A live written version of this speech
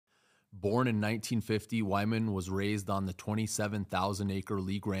Born in 1950, Wyman was raised on the 27,000-acre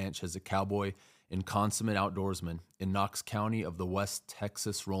League Ranch as a cowboy and consummate outdoorsman in Knox County of the West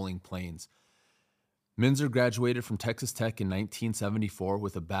Texas Rolling Plains. Meinzer graduated from Texas Tech in 1974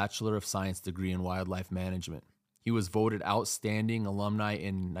 with a Bachelor of Science degree in Wildlife Management. He was voted Outstanding Alumni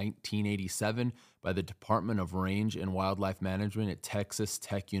in 1987 by the Department of Range and Wildlife Management at Texas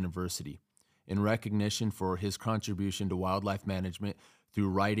Tech University in recognition for his contribution to wildlife management through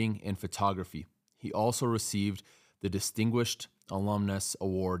writing and photography. He also received the Distinguished Alumnus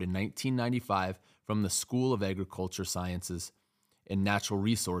Award in 1995 from the School of Agriculture Sciences and Natural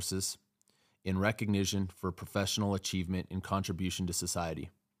Resources in recognition for professional achievement and contribution to society.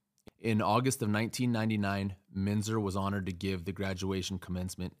 In August of 1999, Meinzer was honored to give the graduation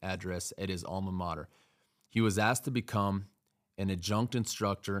commencement address at his alma mater. He was asked to become an adjunct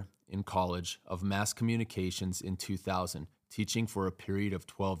instructor in College of Mass Communications in 2000, teaching for a period of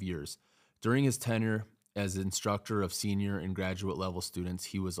 12 years. During his tenure as instructor of senior and graduate level students,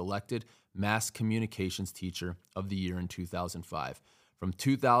 he was elected Mass Communications Teacher of the Year in 2005. From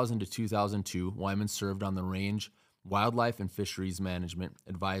 2000 to 2002, Wyman served on the Range Wildlife and Fisheries Management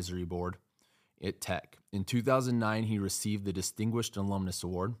Advisory Board at Tech. In 2009, he received the Distinguished Alumnus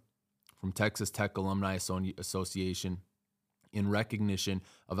Award from Texas Tech Alumni Association in recognition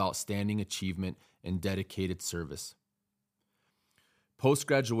of outstanding achievement and dedicated service.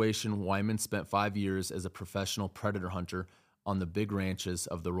 Post-graduation, Wyman spent 5 years as a professional predator hunter on the big ranches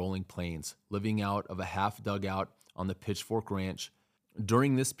of the Rolling Plains, living out of a half dugout on the Pitchfork Ranch.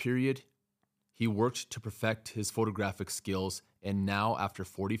 During this period, he worked to perfect his photographic skills, and now, after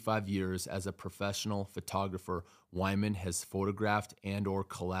 45 years as a professional photographer, Wyman has photographed and/or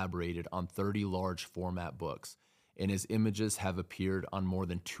collaborated on 30 large format books, and his images have appeared on more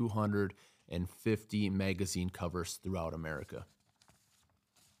than 250 magazine covers throughout America.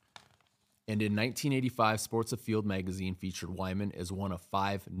 And in 1985, Sports Afield magazine featured Wyman as one of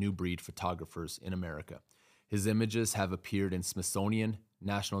 5 new breed photographers in America. His images have appeared in Smithsonian,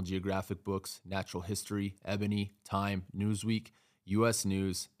 National Geographic books, Natural History, Ebony, Time, Newsweek, U.S.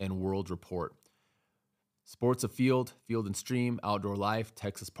 News, and World Report. Sports Afield, Field and Stream, Outdoor Life,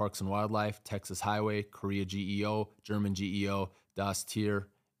 Texas Parks and Wildlife, Texas Highway, Korea GEO, German GEO, Das Tier,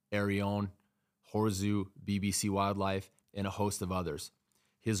 Arion, Horzu, BBC Wildlife, and a host of others.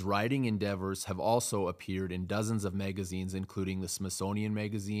 His writing endeavors have also appeared in dozens of magazines, including the Smithsonian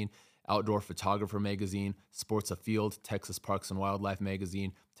Magazine, Outdoor Photographer Magazine, Sports Afield, Texas Parks and Wildlife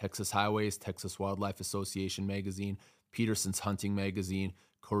Magazine, Texas Highways, Texas Wildlife Association Magazine, Peterson's Hunting Magazine,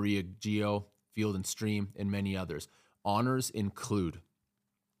 Korea Geo, Field and Stream, and many others. Honors include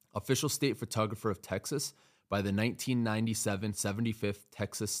Official State Photographer of Texas by the 1997 75th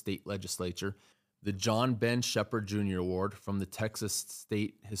Texas State Legislature, the John Ben Shepherd Jr. Award from the Texas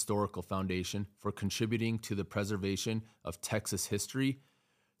State Historical Foundation for contributing to the preservation of Texas history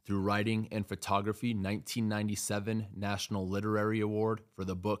through writing and photography, 1997 National Literary Award for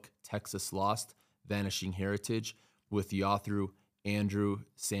the book Texas Lost, Vanishing Heritage with the author Andrew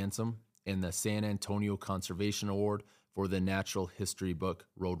Sansom, and the San Antonio Conservation Award for the natural history book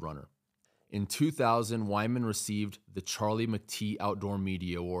Roadrunner. In 2000, Wyman received the Charlie McTee Outdoor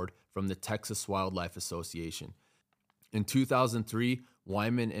Media Award from the Texas Wildlife Association. In 2003,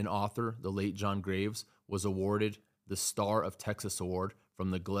 Wyman and author, the late John Graves, was awarded the Star of Texas Award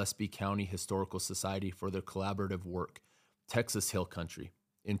from the Gillespie County Historical Society for their collaborative work, Texas Hill Country.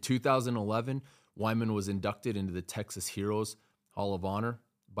 In 2011, Wyman was inducted into the Texas Heroes Hall of Honor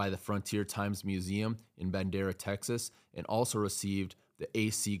by the Frontier Times Museum in Bandera, Texas, and also received the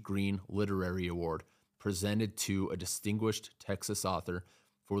A.C. Green Literary Award, presented to a distinguished Texas author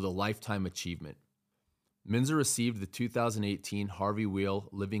for the Lifetime Achievement. Meinzer received the 2018 Harvey Wheel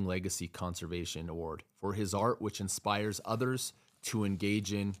Living Legacy Conservation Award for his art, which inspires others to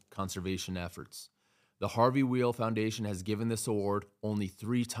engage in conservation efforts. The Harvey Wheel Foundation has given this award only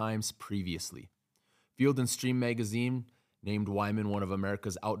 3 times previously. Field and Stream magazine named Wyman one of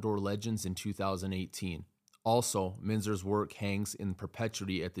America's outdoor legends in 2018. Also, Meinzer's work hangs in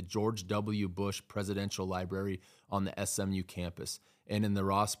perpetuity at the George W. Bush Presidential Library on the SMU campus and in the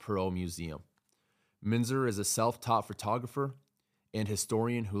Ross Perot Museum. Meinzer is a self-taught photographer and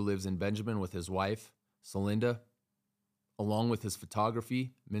historian who lives in Benjamin with his wife, Celinda. Along with his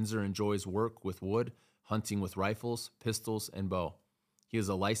photography, Meinzer enjoys work with wood, hunting with rifles, pistols, and bow. He is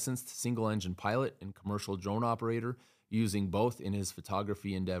a licensed single-engine pilot and commercial drone operator, using both in his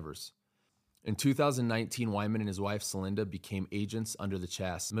photography endeavors. In 2019, Wyman and his wife, Celinda, became agents under the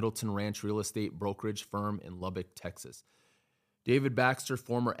Chass Middleton Ranch real estate brokerage firm in Lubbock, Texas. David Baxter,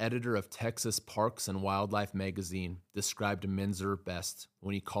 former editor of Texas Parks and Wildlife magazine, described Meinzer best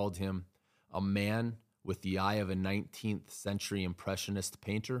when he called him a man with the eye of a 19th century impressionist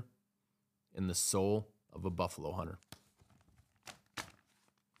painter and the soul of a buffalo hunter.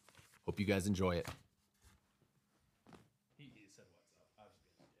 Hope you guys enjoy it.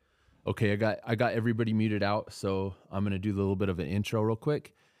 Okay, I got everybody muted out, so I'm going to do a little bit of an intro real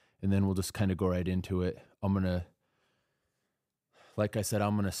quick, and then we'll just kind of go right into it. I'm going to, like I said,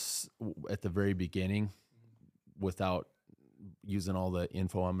 at the very beginning, without using all the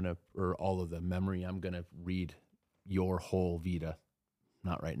info, or all of the memory, I'm going to read your whole Vita.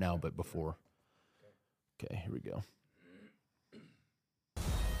 Not right now, but before. Okay, here we go.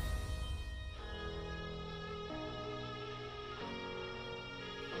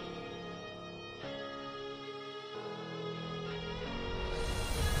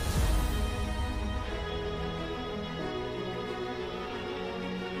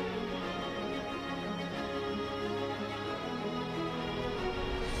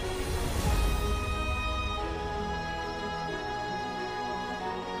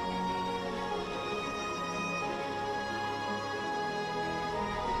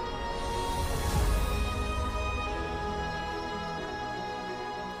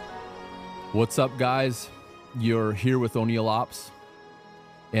 What's up, guys? You're here with O'Neill Ops,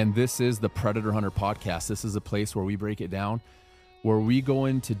 and this is the Predator Hunter Podcast. This is a place where we break it down, where we go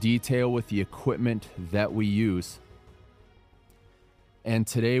into detail with the equipment that we use. And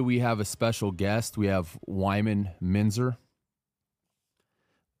today we have a special guest. We have Wyman Meinzer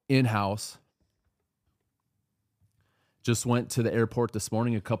in-house. Just went to the airport this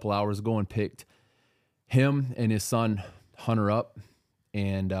morning a couple hours ago and picked him and his son Hunter up,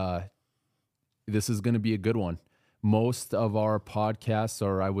 and this is going to be a good one. Most of our podcasts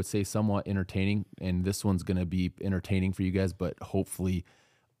are, I would say, somewhat entertaining, and this one's going to be entertaining for you guys, but hopefully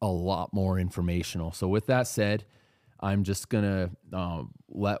a lot more informational. So with that said, I'm just going to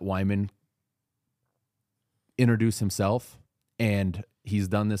let Wyman introduce himself, and he's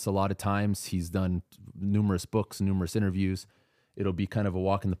done this a lot of times. He's done numerous books, numerous interviews. It'll be kind of a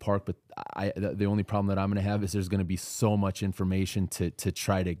walk in the park, but the only problem that I'm going to have is there's going to be so much information to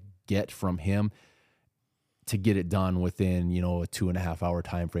try to get from him to get it done within, a 2.5 hour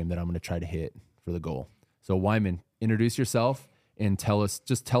time frame that I'm going to try to hit for the goal. So Wyman, introduce yourself and tell us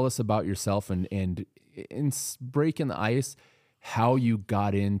about yourself and breaking the ice, how you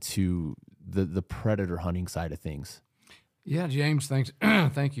got into the predator hunting side of things. Yeah, James, thanks.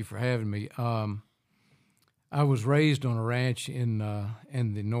 Thank you for having me. I was raised on a ranch in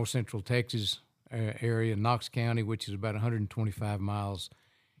the north central Texas area, Knox County, which is about 125 miles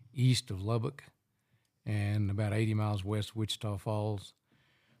east of Lubbock and about 80 miles west of Wichita Falls,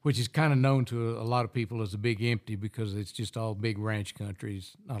 which is kind of known to a lot of people as the Big Empty because it's just all big ranch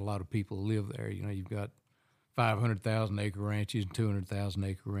countries. Not a lot of people live there. You've got 500,000 acre ranches and 200,000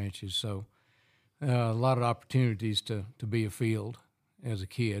 acre ranches. So a lot of opportunities to be a field as a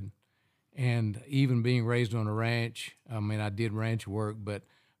kid. And even being raised on a ranch, I did ranch work, but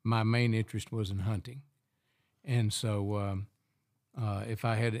my main interest was in hunting. And so if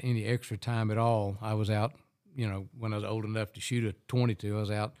I had any extra time at all, I was out, when I was old enough to shoot a 22, I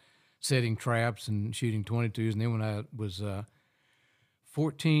was out setting traps and shooting 22s. And then when I was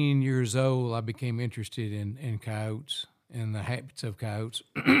 14 years old, I became interested in coyotes and the habits of coyotes.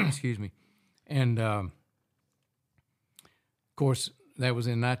 Excuse me. And, of course, that was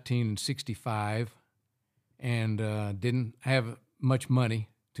in 1965 and didn't have much money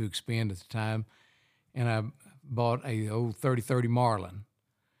to expend at the time. And I bought a old 30-30 Marlin,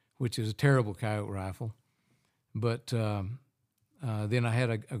 which is a terrible coyote rifle. But then I had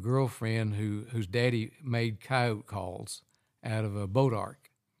a girlfriend whose daddy made coyote calls out of a boat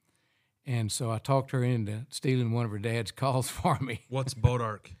arc. And so I talked her into stealing one of her dad's calls for me. What's boat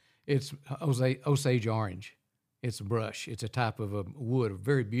arc? It's Osage orange. It's a brush. It's a type of a wood, a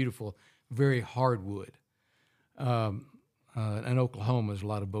very beautiful, very hard wood. In Oklahoma, there's a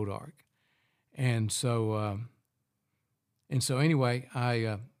lot of boat arc. And so anyway,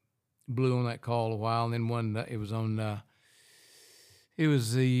 I blew on that call a while, and then it was October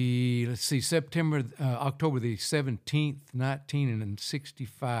the 17th,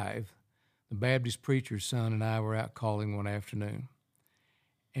 1965. The Baptist preacher's son and I were out calling one afternoon,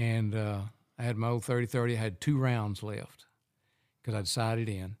 and I had my old 30-30. I had 2 rounds left because I'd sighted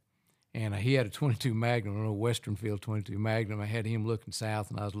in, and he had a 22 Magnum, an old Westernfield 22 Magnum. I had him looking south,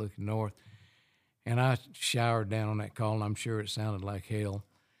 and I was looking north. And I showered down on that call, and I'm sure it sounded like hell.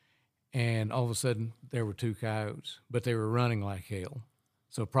 And all of a sudden, there were 2 coyotes, but they were running like hell.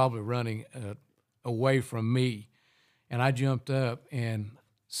 So probably running away from me. And I jumped up, and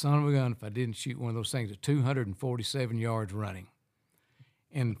son of a gun, if I didn't shoot one of those things at 247 yards running.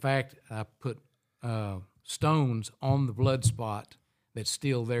 In fact, I put stones on the blood spot that's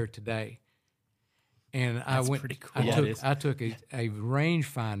still there today. And That's pretty cool. I took a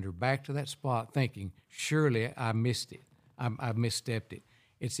rangefinder back to that spot thinking, surely I missed it. I misstepped it.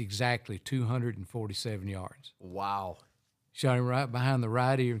 It's exactly 247 yards. Wow. Shot him right behind the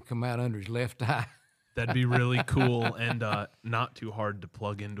right ear and come out under his left eye. That'd be really cool and not too hard to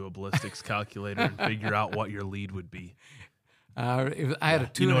plug into a ballistics calculator and figure out what your lead would be. I had a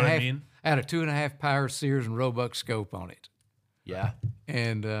two You know and a what I half. mean? I had a 2.5 power Sears and Roebuck scope on it, Yeah.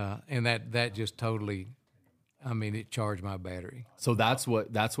 and that just totally, I mean, it charged my battery. So that's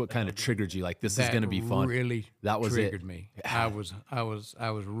what kind of triggered you. Like, this is going to be fun. Really, That was triggered it. me. I was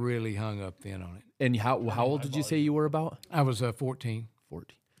really hung up then on it. And how old did you say you were about? I was 14.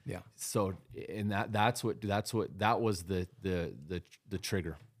 14. Yeah, So, and that was the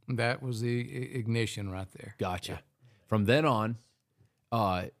trigger. that was the ignition right there. Gotcha. From then on,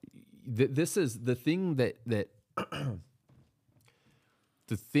 this is the thing that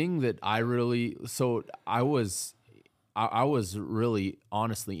the thing that I really, so I was really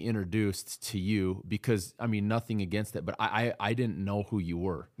honestly introduced to you because, I mean, nothing against it, but I didn't know who you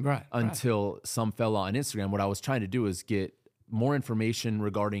were Right. until some fella on Instagram. What I was trying to do is get more information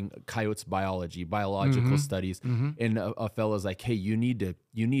regarding coyotes biology, biological studies. And a fella's like, hey, you need to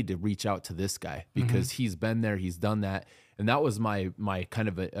reach out to this guy because he's been there, he's done that. And that was my kind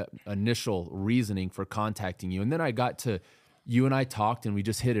of initial reasoning for contacting you. And then I got to, you and I talked and we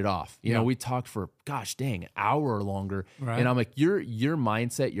just hit it off. You know, we talked for, gosh dang, an hour or longer. Right. And I'm like, your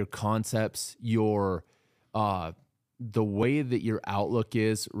mindset, your concepts, your the way that your outlook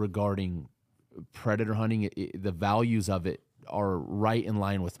is regarding predator hunting, the values of it are right in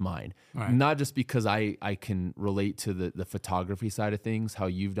line with mine. Right. Not just because I can relate to the photography side of things, how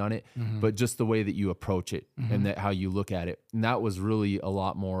you've done it, but just the way that you approach it and that how you look at it. And that was really a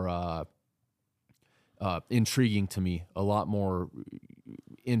lot more intriguing to me, a lot more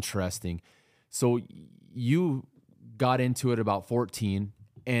interesting. So you got into it about 14,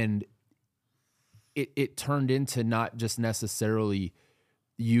 and it turned into not just necessarily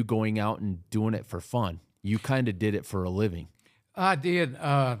you going out and doing it for fun. You kind of did it for a living. I did.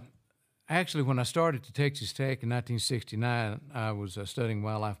 Actually, when I started at Texas Tech in 1969, I was studying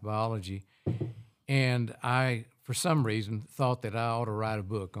wildlife biology, and I, for some reason, thought that I ought to write a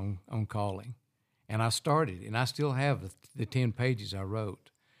book on calling. And I started, and I still have the 10 pages I wrote.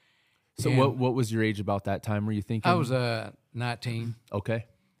 So And what was your age about that time, were you thinking? I was 19. Okay.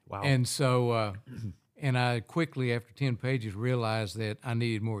 Wow. And so, and I quickly, after 10 pages, realized that I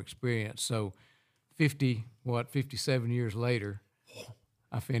needed more experience. So 57 years later,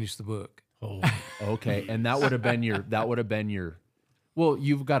 I finished the book. Oh, Okay. And that would have been your, well,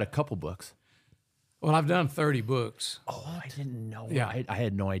 you've got a couple books. Well, I've done 30 books. Oh, I didn't know. Yeah. I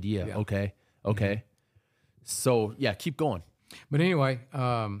had no idea. Yeah. Okay. Okay. So yeah, keep going. But anyway,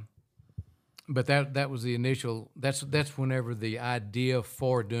 but that was the initial. That's whenever the idea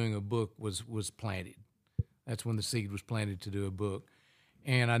for doing a book was planted. That's when the seed was planted to do a book,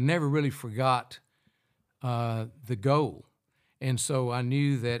 and I never really forgot the goal. And so I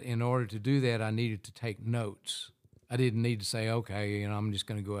knew that in order to do that, I needed to take notes. I didn't need to say, okay, I'm just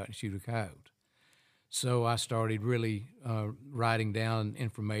going to go out and shoot a coyote. So I started really writing down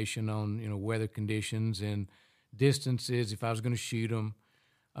information on weather conditions and distances if I was going to shoot them,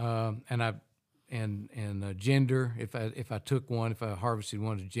 and gender if I took one, if I harvested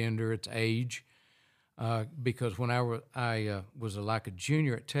one's gender, its age, because when I was like a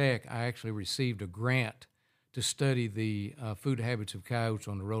junior at Tech, I actually received a grant to study the food habits of coyotes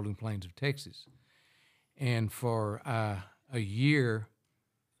on the rolling plains of Texas, and for a year,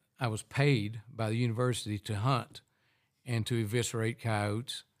 I was paid by the university to hunt and to eviscerate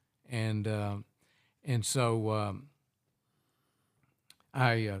coyotes, and so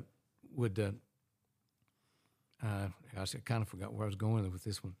I would. I kind of forgot where I was going with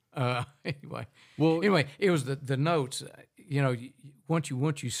this one. Anyway, it was the notes.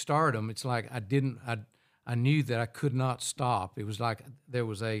 Once you start them, it's like I knew that I could not stop. It was like there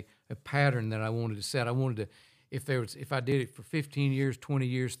was a pattern that I wanted to set. I wanted to. If I did it for 15 years, 20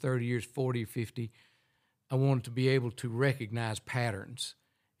 years, 30 years, 40 or 50, I wanted to be able to recognize patterns.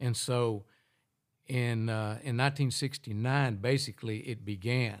 And so in 1969, basically it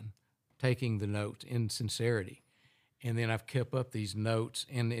began taking the notes in sincerity. And then I've kept up these notes,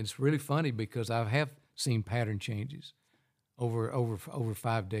 and it's really funny because I have seen pattern changes over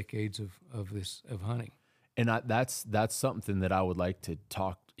 5 decades of hunting. And that's something that I would like to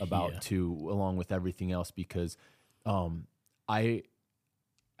talk about too, along with everything else, because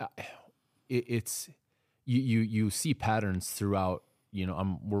it's you see patterns throughout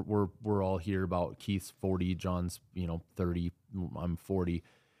we're all here about Keith's 40, John's 30, I'm 40.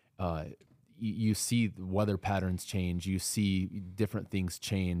 You see the weather patterns change, you see different things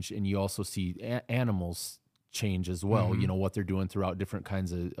change, and you also see animals change as well. What they're doing throughout different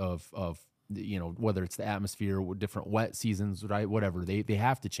kinds of whether it's the atmosphere or different wet seasons, right? Whatever, they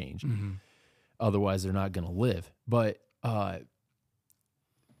have to change. Otherwise they're not going to live. But I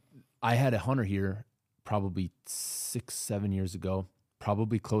had a hunter here probably 6-7 years ago,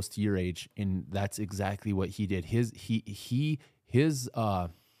 probably close to your age, and that's exactly what he did. His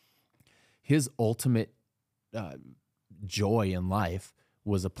ultimate joy in life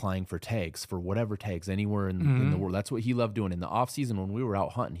was applying for tags, for whatever tags, anywhere in the world. That's what he loved doing. In the off season, when we were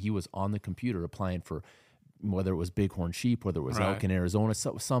out hunting, he was on the computer applying for whether it was bighorn sheep, whether it was elk in Arizona,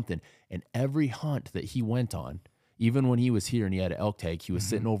 something. And every hunt that he went on, even when he was here and he had an elk tag, he was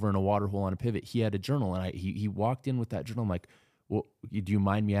sitting over in a water hole on a pivot. He had a journal, and he walked in with that journal. I'm like, well, do you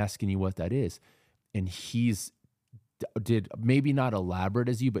mind me asking you what that is? And did maybe not elaborate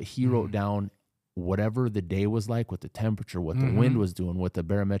as you, but he wrote down whatever the day was like, what the temperature, what the wind was doing, what the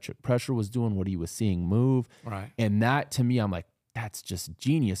barometric pressure was doing, what he was seeing move. Right. And that, to me, I'm like, that's just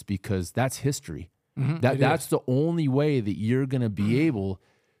genius, because that's history. That's the only way that you're going to be able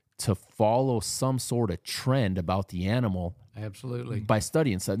to follow some sort of trend about the animal. Absolutely. By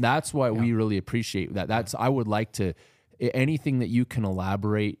studying. So that's why we really appreciate that. I would like to, anything that you can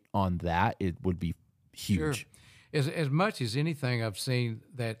elaborate on that, it would be huge. Sure. As much as anything, I've seen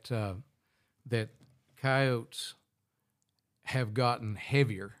that that coyotes have gotten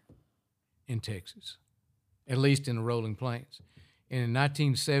heavier in Texas, at least in the rolling plains. And in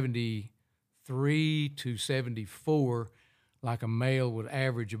 1973 to 74, like a male would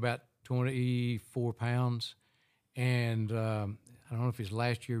average about 24 pounds. And I don't know if it's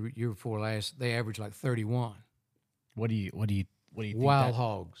last year, year before last, they averaged like 31. What do you think? Wild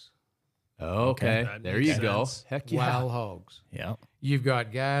hogs. Okay, there you go. Heck yeah. Wild hogs. Yeah. You've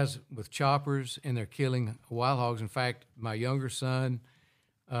got guys with choppers, and they're killing wild hogs. In fact, my younger son,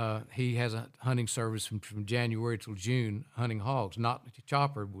 he has a hunting service from January till June, hunting hogs, not a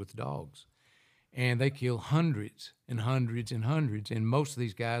chopper, with dogs. And they kill hundreds and hundreds and hundreds, and most of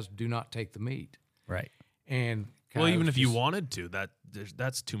these guys do not take the meat. Right. And well, even if you wanted to,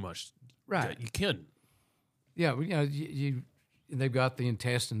 that's too much. Right. You couldn't. Yeah, they've got the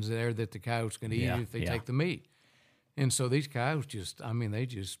intestines there that the coyotes can eat if they take the meat. And so these coyotes they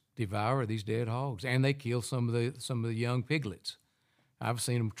just devour these dead hogs, and they kill some of the young piglets. I've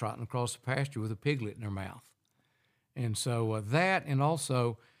seen them trotting across the pasture with a piglet in their mouth. And so that, and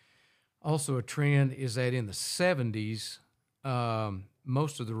also a trend is that in the 70s,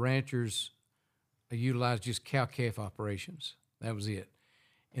 most of the ranchers utilized just cow-calf operations. That was it.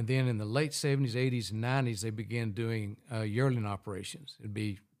 And then in the late 70s, 80s, and 90s, they began doing yearling operations. It'd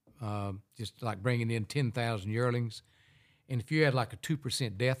be just like bringing in 10,000 yearlings. And if you had like a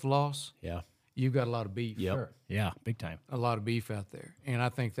 2% death loss, you've got a lot of beef. Yep. Sure. Yeah, big time. A lot of beef out there. And I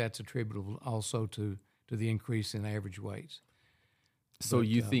think that's attributable also to the increase in average weights. So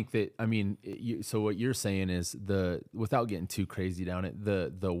you think that, so what you're saying is, without getting too crazy down it,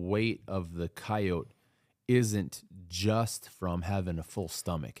 the weight of the coyote isn't just from having a full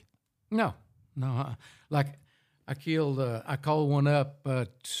stomach. No. Like I called one up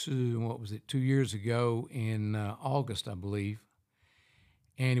 2 years ago in August, I believe,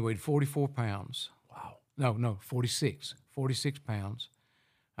 and he weighed 44 pounds. Wow. No, 46 pounds.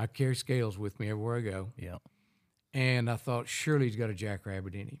 I carry scales with me everywhere I go. Yeah. And I thought, surely he's got a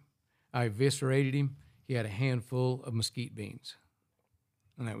jackrabbit in him. I eviscerated him. He had a handful of mesquite beans,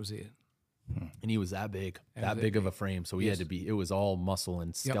 and that was it. And he was that big of a frame, so he had to be. It was all muscle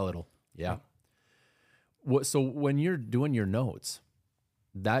and skeletal. Yep. Yeah. So when you're doing your notes,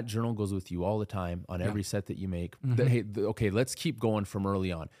 that journal goes with you all the time on every set that you make. Okay, let's keep going from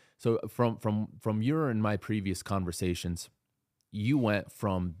early on. So from your and my previous conversations, you went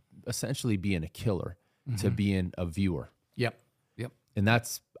from essentially being a killer to being a viewer. Yep. And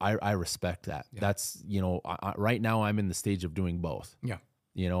that's I respect that. Yep. That's right now I'm in the stage of doing both. Yeah.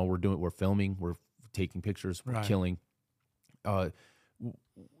 We're filming, we're taking pictures, we're killing.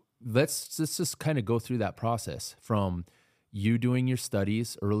 Let's just kind of go through that process from you doing your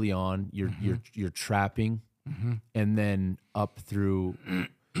studies early on, your trapping, and then up through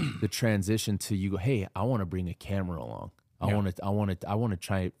the transition to you go, hey, I want to bring a camera along. I want to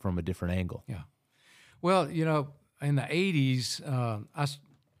try it from a different angle. Yeah. Well, in the 80s,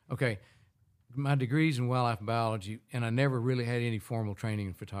 my degree's in wildlife biology, and I never really had any formal training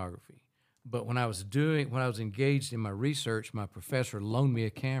in photography. But when I was engaged in my research, my professor loaned me a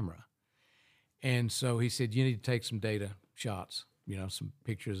camera. And so he said, you need to take some data shots. some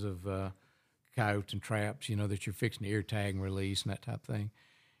pictures of coyotes and traps, that you're fixing to ear tag and release and that type of thing.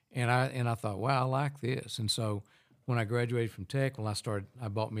 And I thought, wow, I like this. And so when I graduated from Tech, I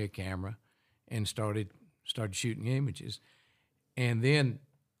bought me a camera and started shooting images, and then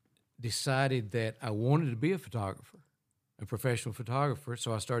decided that I wanted to be a photographer, a professional photographer.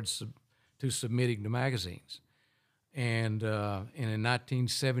 So I started submitting to magazines. And in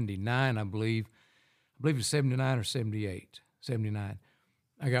 1979, I believe it was 79 or 79,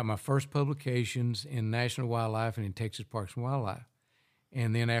 I got my first publications in National Wildlife and in Texas Parks and Wildlife.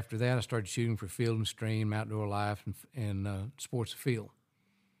 And then after that, I started shooting for Field and Stream, Outdoor Life, and Sports Afield.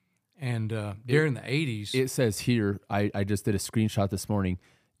 And during the 80s... It says here, I just did a screenshot this morning,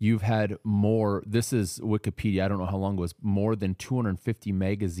 you've had more, this is Wikipedia, I don't know how long it was, more than 250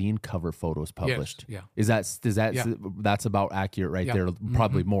 magazine cover photos published. Yes, yeah. That's about accurate right there,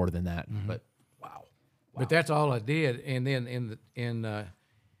 probably more than that. But wow. But that's all I did. And then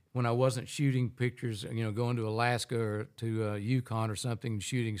when I wasn't shooting pictures, going to Alaska or to Yukon or something,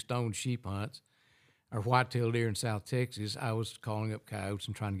 shooting stone sheep hunts or white-tailed deer in South Texas, I was calling up coyotes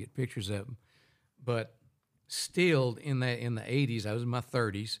and trying to get pictures of them. But still, in the 80s, I was in my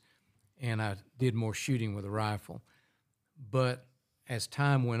 30s, and I did more shooting with a rifle. But as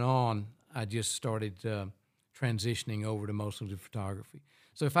time went on, I just started transitioning over to mostly to photography.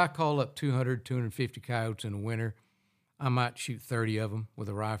 So if I call up 250 coyotes in a winter, I might shoot 30 of them with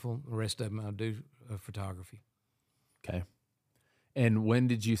a rifle. The rest of them I'll do photography. Okay. And when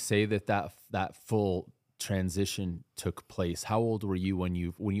did you say that full transition took place? How old were you when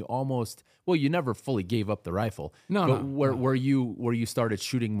you almost, well, you never fully gave up the rifle. Where you started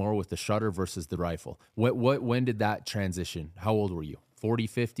shooting more with the shutter versus the rifle? When did that transition? How old were you? 40,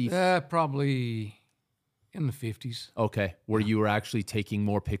 50? Probably in the 50s. Okay. Where you were actually taking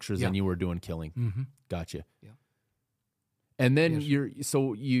more pictures than you were doing killing. Mm-hmm. Gotcha. Yeah. And then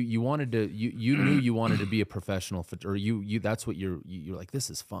you wanted to, you knew you wanted to be a professional, or that's what you're like, this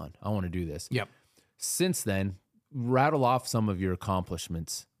is fun. I want to do this. Yep. Since then, rattle off some of your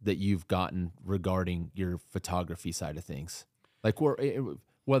accomplishments that you've gotten regarding your photography side of things. Like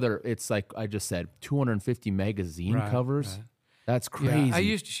whether it's like I just said, 250 magazine covers. Right. That's crazy. Yeah, I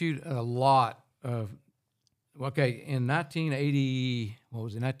used to shoot a lot of, in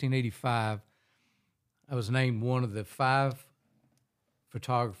 1985, I was named one of the 5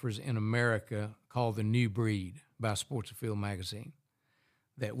 photographers in America called The New Breed by Sports Afield magazine,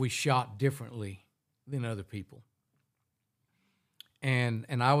 that we shot differently than other people. And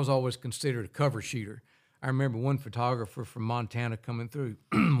I was always considered a cover shooter. I remember one photographer from Montana coming through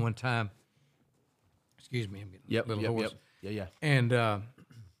one time. Excuse me, I'm getting a little hoarse. Yeah. And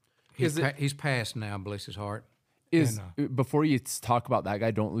he's passed now, bless his heart. Before you talk about that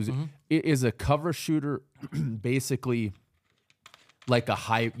guy, don't lose it. Is a cover shooter basically like a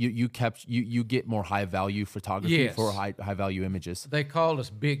high? You get more high value photography for high value images. They called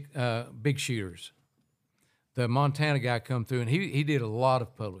us big shooters. The Montana guy come through and he did a lot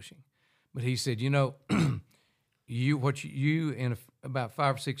of publishing, but he said, you and about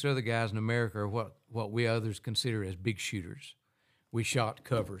 5 or 6 other guys in America are what we others consider as big shooters. We shot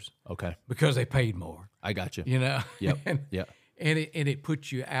covers. Okay. Because they paid more. I got you. Yep. And it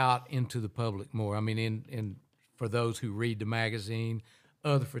puts you out into the public more. I mean, in for those who read the magazine,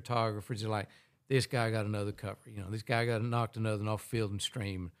 other photographers are like, this guy got another cover. This guy knocked another off Field and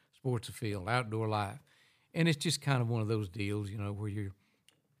Stream, Sports Afield, Outdoor Life. And it's just kind of one of those deals, where you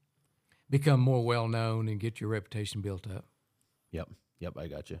become more well-known and get your reputation built up. Yep, I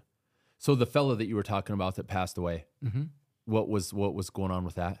got you. So the fellow that you were talking about that passed away, what was going on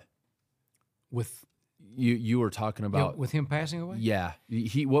with that? With you were talking about with him passing away? Yeah.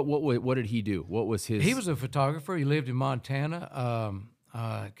 What did he do? What was his? He was a photographer. He lived in Montana.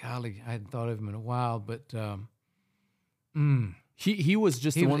 Golly, I hadn't thought of him in a while, but he was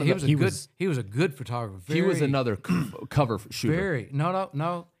just he was a good photographer. He was another cover shooter.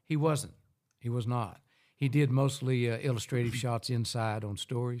 No, he wasn't. He was not. He did mostly illustrative shots inside on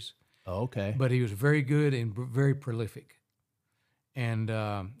stories. Oh, okay. But he was very good and very prolific. And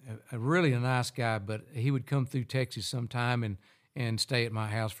really a nice guy, but he would come through Texas sometime and stay at my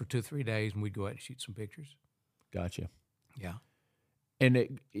house for 2 or 3 days, and we'd go out and shoot some pictures. Gotcha. Yeah.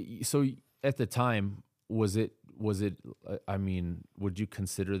 And so at the time, was it? I mean, would you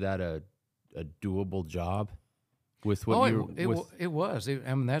consider that a doable job? With what it was.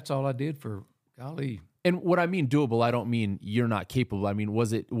 I mean, that's all I did for golly. And what I mean doable, I don't mean you're not capable. I mean, was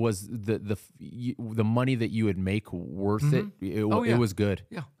the money that you would make worth it? It was good.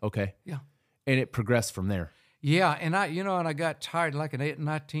 Yeah. Okay. Yeah. And it progressed from there. Yeah, and I got tired. Like in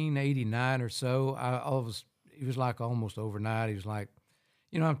 1989 or so, I was it was like almost overnight. He was like,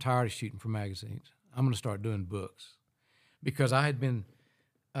 I'm tired of shooting for magazines. I'm going to start doing books, because I had been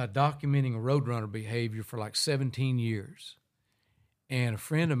documenting roadrunner behavior for like 17 years. And a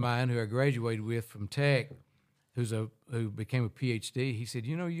friend of mine who I graduated with from Tech, who became a PhD, he said,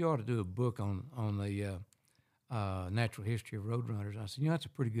 you ought to do a book on the natural history of roadrunners. I said, that's a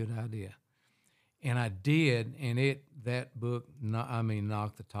pretty good idea. And I did, and that book,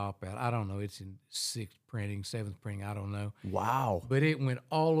 knocked the top out. I don't know, it's in 6th printing, 7th printing, I don't know. Wow. But it went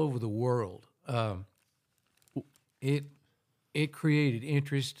all over the world. It created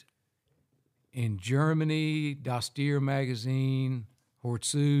interest in Germany, Das Tier magazine,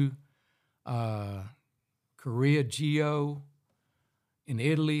 Hortsu, Korea Geo, in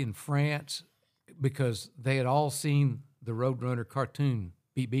Italy and France, because they had all seen the Roadrunner cartoon,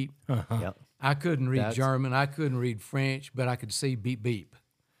 Beep Beep. Yep. I couldn't read German, I couldn't read French, but I could see Beep Beep.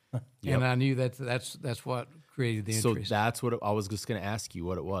 Yep. And I knew that's what created the interest. So that's what I was just going to ask you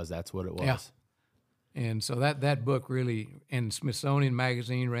what it was. That's what it was. Yeah. And so that book really, and Smithsonian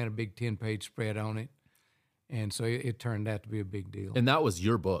Magazine ran a big 10-page spread on it. And so it turned out to be a big deal. And that was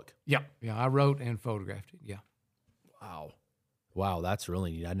your book? Yeah. I wrote and photographed it, yeah. Wow, that's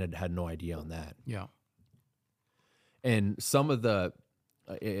really neat. I had no idea on that. Yeah. And some of the,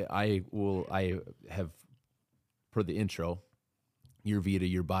 I have, per the intro, your Vita,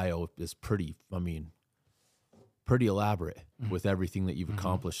 your bio is pretty elaborate with everything that you've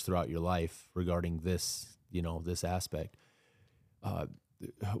accomplished throughout your life regarding this, this aspect. So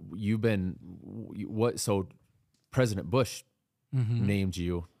President Bush named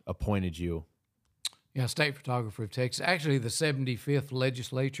you, appointed you. Yeah, state photographer of Texas. Actually, the 75th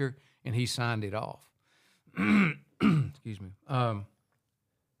legislature, and he signed it off. Excuse me.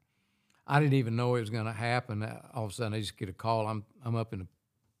 I didn't even know it was going to happen. All of a sudden, I just get a call. I'm up in a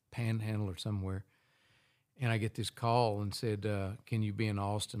panhandle or somewhere, and I get this call and said, "Can you be in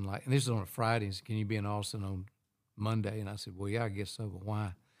Austin?" And this is on a Friday. He said, "Can you be in Austin on Monday?" And I said, "Well, yeah, I guess so. But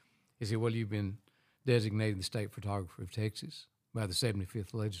why?" He said, "Well, you've been designated the state photographer of Texas by the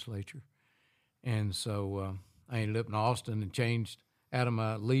 75th legislature." And so I ended up in Austin and changed out of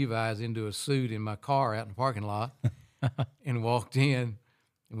my Levi's into a suit in my car out in the parking lot, and walked in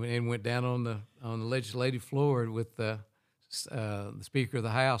and went down on the legislative floor with the Speaker of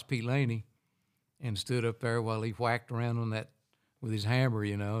the House, Pete Laney, and stood up there while he whacked around on that with his hammer,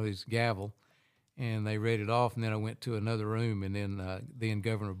 his gavel, and they read it off. And then I went to another room, and then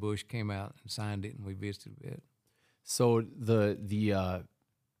Governor Bush came out and signed it, and we visited a bit. So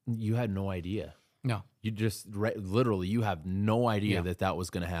you had no idea. No. You just literally, you have no idea that was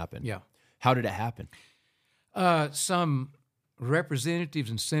going to happen. Yeah. How did it happen? Some representatives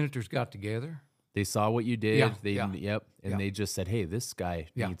and senators got together. They saw what you did. Yeah. They just said, "Hey, this guy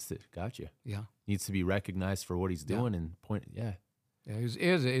needs to needs to be recognized for what he's doing." And point. Yeah. Yeah, it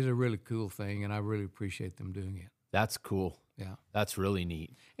is a really cool thing, and I really appreciate them doing it. That's cool. Yeah. That's really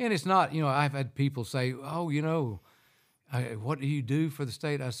neat. And it's not, I've had people say, "Oh, what do you do for the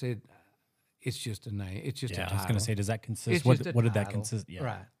state?" I said, "It's just a name. It's just a title." I was going to say, does that consist? It's What just a did that title. consist? Yeah.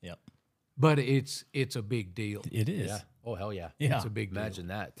 Right. Yep. But it's a big deal. It is. Yeah. Oh, hell yeah. Yeah. It's a big deal. Imagine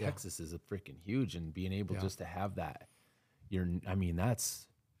that. Yeah. Texas is a freaking huge, and being able just to have that, that's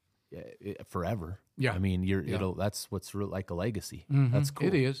forever. Yeah. That's what's real, like a legacy. Mhm. That's cool.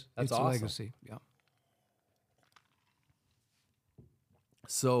 It is. That's it's awesome. a legacy. Yeah.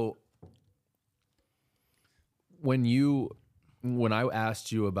 So when I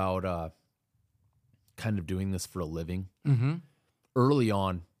asked you about kind of doing this for a living, early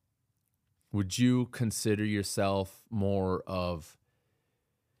on, would you consider yourself more of,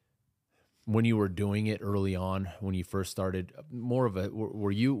 when you were doing it early on, when you first started,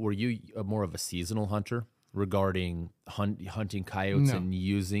 were you more of a seasonal hunter regarding hunting coyotes and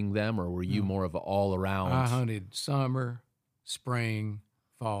using them, or were you more of an all around? I hunted summer, spring,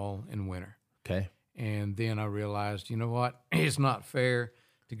 fall, and winter. Okay. And then I realized, you know what? It's not fair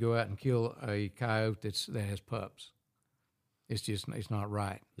to go out and kill a coyote that has pups. It's not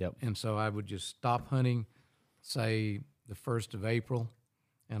right. Yep. And so I would just stop hunting, say the 1st of April,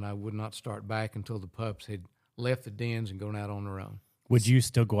 and I would not start back until the pups had left the dens and gone out on their own. Would you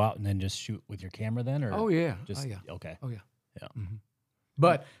still go out and then just shoot with your camera then, or? Oh yeah. Just oh yeah. Okay. Oh yeah. Yeah. Mm-hmm.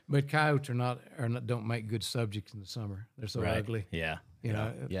 But coyotes don't make good subjects in the summer. They're so Right. ugly. Yeah. You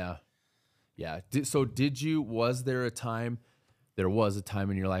know. Yeah. There was a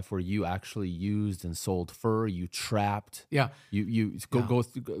time in your life where you actually used and sold fur, you trapped. Yeah. You go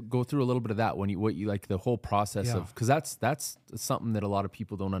through a little bit of that, what you like, the whole process of, because that's something that a lot of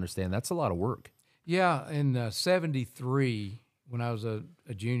people don't understand. That's a lot of work. Yeah, in '73, when I was a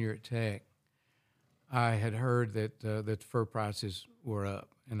junior at Tech, I had heard that the fur prices were up,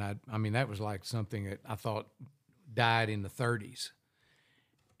 and I mean that was like something that I thought died in the 30s.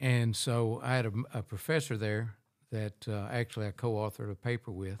 And so I had a professor there that actually I co-authored a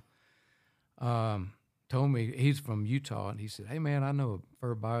paper with. Told me he's from Utah, and he said, "Hey man, I know a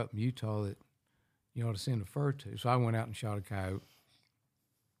fur buyer up in Utah that you ought to send a fur to." So I went out and shot a coyote,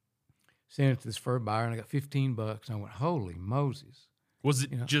 sent it to this fur buyer, and I got $15. And I went, "Holy Moses!" Was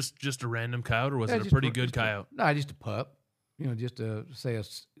it just a random coyote, or was it a just pretty a- good just a- coyote? No, just a pup. Just say a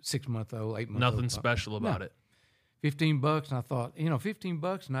 6-month-old, 8-month-old. Nothing pup. special about No. it. $15, and I thought,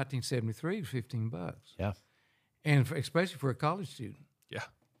 $15 in 1973 was $15. Yeah. And especially for a college student. Yeah.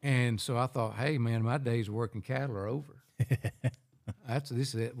 And so I thought, hey man, my days of working cattle are over.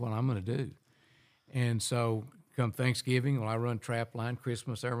 This is what I'm going to do. And so come Thanksgiving, when I run trap line,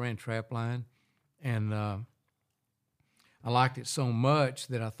 Christmas I ran trap line, and I liked it so much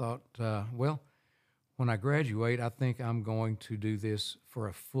that I thought, well, when I graduate, I think I'm going to do this for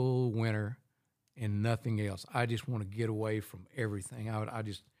a full winter and nothing else. I just want to get away from everything.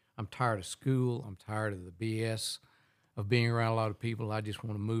 I'm tired of school. I'm tired of the BS of being around a lot of people. I just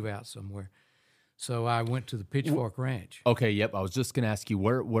want to move out somewhere. So I went to the Pitchfork Ranch. Okay, yep. I was just gonna ask you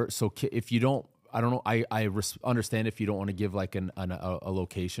where. So if you don't, I don't know. I understand if you don't want to give like a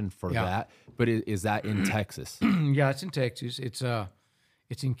location for Yeah. that, but is that in Texas? Yeah, it's in Texas. It's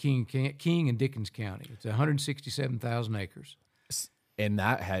in King and Dickens County. It's 167,000 acres.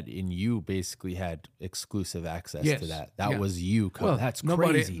 And you basically had exclusive access Yes. to that. That Yeah. was you. That's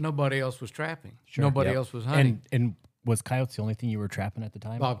crazy. Nobody else was trapping. Sure. Nobody Yep. else was hunting. And was coyotes the only thing you were trapping at the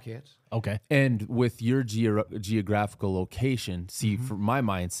time? Bobcats. Okay. And with your geographical location, see, Mm-hmm. for my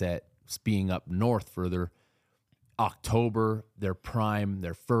mindset, being up north further, October, they're prime,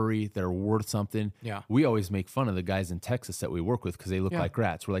 they're furry, they're worth something. Yeah. We always make fun of the guys in Texas that we work with because they look Yeah. like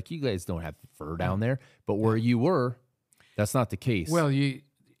rats. We're like, you guys don't have fur down there. But where you were, that's not the case. Well,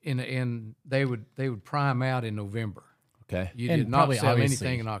 they would prime out in November. okay. You And did not probably, sell obviously,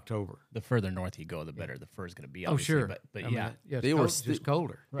 anything in October. The further north you go, the better the fur is going to be. Oh, Obviously. sure. But I mean, yeah. it's They were just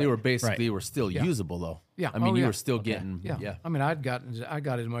colder. They were basically Right. were still Yeah. usable though. Yeah. I mean, Oh, you yeah. were still getting Yeah. I mean, I got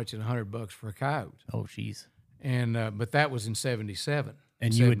as much as $100 for a coyote, Oh, jeez. and but that was in '77.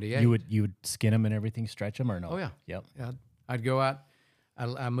 And 78. you would skin them and everything, stretch them, or no? Oh yeah. Yep. Yeah, I'd go out.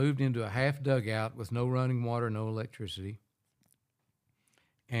 I moved into a half dugout with no running water, no electricity.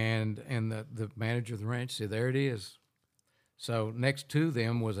 And the manager of the ranch said, "There it is." So next to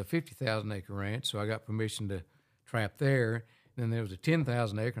them was a 50,000 acre ranch, so I got permission to trap there. Then there was a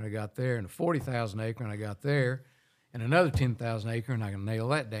 10,000 acre, and I got there, and a 40,000 acre, and I got there, and another 10,000 acre, and I can nail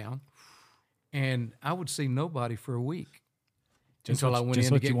that down. And I would see nobody for a week until I went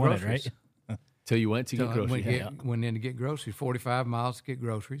in to get groceries. Till you went to get Until I groceries. went in to get groceries, 45 miles to get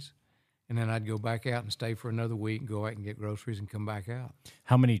groceries. And then I'd go back out and stay for another week and go out and get groceries and come back out.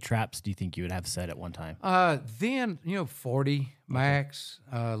 How many traps do you think you would have set at one time? Then, 40 max.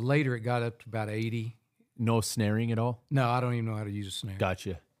 Later, it got up to about 80. No snaring at all. No, I don't even know how to use a snare.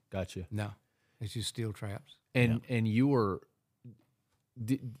 Gotcha. No, it's just steel traps. And you were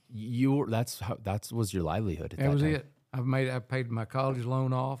that was your livelihood at That was time. it. I paid my college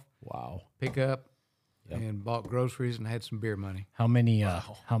loan off, Wow. pick up, and bought groceries and had some beer money. How many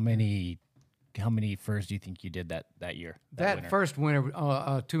furs do you think you did that year? That winter? first winter,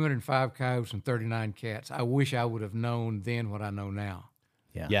 205 coyotes and 39 cats. I wish I would have known then what I know now.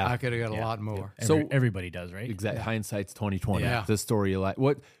 Yeah. Yeah. I could have got a lot more. So- Everybody does, right? Exactly. Hindsight's 2020. Yeah. The story you like.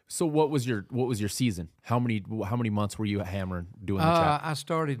 What was your season? How many months were you hammering doing the trap? I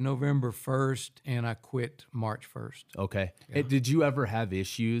started November 1st and I quit March 1st. Okay. Did you ever have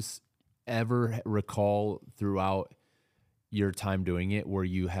issues? Ever recall throughout your time doing it where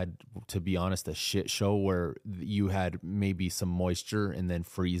you had, to be honest, a shit show where you had maybe some moisture and then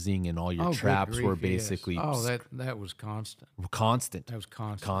freezing and all your good traps grief, were yes. basically that was constant. constant? That was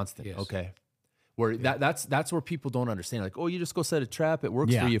constant. Constant. Yes. Okay. Where that's where people don't understand. Like, oh, you just go set a trap. It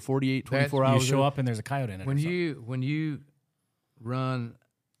works Yeah. for you 48, 24 You hours. show up and there's a coyote in it. When you run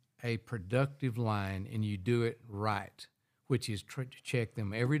a productive line and you do it right, which is to check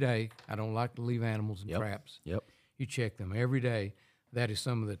them every day. I don't like to leave animals in traps. Yep. You check them every day. That is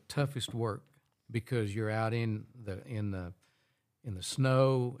some of the toughest work because you're out in the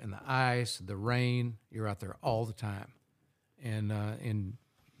snow and the ice, the rain. You're out there all the time, and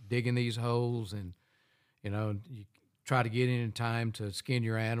digging these holes, and you try to get in time to skin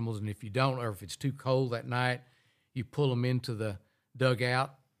your animals. And if you don't, or if it's too cold that night, you pull them into the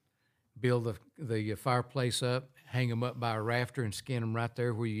dugout, build the fireplace up, hang them up by a rafter, and skin them right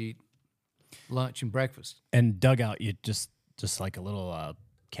there where you eat lunch and breakfast. And dugout, you just like a little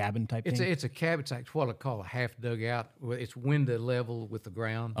cabin type It's thing? it's a cabin. It's like what I call a half dugout. It's window level with the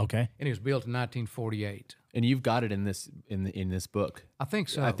ground. Okay. And it was built in 1948. And you've got it in this this book. I think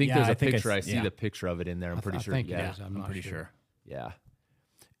so. I think Yeah, there's I a think picture. I it's- see yeah. the picture of it in there. I'm pretty I sure. think it Yeah, is. I'm not pretty sure. yeah.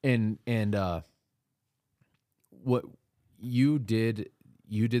 And what you did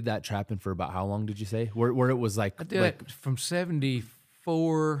that trapping for about how long did you say? Where it was like I did it from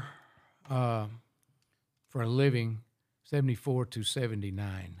 74 for a living, 74 to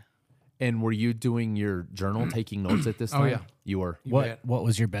 79. and were you doing your journal, taking notes at this Oh, time? yeah. You were. You bet. What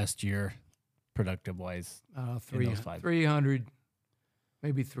was your best year, productive wise? 300,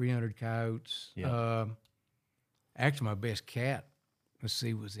 maybe 300 coyotes. Yeah. Actually, my best cat, let's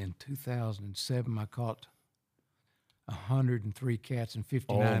see, was in 2007. I caught 103 cats in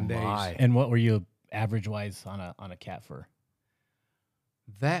 59 days. my. And what were you average wise on a cat for?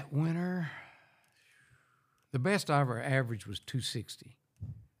 That winter, the best I ever averaged was 260.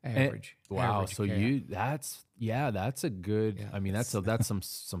 Average. Wow. average So cat. that's a good. Yeah. I mean, that's some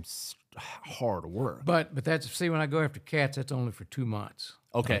hard work. But that's, see, when I go after cats, that's only for 2 months.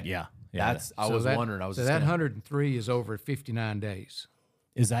 Okay. Yeah. That's. I So was that- wondering. I was so just that gonna- 103 is over 59 days.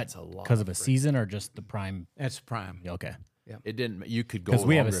 Is that a lot because of a season or just the prime? That's prime. Okay. It didn't. You could go Because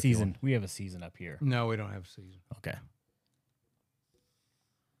we have a longer if you season. We have a season up here. No, we don't have a season. Okay. want.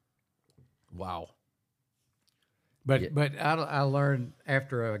 Wow. But Yeah. but I learned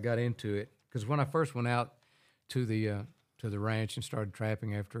after I got into it, because when I first went out to the ranch and started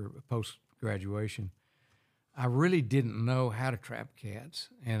trapping after post graduation, I really didn't know how to trap cats,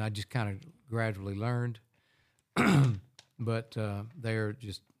 and I just kind of gradually learned. But they're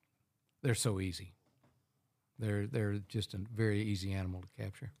so easy. They're just a very easy animal to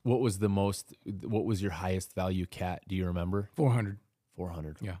capture. What was your highest value cat? Do you remember? 400.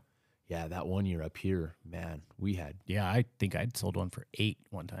 400. Yeah. Yeah, that one year up here, man, we had Yeah, I think I'd sold one for 8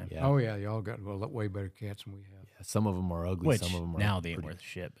 one time. yeah, Oh yeah, y'all got way better cats than we have. some of them are ugly, Which some of them are now they ain't pretty- worth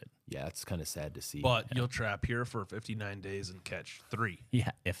shit, but Yeah, it's kind of sad to see. But you'll trap here for 59 days and catch 3.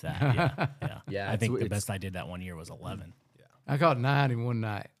 yeah, if that. Yeah. Yeah. Yeah, I think the it's- best I did that one year was 11. I caught 9 in one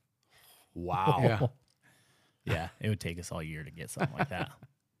night. Wow. Yeah. Yeah, it would take us all year to get something like that.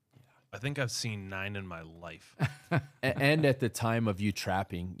 I think I've seen 9 in my life. And at the time of you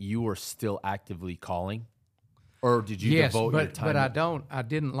trapping, you were still actively calling, or did you Yes, devote your but time? I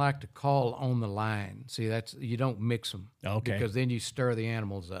didn't like to call on the line. See, you don't mix them. Okay. Because then you stir the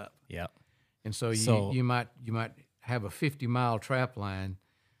animals up, Yeah. and so So- you might have a 50-mile trap line,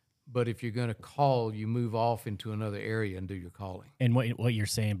 but if you're going to call, you move off into another area and do your calling. And what you're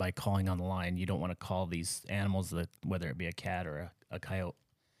saying by calling on the line, you don't want to call these animals, that whether it be a cat or a coyote,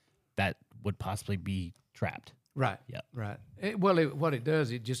 that would possibly be trapped. Right. Yep. Right. What it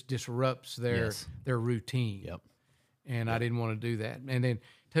does, it just disrupts Yes. their routine. Yep. And I didn't want to do that. And then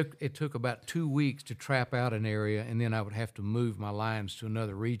it took about 2 weeks to trap out an area, and then I would have to move my lines to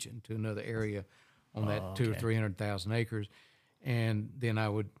another region, to another area on that 200,000 or 300,000 acres, and then I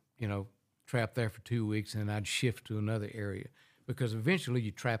would trap there for 2 weeks, and then I'd shift to another area, because eventually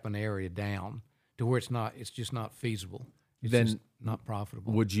you trap an area down to where it's just not feasible. It's Then just not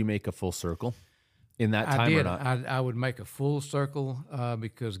profitable. Would you make a full circle in that I time did. or not? I would make a full circle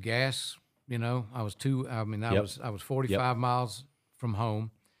because gas. I was I was 45 miles from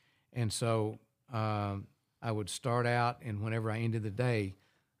home, and so I would start out, and whenever I ended the day,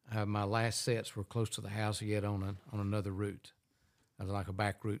 my last sets were close to the house yet on another route, like a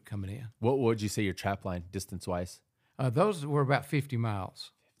back route coming in. What would you say your trap line distance wise? Those were about 50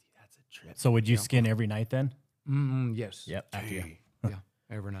 miles. That's a trip. So would you skin every night then? Yes. Yep. After you. Yeah.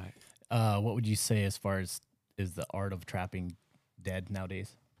 Every night. What would you say as far as is the art of trapping dead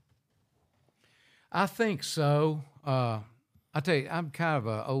nowadays? I think so. I tell you, I'm kind of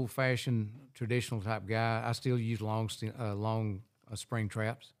an old-fashioned, traditional type guy. I still use long spring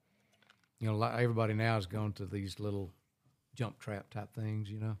traps. Everybody now has gone to these little jump trap type things,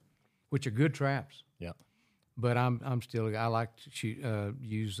 which are good traps. Yeah. But I like to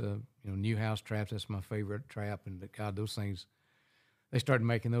use new house traps. That's my favorite trap. And God, those things, they started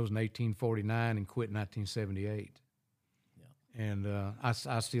making those in 1849 and quit in 1978. Yeah. And I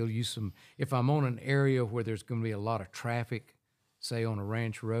still use them if I'm on an area where there's going to be a lot of traffic, say on a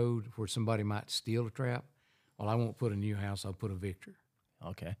ranch road where somebody might steal a trap. Well, I won't put a new house. I'll put a Victor.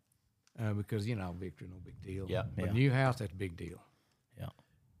 Okay. Because Victor, no big deal. Yeah. But Yeah. new house, that's a big deal. Yeah.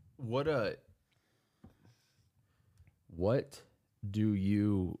 What do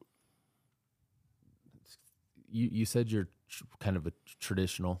you said you're kind of a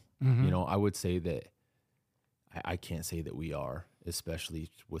traditional, I would say that I can't say that we are. especially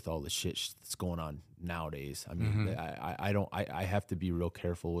with all the shit that's going on nowadays. I mean, I have to be real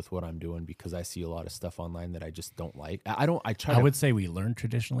careful with what I'm doing because I see a lot of stuff online that I just don't like. I would say we learned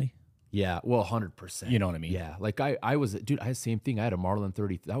traditionally. Yeah, well, 100%. You know what I mean? Yeah, like I was, dude, I had the same thing. I had a Marlin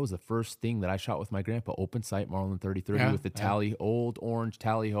 30. That was the first thing that I shot with my grandpa, open sight Marlin 30 with the old orange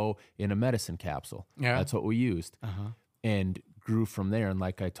tally-ho in a medicine capsule. Yeah. That's what we used. And grew from there. And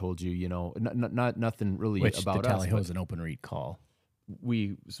like I told you, nothing really about the tally-ho us. is an open read call.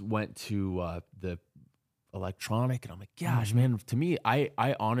 We went to the electronic, and I'm like, gosh, man, to me,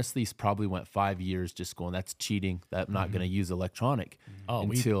 I honestly probably went 5 years just going, that's cheating. That I'm not going to use electronic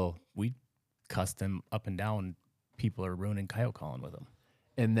until we cussed them up and down. People are ruining coyote calling with them.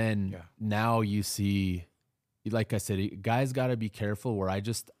 And then now you see, like I said, guys got to be careful where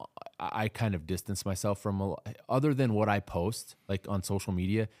I kind of distance myself from, other than what I post, like on social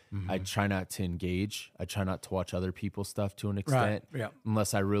media. I try not to engage. I try not to watch other people's stuff to an extent,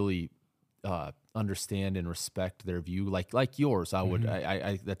 unless I really understand and respect their view, like yours. I would,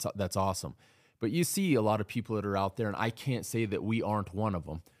 that's awesome. But you see a lot of people that are out there, and I can't say that we aren't one of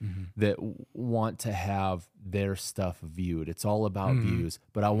them, that want to have their stuff viewed. It's all about views,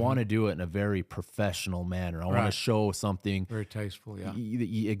 but I want to do it in a very professional manner. I want to show something very tasteful. Yeah,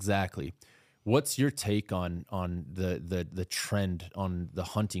 exactly. What's your take on the trend, on the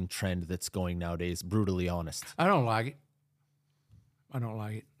hunting trend that's going nowadays? Brutally honest, I don't like it.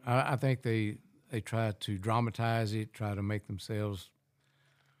 I think they try to dramatize it, try to make themselves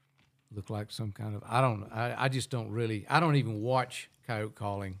look like some kind of, I just don't really, I don't even watch coyote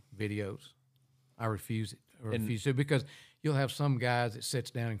calling videos. I refuse it. To, because you'll have some guys that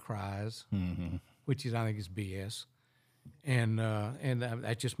sits down and cries, which I think is BS. And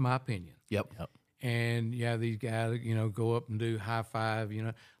that's just my opinion. Yep. And these guys, go up and do high five,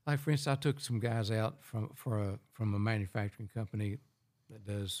 like for instance, I took some guys out from a manufacturing company that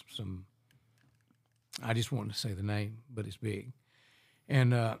does some, I just wanted to say the name, but it's big.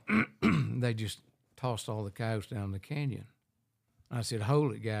 And they just tossed all the coyotes down the canyon. I said,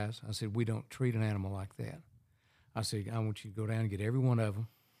 hold it, guys. I said, we don't treat an animal like that. I said, I want you to go down and get every one of them,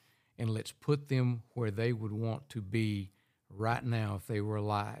 and let's put them where they would want to be right now if they were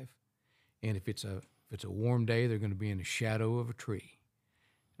alive. And if it's a warm day, they're going to be in the shadow of a tree.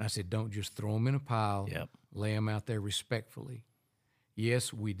 And I said, don't just throw them in a pile. Lay them out there respectfully.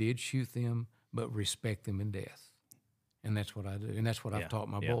 Yes, we did shoot them, but respect them in death. And that's what I do, and that's what I've taught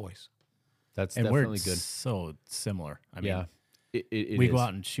my boys. That's and definitely we're good. So similar. I mean, it we is. go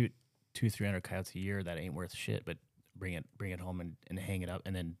out and shoot 200-300 coyotes a year. That ain't worth shit. But bring it home and hang it up,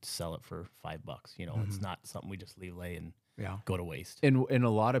 and then sell it for $5. It's not something we just leave lay and go to waste. And a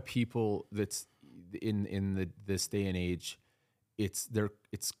lot of people that's in this day and age, it's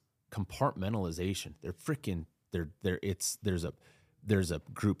compartmentalization. They're freaking there's a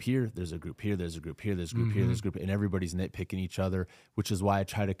group here, there's a group here, there's a group here, there's a group here, there's a group, and everybody's nitpicking each other, which is why I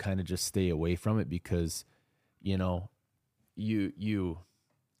try to kind of just stay away from it because, I'm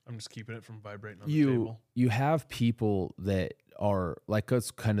just keeping it from vibrating on the table. You have people that are like,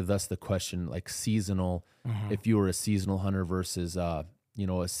 that's kind of thus the question, like seasonal. If you were a seasonal hunter versus a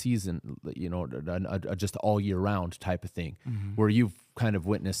season, just all year round type of thing, where you've kind of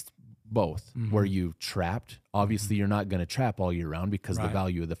witnessed both, where you trapped. Obviously, you're not going to trap all year round because the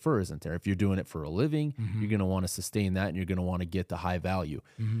value of the fur isn't there. If you're doing it for a living, you're going to want to sustain that, and you're going to want to get the high value.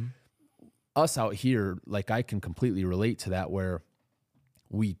 Us out here, like I can completely relate to that, where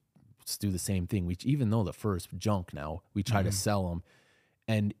we do the same thing. Even though the fur is junk now, we try to sell them.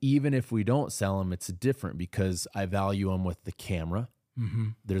 And even if we don't sell them, it's different because I value them with the camera.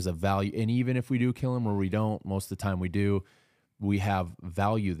 There's a value. And even if we do kill them or we don't, most of the time we do, we have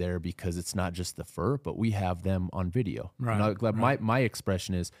value there because it's not just the fur, but we have them on video. My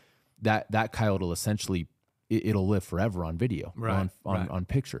expression is that coyote will essentially, it'll live forever on video, on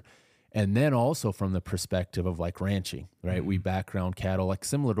picture. And then also from the perspective of like ranching, right? We background cattle, like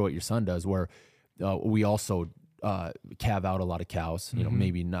similar to what your son does, where we also calve out a lot of cows,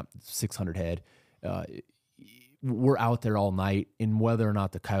 maybe not 600 head. We're out there all night, and whether or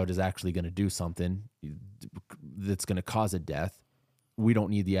not the coyote is actually going to do something that's going to cause a death, we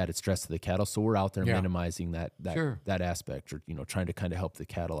don't need the added stress to the cattle. So we're out there minimizing that aspect, or trying to kind of help the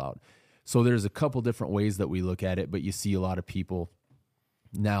cattle out. So there's a couple different ways that we look at it, but you see a lot of people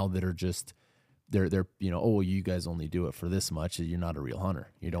now that are just they're oh, well, you guys only do it for this much. You're not a real hunter.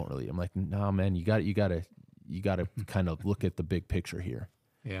 You don't really. I'm like, no, man, you got to kind of look at the big picture here.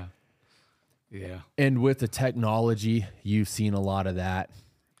 Yeah. And with the technology, you've seen a lot of that.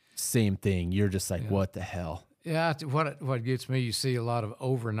 Same thing. You're just like, what the hell? Yeah. What gets me, you see a lot of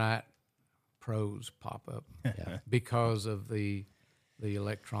overnight pros pop up because of the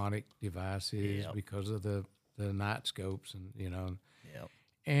electronic devices, because of the night scopes, and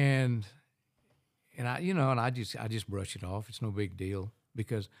and I just brush it off. It's no big deal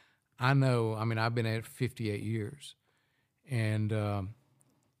because I know. I mean, I've been at it for 58 years, and I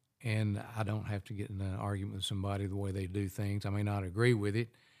don't have to get in an argument with somebody the way they do things. I may not agree with it,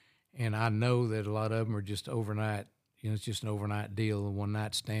 and I know that a lot of them are just overnight. It's just an overnight deal, a one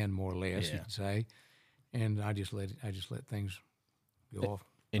night stand, more or less, you could say. And I just let things go off.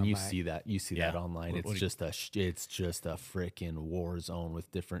 And you see that online. It's just a freaking war zone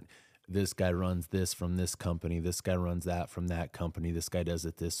with different. This guy runs this from this company. This guy runs that from that company. This guy does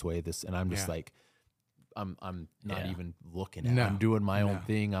it this way. And I'm just like, I'm not even looking at it. I'm doing my own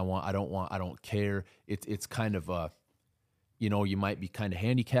thing. I don't care. It's kind of a, you might be kind of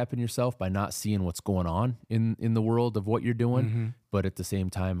handicapping yourself by not seeing what's going on in the world of what you're doing. But at the same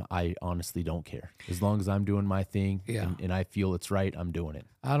time, I honestly don't care. As long as I'm doing my thing and I feel it's right, I'm doing it.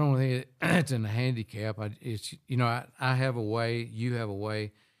 I don't think it's in a handicap. I have a way, you have a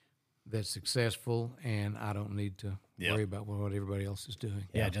way that's successful, and I don't need to worry about what everybody else is doing.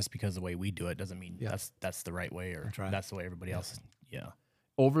 Yeah, just because the way we do it doesn't mean that's the right way, or that's the way everybody else.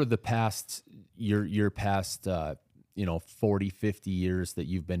 Over the past your past 40, 50 years that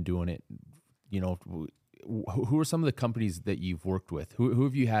you've been doing it, who are some of the companies that you've worked with? Who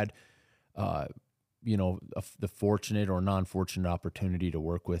have you had the fortunate or non-fortunate opportunity to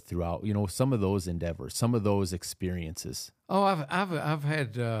work with throughout some of those endeavors, some of those experiences? Oh, I've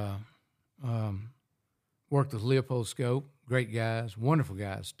had worked with Leopold Scope, great guys, wonderful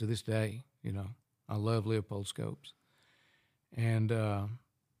guys to this day. I love Leopold Scopes, and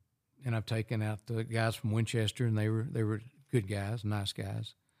I've taken out the guys from Winchester, and they were good guys, nice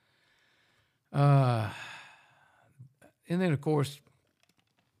guys. And then of course,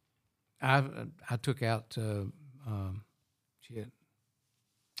 I took out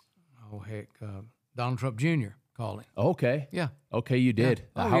Donald Trump Jr. calling. Okay. Yeah. Okay, you did.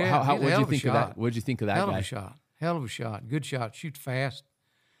 Yeah. How what did you think of that? What did you think of that Hell guy? Hell of a shot. Good shot. Shoot fast.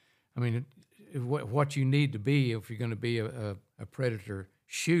 I mean, what you need to be if you're going to be a predator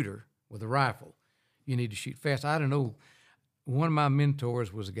shooter with a rifle, you need to shoot fast. I don't know. One of my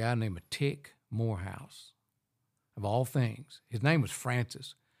mentors was a guy named Tick Morehouse, of all things. His name was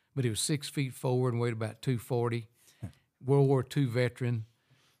Francis, but he was 6 feet forward and weighed about 240. World War II veteran,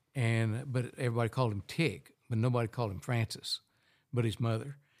 but everybody called him Tick, but nobody called him Francis, but his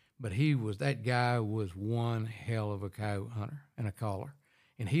mother. But that guy was one hell of a coyote hunter and a caller.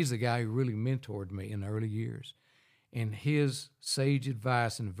 And he's the guy who really mentored me in the early years. And his sage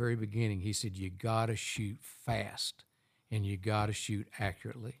advice in the very beginning, he said, you got to shoot fast and you got to shoot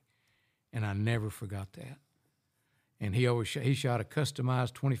accurately. And I never forgot that. And he shot a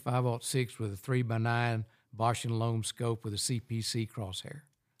customized 25-06 with a 3x9 Bosch and Loam scope with a CPC crosshair.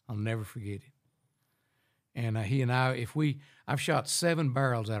 I'll never forget it. And he and I've shot 7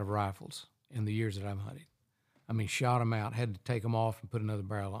 barrels out of rifles in the years that I've hunted. I mean, shot them out, had to take them off and put another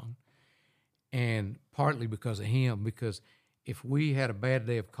barrel on. And partly because of him, because if we had a bad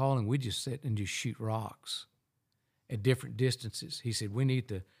day of calling, we'd just sit and just shoot rocks at different distances. He said, we need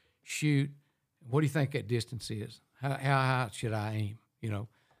to shoot. What do you think that distance is? How high should I aim?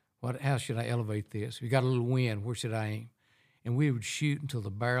 How should I elevate this? If you got a little wind, where should I aim? And we would shoot until the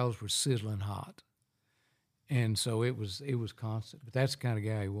barrels were sizzling hot. And so it was constant. But that's the kind of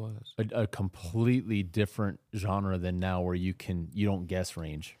guy he was. A completely different genre than now, where you don't guess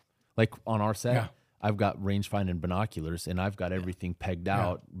range. Like on our set, I've got range finding binoculars, and I've got everything pegged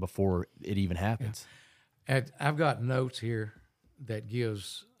out before it even happens. Yeah. I've got notes here that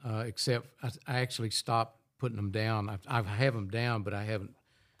gives, except I actually stopped putting them down. I have them down, but I haven't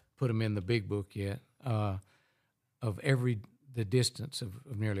put them in the big book yet, of the distance of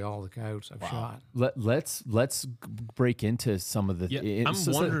nearly all the coyotes I've shot. Let's break into some of the. I'm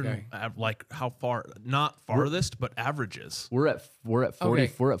wondering, like how far, not farthest, but averages. We're at 40.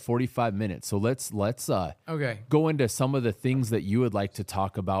 Okay. We're at 45 minutes. So let's go into some of the things that you would like to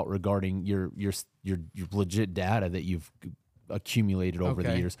talk about regarding your legit data that you've accumulated over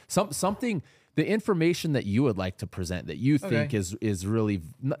the years. Something. The information that you would like to present that you think is really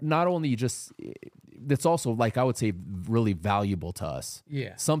not only just, that's also, like I would say, really valuable to us.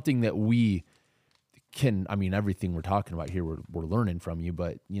 Yeah. Something that we can, I mean, everything we're talking about here, we're learning from you,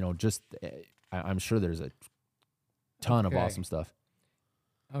 but, I'm sure there's a ton of awesome stuff.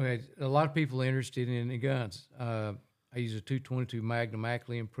 Okay. A lot of people are interested in the guns. I use a 222 Magnum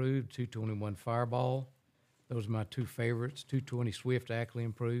Ackley improved, 221 Fireball. Those are my two favorites. 220 Swift Ackley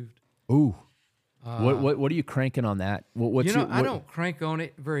improved. Ooh. What are you cranking on that? What's I don't crank on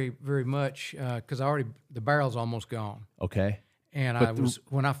it very much because the barrel's almost gone. Okay. And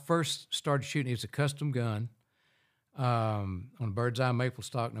when I first started shooting, it was a custom gun on a bird's eye maple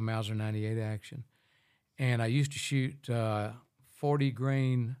stock and a Mauser 98 action, and I used to shoot 40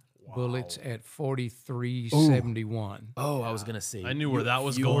 grain bullets at 43.71. Oh, I was gonna say. I knew where that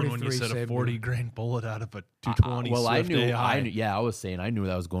was going when you said a 40 grain bullet out of a 220. Well, Swift I AI. knew. Yeah, I was saying I knew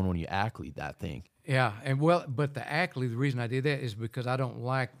that was going when you ackled that thing. Yeah, but the Ackley, the reason I did that is because I don't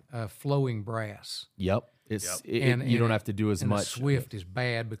like flowing brass. Yep. You don't have to do as and much. The Swift is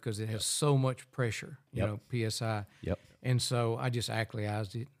bad because it has so much pressure, PSI. Yep. And so I just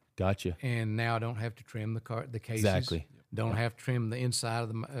Ackleyized it. Gotcha. And now I don't have to trim the cases. Exactly. Don't have to trim the inside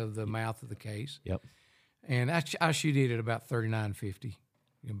of the mouth of the case. Yep. And I shoot it at about 39.50,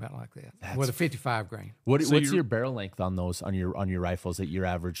 about like that, with a 55 grain. What's your barrel length on those on your rifles at your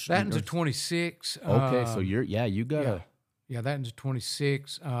average? That one's a 26. Okay, so you got a that one's a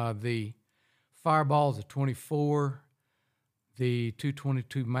 26. The Fireball's a 24. The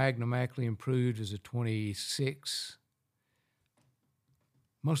 222 Magnum Ackley Improved is a 26.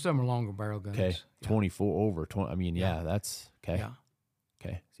 Most of them are longer barrel guns. Okay, 24 over 20. I mean, that's okay. Yeah.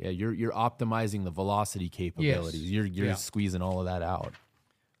 Okay. So you're optimizing the velocity capabilities. Yes. You're squeezing all of that out.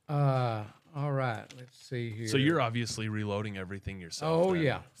 All right. Let's see here. So you're obviously reloading everything yourself. Oh then.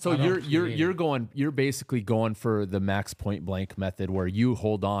 yeah. So you're basically going for the max point blank method where you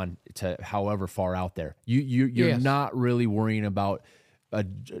hold on to however far out there. You're not really worrying about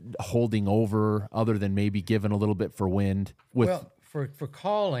holding over other than maybe giving a little bit for wind. For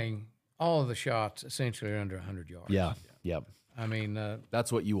calling, all of the shots essentially are under 100 yards. Yeah. Yep. I mean,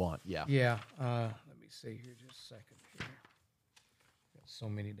 that's what you want. Yeah. Yeah. Let me see here just a second here. Got so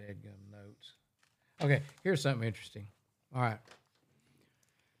many dadgum notes. Okay, here's something interesting. All right.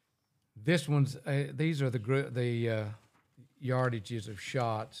 These are the yardages of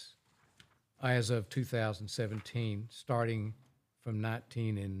shots as of 2017, starting from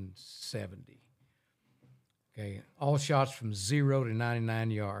 1970. Okay, all shots from 0 to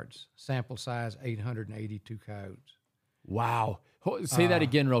 99 yards. Sample size 882 coyotes. Wow. Say that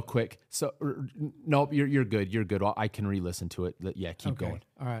again real quick. So, nope, you're good. You're good. I can re-listen to it. Yeah, keep going.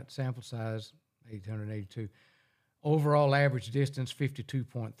 All right, sample size 882. Overall average distance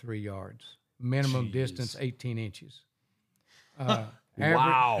 52.3 yards. Minimum distance 18 inches.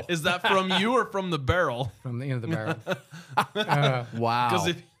 Wow. Is that from you or from the barrel? From the end of the barrel. Wow.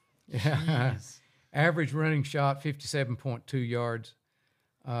 Average running shot 57.2 yards.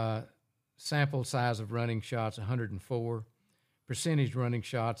 Sample size of running shots 104. Percentage running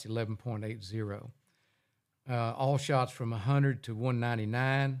shots 11.80. All shots from 100 to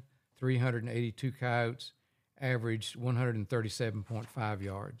 199. 382 coyotes. Averaged 137.5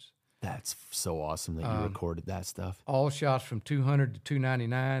 yards. That's so awesome that you recorded that stuff. All shots from 200 to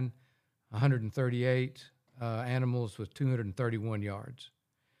 299. 138 animals with 231 yards.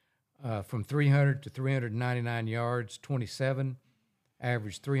 From 300 to 399 yards, 27,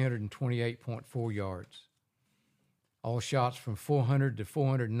 average 328.4 yards. All shots from 400 to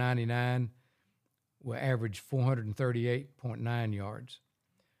 499 will average 438.9 yards.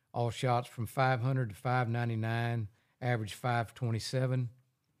 All shots from 500 to 599 average 527.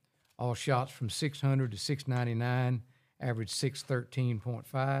 All shots from 600 to 699 average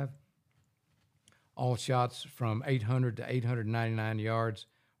 613.5. All shots from 800 to 899 yards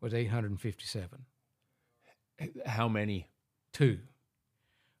was 857. How many? 2.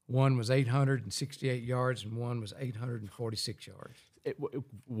 One was 868 yards and one was 846 yards.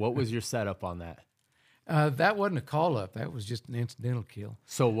 What was your setup on that? That wasn't a call-up. That was just an incidental kill.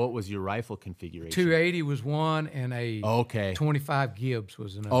 So what was your rifle configuration? 280 was one, and a 25 Gibbs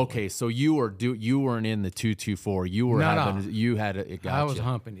was another. Okay, so you weren't in the 224. You were you had it. Gotcha. I was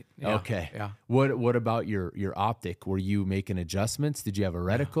humping it. Yeah, okay. Yeah. What about your optic? Were you making adjustments? Did you have a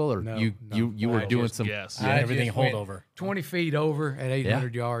reticle, or you were doing some? Yes. Yeah, everything hold over. 20 feet over at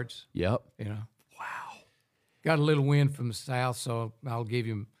 800 yards. Yep. Wow. Got a little wind from the south, so I'll give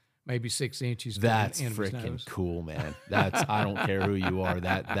him maybe 6 inches. That's freaking cool, man. That's I don't care who you are.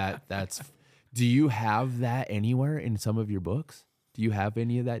 That's. Do you have that anywhere in some of your books? Do you have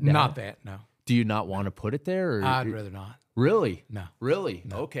any of that down? Not that, no. Do you not want to put it there? Or I'd rather not. Really? No. Really?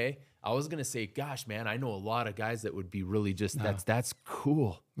 No. Okay. I was gonna say, gosh, man, I know a lot of guys that would be really just that's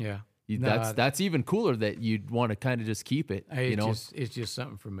cool. Yeah. That's even cooler that you'd want to kind of just keep it. It's just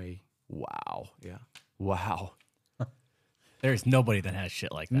something for me. Wow. Yeah. Wow. There's nobody that has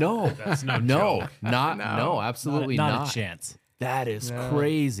shit like that. No, That's no joke. absolutely not not. a chance. That is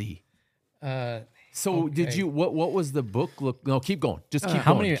crazy. So did you? What was the book look? No, keep going. Just keep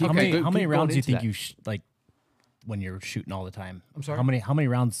How going. many how many rounds do you think that. you like when you're shooting all the time? I'm sorry? How many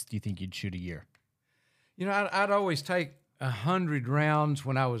rounds do you think you'd shoot a year? You know, I'd always take 100 rounds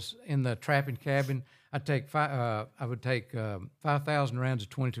when I was in the trapping cabin. I'd take I would take 5,000 rounds of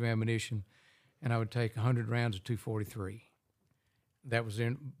 22 ammunition, and I would take 100 rounds of 243. That was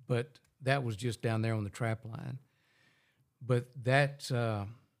but that was just down there on the trap line. But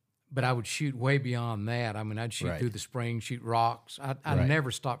but I would shoot way beyond that. I mean, I'd shoot through the spring, shoot rocks. I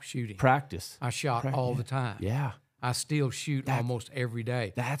never stopped shooting. Practice. I shot all the time. Yeah. I still shoot almost every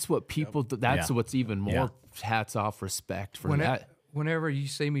day. That's what people. That's what's even more hats off respect for that. Whenever you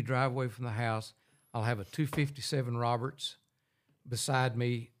see me drive away from the house, I'll have a 257 Roberts beside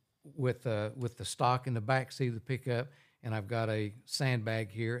me with the stock in the back seat of the pickup, and I've got a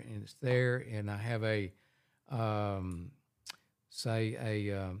sandbag here, and it's there, and I have a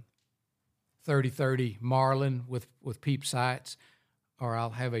 30-30 Marlin with peep sights, or I'll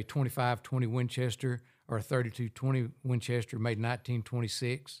have a 25-20 Winchester or a 32-20 Winchester made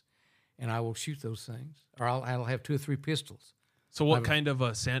 1926, and I will shoot those things. Or I'll have 2 or 3 pistols. So what kind of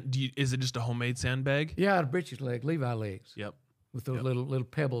a sand? Is it just a homemade sandbag? Yeah, out of britches leg, Levi legs. Yep. With those little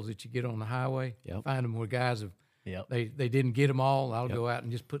pebbles that you get on the highway. Yep. Find them where guys have. Yep. They didn't get them all. I'll go out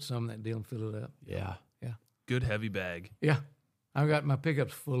and just put some in that deal and fill it up. Yeah. Yeah. Good heavy bag. Yeah. I've got my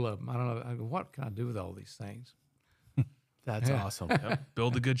pickups full of them. I don't know. I go, what can I do with all these things? That's awesome. Yep.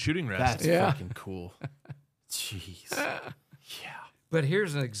 Build a good shooting rest. That's freaking cool. Jeez. Yeah. But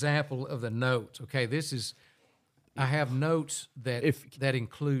here's an example of the notes. Okay, I have notes that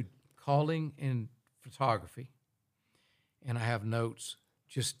include calling and photography, and I have notes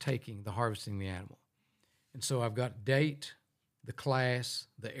just harvesting the animal. And so I've got date, the class,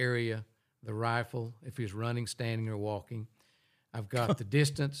 the area, the rifle, if he's running, standing, or walking. I've got the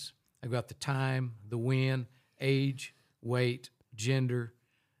distance. I've got the time, the wind, age, weight, gender,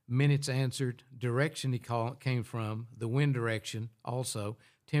 minutes answered, direction he came from, the wind direction also,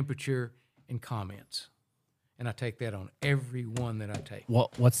 temperature, and comments. And I take that on every one that I take.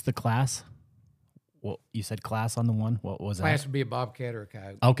 What's the class? Well, you said class on the one. What was that? Class would be a bobcat or a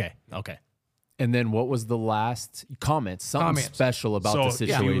coyote. Okay. And then what was the last comments? Something special about the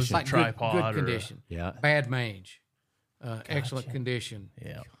situation. He was Like tripod good condition. Yeah. Bad mange. Excellent condition.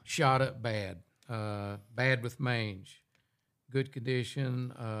 Yeah. Shot up bad. Bad with mange. Good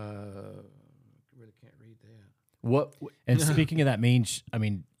condition. Really can't read that. What? And speaking of that mange, I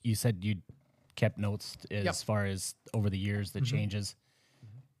mean, you said you kept notes as far as over the years, the changes.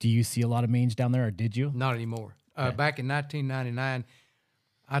 Do you see a lot of mange down there, or did you? Not anymore. Back in 1999,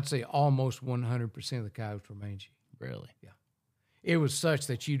 I'd say almost 100% of the coyotes were mangy. Really? Yeah. It was such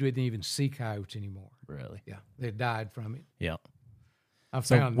that you didn't even see coyotes anymore. Really? Yeah. They died from it. Yeah.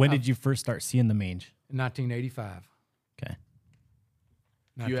 When did you first start seeing the mange? In 1985. Okay.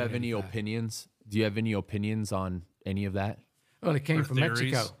 Do you have any opinions? Do you have any opinions on any of that? Well, it came Or from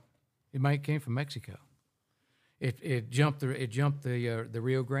theories? Mexico. It came from Mexico. It jumped the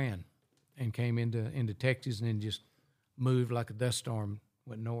Rio Grande and came into Texas and then just moved like a dust storm,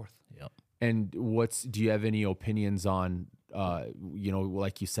 went north. Yep. And do you have any opinions on,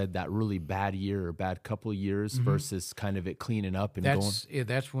 like you said, that really bad year or bad couple of years versus kind of it cleaning up and going?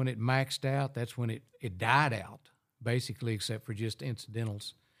 That's when it maxed out. That's when it died out, basically, except for just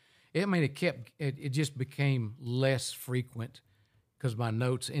incidentals. It just became less frequent because my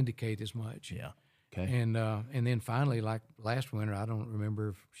notes indicate as much. Yeah. Okay. And then finally, like last winter, I don't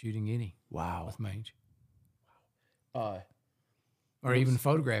remember shooting any. Wow. With mange. Or even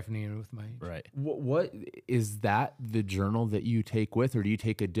photographing any with mange. Right. What is that the journal that you take with, or do you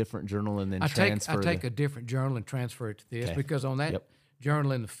take a different journal and then transfer? I take a different journal and transfer it to this because on that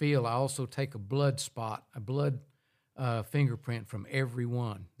journal in the field, I also take a blood fingerprint from every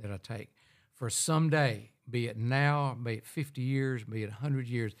one that I take. For someday, be it now, be it 50 years, be it 100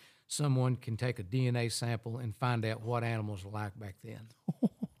 years, someone can take a DNA sample and find out what animals were like back then.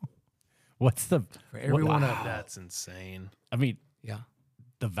 What's the For every one of them. That's insane. I mean, Yeah,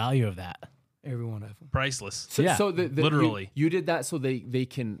 the value of that. every one of them. Priceless. So, Yeah, literally. you did that so they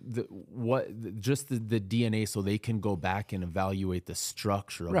can the DNA so they can go back and evaluate the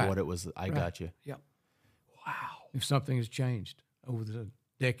structure of what it was. I got you. Yep. Wow. If something has changed over the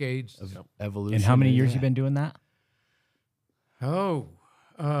decades. Evolution. And how many years you been doing that?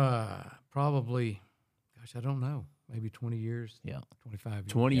 Probably, gosh, I don't know. Maybe 20 years. Yeah. 25 years.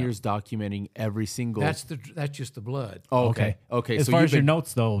 20 years documenting every single. That's just the blood. Oh, okay. Okay. As so far you've as your been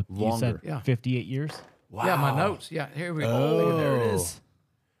notes, though, you longer. said 58 years. Wow. Yeah, my notes. Yeah, here we go. Oh, There it is.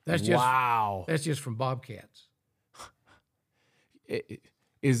 That's just wow. That's just from bobcats.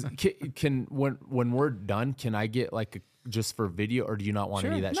 Can when we're done, can I get like just for video, or do you not want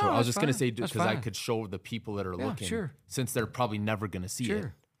any of that? No, show? I was that's just gonna fine. say That's because I fine. could show the people that are looking, sure. since they're probably never gonna see it.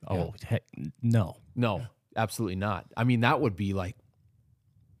 Sure. Oh, heck, no. No, absolutely not. I mean, that would be like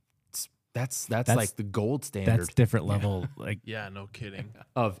that's like the gold standard That's different level. Like, Yeah, no kidding.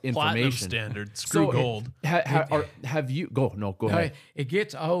 of Platinum information. standard. Screw gold. Have you go ahead. It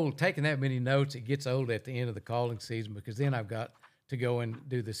gets old. Taking that many notes, it gets old at the end of the calling season because then I've got to go and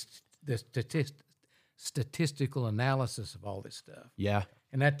do the statistical analysis of all this stuff, Yeah.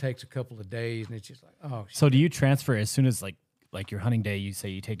 and that takes a couple of days, and it's just like, oh, shit. so do you transfer as soon as like your hunting day? You say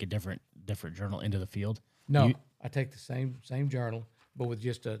you take a different journal into the field. No, You- I take the same journal, but with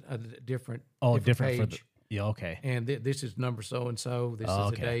just a different different for the. page. Yeah. Okay. And this is number so and so. This Oh,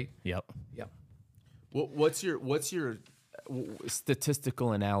 is okay. the date. Yep. Yep. What's your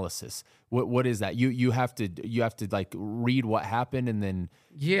statistical analysis? What is that? You have to like read what happened and then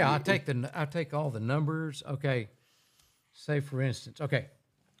Yeah, I take all the numbers. Okay, say for instance,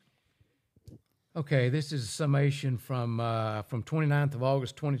 okay, this is a summation from 29th of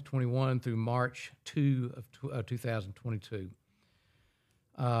August 2021 through March 2 of 2022.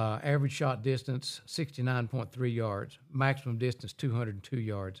 Average shot distance 69.3 yards, maximum distance 202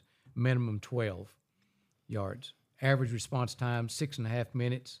 yards, minimum 12 yards. Average response time 6.5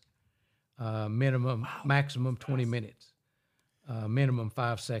 minutes, maximum 20 minutes, minimum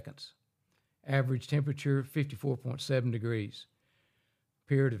 5 seconds. Average temperature 54.7 degrees.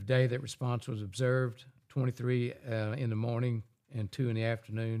 Period of day that response was observed 23 in the morning and 2 in the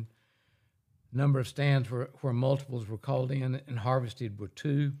afternoon. Number of stands where multiples were called in and harvested were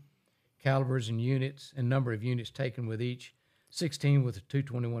 2. Calibers and units and number of units taken with each 16 with the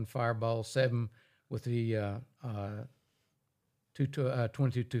 221 Fireball, 7 with the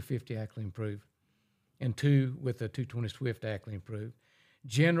 22-250 Ackley Improved, and 2 with the 220 Swift Ackley Improved.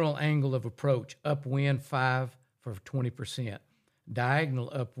 General angle of approach, upwind 5 for 20%,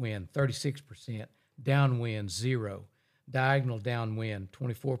 diagonal upwind 36%, downwind 0, diagonal downwind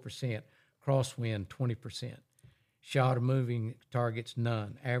 24%, crosswind 20%. Shot or moving targets,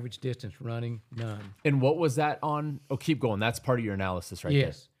 none. Average distance running, none. And what was that on? Oh, keep going. That's part of your analysis right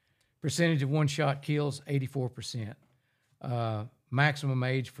Yes. Percentage of one-shot kills, 84%. Maximum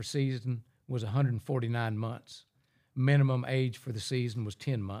age for season was 149 months. Minimum age for the season was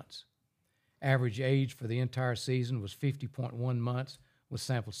 10 months. Average age for the entire season was 50.1 months with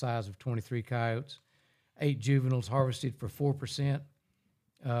sample size of 23 coyotes. 8 juveniles harvested for 4%.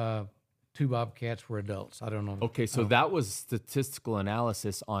 2 bobcats were adults. I don't know. Okay, so that was statistical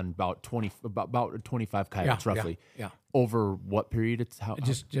analysis on about 25 coyotes roughly. Yeah. Over what period? It's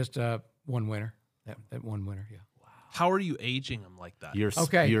Just one winter. That one winter, yeah. How are you aging them like that?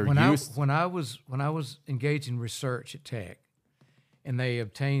 Okay, when I was engaged in research at Tech, and they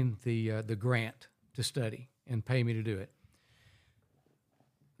obtained the grant to study and pay me to do it,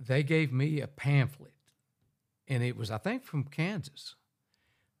 they gave me a pamphlet, and it was, I think, from Kansas,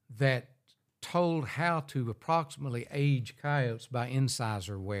 that told how to approximately age coyotes by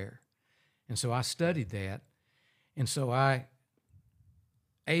incisor wear. And so I studied that, and so I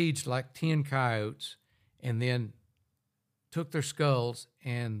aged like 10 coyotes and then took their skulls,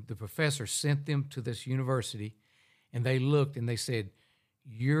 and the professor sent them to this university, and they looked and they said,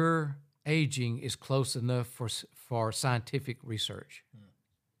 your aging is close enough for scientific research.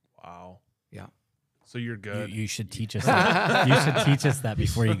 Wow. Yeah. So you're good. You should teach us that. You should teach us that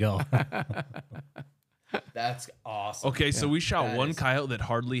before you go. That's awesome. Okay, so we shot one coyote that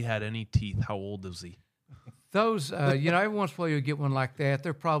hardly had any teeth. How old is he? Those, every once in a while you get one like that.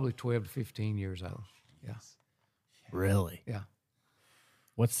 They're probably 12 to 15 years old. Yeah. Really? Yeah.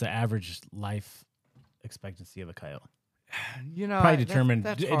 What's the average life expectancy of a coyote? Probably determined.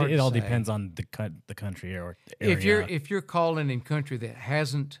 That's It all hard to say. depends on the country or area. If you're calling in country that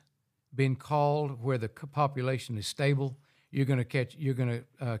hasn't been called, where the population is stable, you're going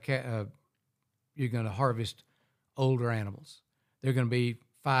to harvest older animals. They're going to be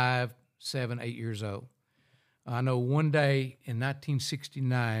 5, 7, 8 years old. I know one day in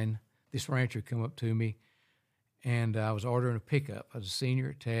 1969, this rancher come up to me, and I was ordering a pickup. I was a senior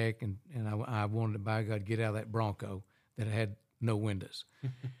at Tech, and I wanted to, by God, get out of that Bronco that had no windows.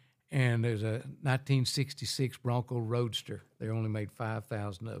 And there's a 1966 Bronco Roadster. They only made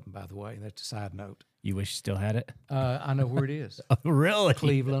 5,000 of them, by the way. That's a side note. You wish you still had it? I know where it is. Really?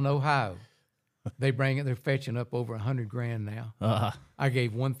 Cleveland, Ohio. They bring it. They're fetching up over $100,000 now. I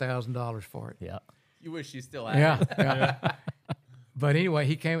gave $1,000 for it. Yeah. You wish you still had it. Yeah. But anyway,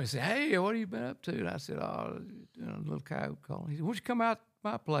 he came and said, "Hey, what have you been up to?" And I said, "Oh, doing a little coyote calling." He said, "Why don't you come out to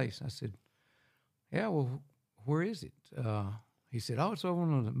my place?" I said, "Yeah, well, where is it?" He said, "Oh, it's over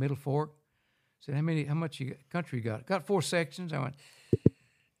on the Middle Fork." I said, how much country you got? Got 4 sections. I went,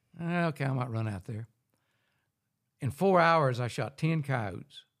 okay, I might run out there. In 4 hours, I shot 10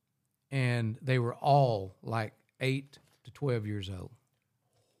 coyotes, and they were all like 8 to 12 years old.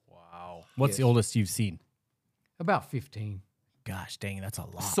 Wow. What's the Yes. oldest you've seen? About 15. Gosh, dang, that's a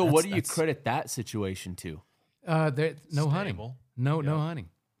lot. So what do you credit that situation to? No hunting. Stable. No hunting.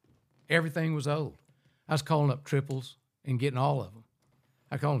 Everything was old. I was calling up triples and getting all of them.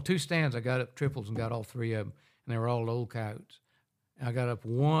 I called them 2 stands. I got up triples and got all 3 of them, and they were all old coyotes. And I got up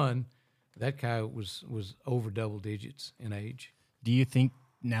 1. That coyote was over double digits in age. Do you think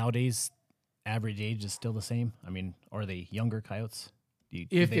nowadays average age is still the same? I mean, are they younger coyotes?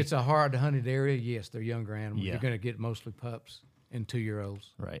 If it's a hard hunted area, yes, they're younger animals. Yeah. You're going to get mostly pups and 2-year-olds.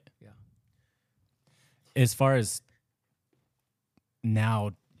 right. Yeah. As far as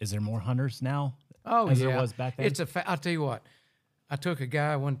now, is there more hunters now? Oh, as yeah. there was back then? It's I'll tell you what. I took a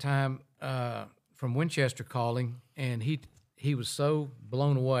guy one time from Winchester calling, and he was so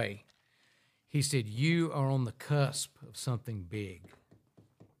blown away. He said, "You are on the cusp of something big."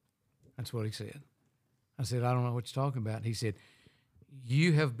 That's what he said. I said, "I don't know what you're talking about." He said,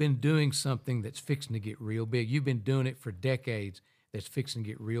 "You have been doing something that's fixing to get real big. You've been doing it for decades. That's fixing to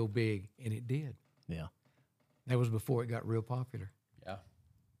get real big," and it did. Yeah. That was before it got real popular. Yeah.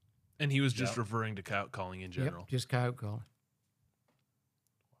 And he was just referring to coyote calling in general. Yep, just coyote calling.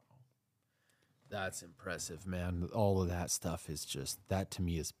 That's impressive, man. All of that stuff is just, that to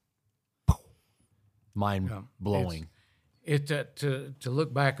me is mind blowing. It to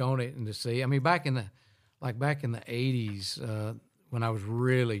look back on it and to see. I mean, back in the 80s, when I was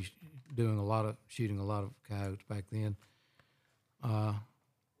really shooting a lot of coyotes back then,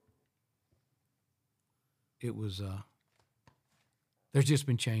 it was. There's just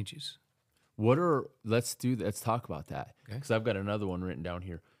been changes. Let's talk about that. Okay. Because I've got another one written down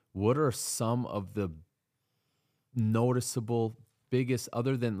here. What are some of the noticeable biggest,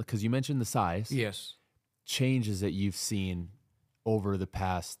 other than, because you mentioned the size, Yes. changes that you've seen over the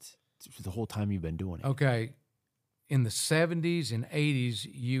whole time you've been doing it? Okay. In the 70s and 80s,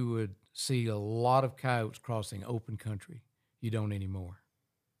 you would see a lot of coyotes crossing open country. You don't anymore.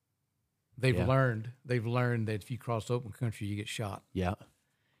 They've Yeah. learned that if you cross open country, you get shot. Yeah.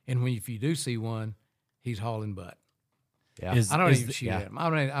 And if you do see one, he's hauling butt. Yeah. I don't even shoot yeah. at him.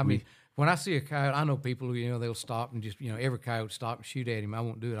 I mean, when I see a coyote, I know people who, they'll stop and just, every coyote stop and shoot at him. I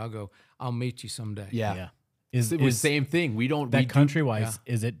won't do it. I'll meet you someday. Yeah. Yeah. It was same thing. We don't That we do- country-wise,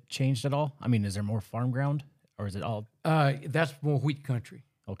 is it changed at all? I mean, is there more farm ground, or is it all That's more wheat country.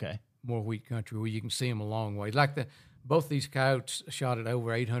 okay? More wheat country where you can see them a long way. Like both these coyotes shot at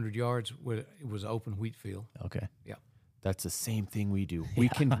over 800 yards. It was an open wheat field. Okay. Yeah. That's the same thing we do. We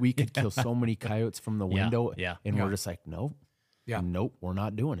could kill so many coyotes from the window, yeah. and we're just like, nope, Yeah. we're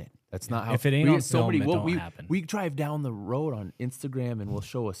not doing it. That's not how. If it ain't we on get so film, many. it Well, don't happen. we drive down the road on Instagram, and we'll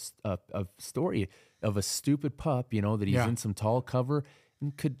show a story of a stupid pup, that he's Yeah. in some tall cover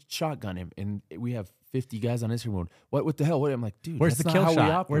and could shotgun him, and we have 50 guys on Instagram going, what the hell? What? I'm like, dude, Where's that's the not kill how we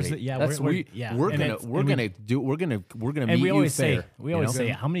shot? operate. Where's the- yeah, That's where- we. yeah. We're And gonna it's- we're and we- gonna do we're gonna And meet we you always fair. say, we always you know?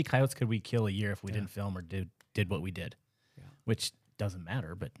 say, how many coyotes could we kill a year if we didn't film or did what we did? Yeah. Which doesn't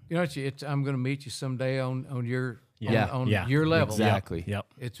matter, but I'm going to meet you someday on your Yeah. on Yeah. your level. Exactly. yep.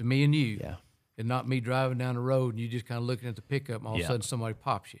 It's me and you. Yeah. And not me driving down the road and you just kind of looking at the pickup and all of Yeah. a sudden somebody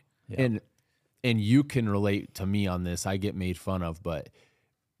pops you. And you can relate to me on this. I get made fun of, but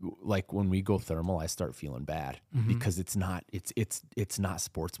like when we go thermal, I start feeling bad because it's not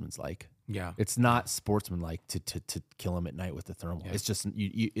sportsmanlike. Yeah. It's not sportsmanlike to kill him at night with the thermal. It's just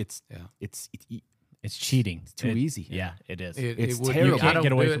It's cheating. It's too easy. Yeah, it is. It's would- terrible. I You can't don't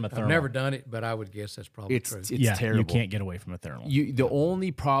get away do from it. a I've thermal. never done it, but I would guess that's probably It's true. it's terrible. You can't get away from a thermal. The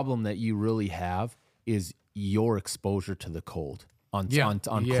only problem that you really have is your exposure to the cold on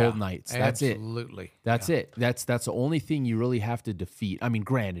cold nights. That's it. Absolutely. That's it. That's the only thing you really have to defeat. I mean,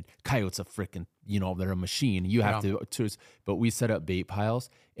 granted, coyotes are freaking, they're a machine. You have to, but we set up bait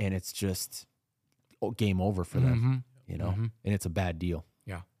piles and it's just game over for them, and it's a bad deal.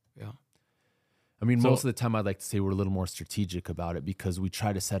 Yeah. Yeah. I mean, most of the time I'd like to say we're a little more strategic about it because we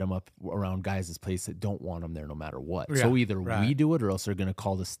try to set them up around guys' place that don't want them there no matter what. Yeah, So either right. we do it or else they're going to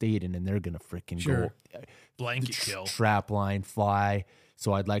call the state in and they're going to freaking Sure. go Blanket kill. trap line, fly.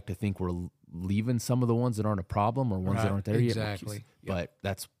 So I'd like to think we're leaving some of the ones that aren't a problem or ones that Right, aren't there exactly. yet. But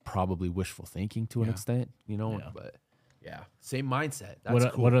that's probably wishful thinking to an extent, Yeah. But yeah, same mindset.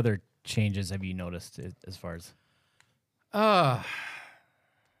 That's cool. What other changes have you noticed as far as?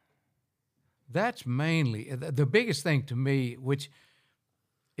 That's mainly the biggest thing to me, which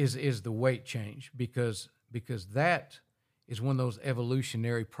is the weight change because that is one of those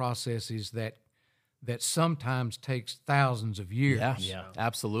evolutionary processes that sometimes takes thousands of years. Yeah,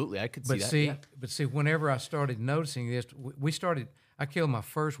 absolutely. I could see that. But see, whenever I started noticing this, I killed my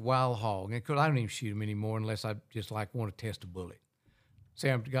first wild hog, and I don't even shoot them anymore unless I just like want to test a bullet. Say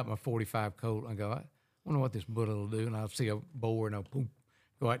I've got my 45 Colt, I go, I wonder what this bullet will do, and I'll see a boar, and I'll boom,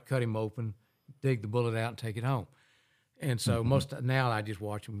 go out, cut him open, dig the bullet out, and take it home. And so now I just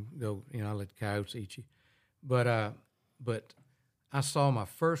watch them go. I let the coyotes eat you. But I saw my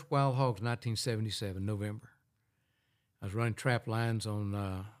first wild hogs in 1977, November. I was running trap lines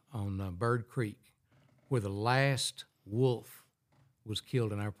on Bird Creek, where the last wolf was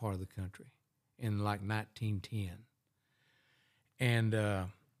killed in our part of the country in like 1910, and the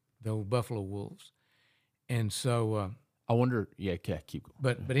old buffalo wolves. And so I wonder. Yeah, okay, keep going.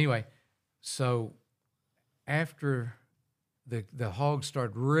 But anyway, so after the hogs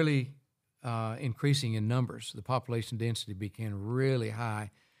started really increasing in numbers, the population density became really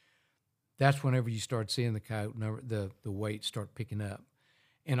high. That's whenever you start seeing the coyote number, the weight start picking up,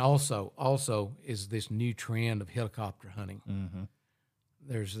 and also is this new trend of helicopter hunting. Mm-hmm.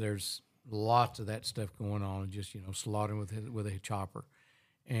 There's lots of that stuff going on, just slaughtering with a chopper,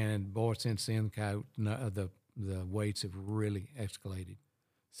 and boy, since then the weights have really escalated.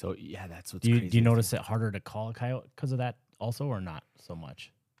 So yeah, that's what's crazy. Do you notice it harder to call a coyote because of that also, or not so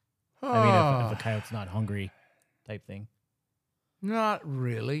much? I mean, if a coyote's not hungry, type thing. Not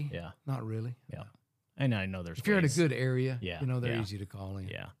really. Yeah. Not really. Yeah. And I know there's. If you're in a good area, yeah, they're easy to call in.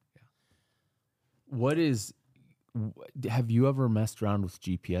 Yeah. Have you ever messed around with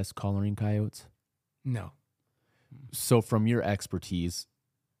GPS collaring coyotes? No. So from your expertise,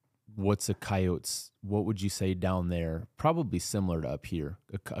 what would you say down there? Probably similar to up here,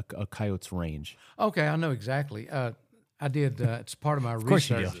 a coyote's range. Okay, I know exactly. I did. It's part of my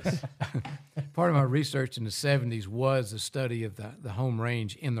research. Part of my research in the 70s was the study of the home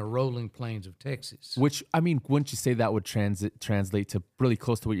range in the rolling plains of Texas. Which, I mean, wouldn't you say that would translate to really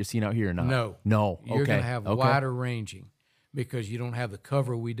close to what you're seeing out here or not? No. You're going to have wider ranging because you don't have the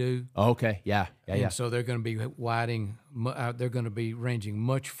cover we do. Okay, yeah. So they're going to be they're going to be ranging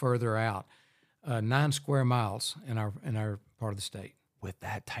much further out, 9 square miles in our part of the state. With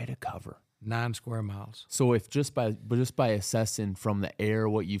that tight a cover. 9 square miles. So if just by assessing from the air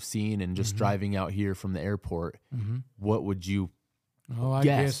what you've seen and just driving out here from the airport, what would you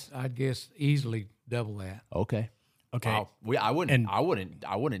guess? I'd guess easily double that. Okay. Wow. I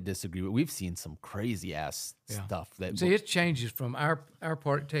wouldn't disagree. We've seen some crazy ass stuff that. See, it changes from our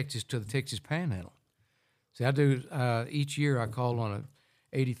part of Texas to the Texas Panhandle. See, I do each year. I call on a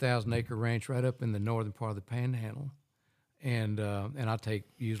 80,000 acre ranch right up in the northern part of the Panhandle. And I take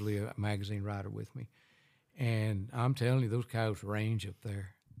usually a magazine rider with me, and I'm telling you, those coyotes range up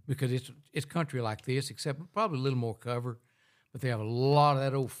there because it's country like this, except probably a little more cover, but they have a lot of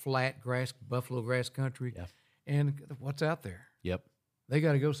that old flat grass, buffalo grass country, and what's out there. Yep, they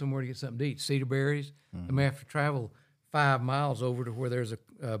got to go somewhere to get something to eat. Cedar berries. They may have to travel 5 miles over to where there's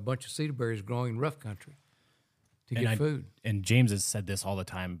a bunch of cedar berries growing in rough country to get food. And James has said this all the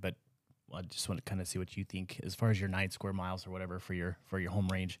time, but I just want to kind of see what you think as far as your 9 square miles or whatever for your home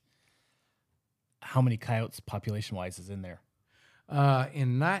range. How many coyotes population wise is in there?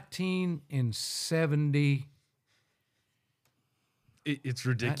 In 1970, it's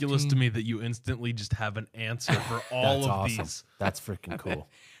ridiculous to me that you instantly just have an answer for all of awesome. these. That's freaking cool.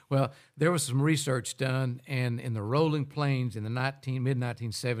 Well, there was some research done, and in the rolling plains in the mid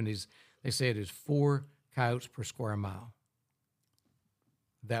 1970s, they said it's 4 coyotes per square mile.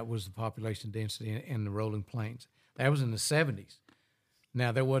 That was the population density in the rolling plains. That was in the 70s.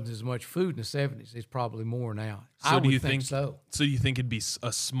 Now, there wasn't as much food in the 70s. It's probably more now. So do you think so? So you think it'd be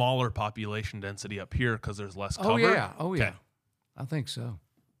a smaller population density up here because there's less cover? Oh, yeah. Okay. I think so.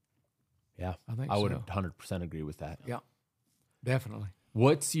 Yeah. I would 100% agree with that. Yeah, definitely.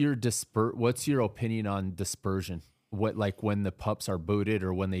 What's your opinion on dispersion? What, like when the pups are booted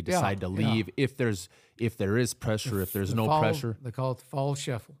or when they decide to leave? If there is pressure, if there's no pressure, they call it the fall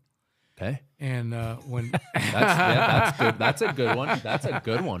shuffle. Okay. And when that's good. That's a good one. That's a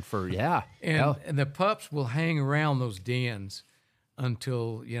good one for And the pups will hang around those dens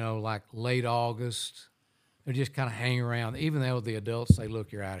until like late August. They're just kind of hanging around, even though the adults say,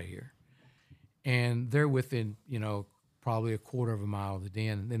 "Look, you're out of here," and they're within probably a quarter of a mile of the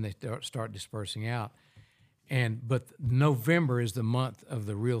den, and then they start dispersing out. But November is the month of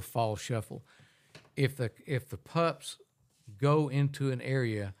the real fall shuffle. If the pups go into an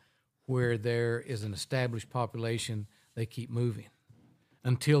area where there is an established population, they keep moving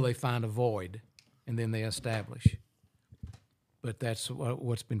until they find a void, and then they establish. But that's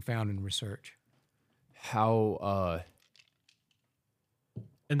what's been found in research. How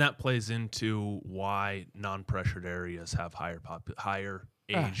And that plays into why non-pressured areas have higher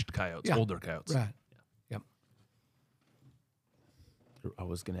aged coyotes, yeah. older coyotes. Right. Yep. I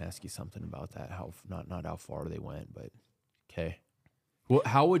was going to ask you something about that. Not how far they went, but okay. Well,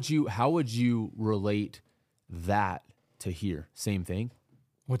 how would you relate that to here? Same thing.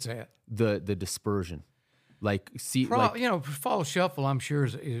 What's that? The dispersion, like fall shuffle. I'm sure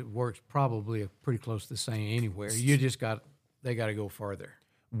it works probably pretty close to the same anywhere. They got to go farther.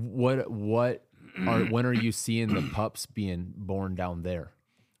 when are you seeing the pups being born down there?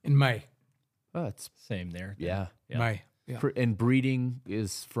 In May. Oh, it's Same there. yeah. May. Yeah. And breeding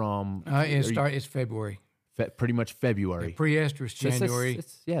is from It's February. pretty much February. Pre-estrus January.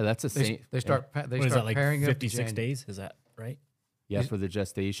 That's the same. They start What they is start that, like pairing up in 56 January. days? Is that right? Yeah, for the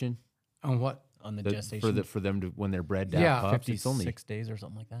gestation. On what? On the gestation? For them to when they're bred to Yeah. have pups. 56 It's only days or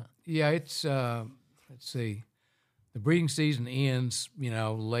something like that. Yeah, it's let's see. The breeding season ends,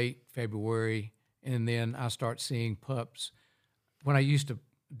 late February, and then I start seeing pups. When I used to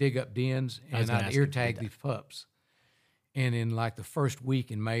dig up dens I was and gonna I'd ask ear you to do tag that. these pups. And in like the first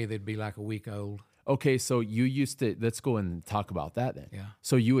week in May, they'd be like a week old. okay. So you used to let's go and talk about that then. Yeah.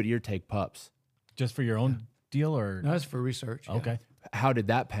 So you would ear tag pups. Just for your own deal or? No, that's for research. yeah. Okay. How did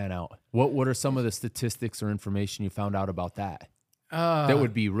that pan out? What are some of the statistics or information you found out about that? That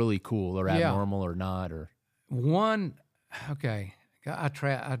would be really cool or yeah. abnormal or not or Okay. I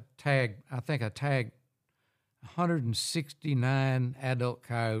tagged 169 adult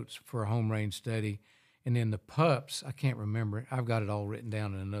coyotes for a home range study. And then the pups, I can't remember it. I've got it all written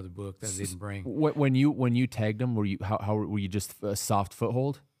down in another book that I didn't bring. when you tagged them, were you how were you just a soft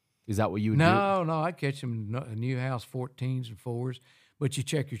foothold? Is that what you would do? No, I'd catch them in new house 14s and 4s, but you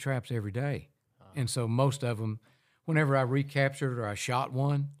check your traps every day. And so most of them, whenever I recaptured or I shot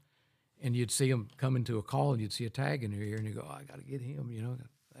one, and you'd see them come into a call and you'd see a tag in their ear and you go, I got to get him,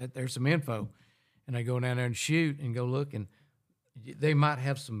 there's some info. And I go down there and shoot and go look, and they might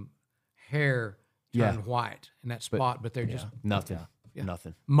have some hair turn white in that spot, but they're just Nothing.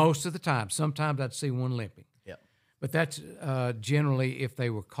 Nothing. most of the time. Sometimes I'd see one limping. Yeah. But that's generally if they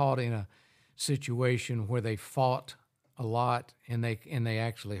were caught in a situation where they fought a lot and they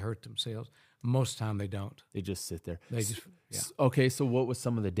actually hurt themselves. Most of the time they don't. They just sit there. They just Okay, so what was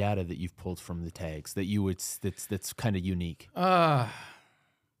some of the data that you've pulled from the tags that you would that's kind of unique?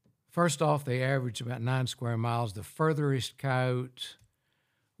 First off, they average about 9 square miles. The furthest coyote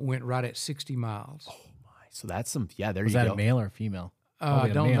went right at 60 miles. Oh my! So that's some. Yeah, there Was you that go. a male or a female? I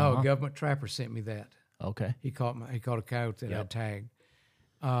Probably a don't male, know. huh? Government trapper sent me that. Okay. He caught a coyote that I tagged.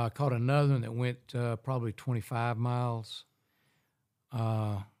 Caught another one that went probably 25 miles.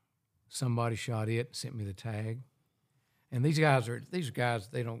 Somebody shot it and sent me the tag. And these guys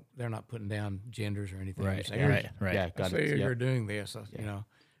they're not putting down genders or anything. Right. They're saying, Right. Yeah, I got see it. you're Yep. doing this.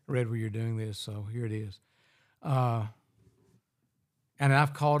 Read where you're doing this, so here it is. And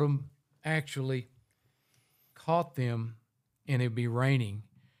I've caught them, and it'd be raining.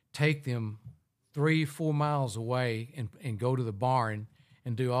 Take them 3-4 miles away and go to the barn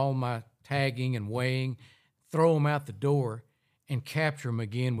and do all my tagging and weighing, throw them out the door, and capture them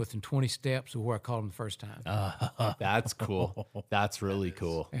again within 20 steps of where I caught them the first time. That's cool. That's really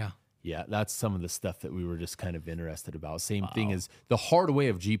cool. Yeah. Yeah, that's some of the stuff that we were just kind of interested about. Same thing as the hard way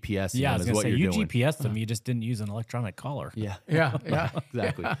of GPS. Yeah, I was is going to what say, you're you doing. GPSed them. You just didn't use an electronic collar. Yeah, Yeah, yeah.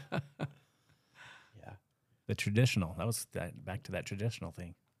 exactly. The traditional. That was back to that traditional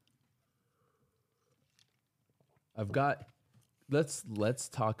thing. I've got. Let's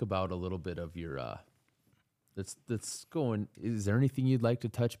talk about a little bit of your. Let's go in. Is there anything you'd like to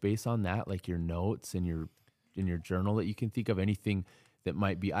touch base on that, like your notes and your journal that you can think of? Anything that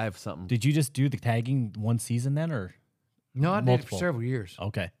might be? I have something. Did you just do the tagging one season then, or? No, I did it Multiple. for several years.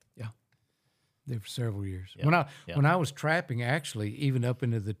 Okay. Did it for several years. Yeah, When I was trapping, actually, even up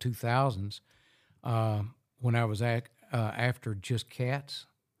into the 2000s, when I was after just cats,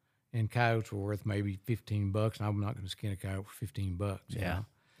 and coyotes were worth maybe $15, and I'm not going to skin a coyote for $15. you Yeah. know?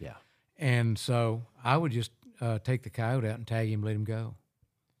 Yeah. And so I would just take the coyote out and tag him, let him go.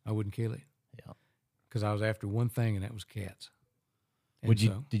 I wouldn't kill it. Yeah. Because I was after one thing, and that was cats. And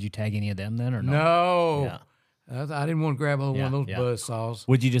Did you tag any of them then, or no? No. Yeah. I didn't want to grab hold of one of Yeah, those buzzsaws.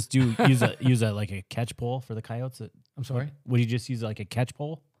 Would you just use a like a catch pole for the coyotes? I'm sorry? Would you just use like a catch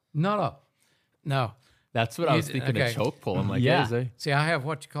pole? No. That's what I was thinking. Okay. A choke pull. I'm like, Yeah. See, I have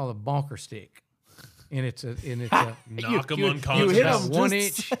what you call a bonker stick, and it's a Knock them you unconscious. hit about 'em 1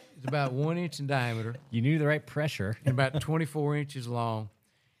 just- inch. It's about 1 inch in diameter You knew the right pressure. and about 24 inches long,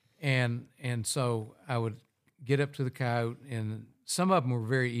 and so I would get up to the coyote, and some of them were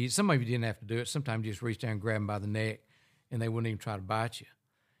very easy. Some of you didn't have to do it. Sometimes you just reach down and grab them by the neck, and they wouldn't even try to bite you.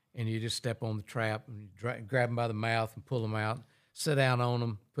 and you just step on the trap and you grab them by the mouth and pull them out, sit down on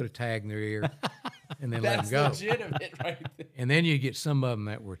them, put a tag in their ear, and then let them go. legitimate right there. And then you get some of them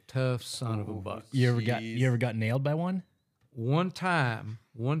that were tough son of a buck. You ever got nailed by one? One time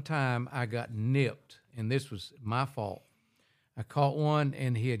I got nipped, and this was my fault. I caught one,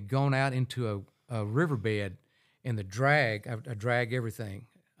 and he had gone out into a riverbed, and the drag, I drag everything,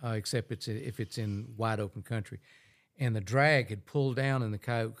 except if it's in wide open country. And the drag had pulled down, and the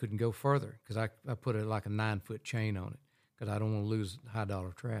coyote couldn't go further because I put like a 9-foot chain on it because I don't want to lose a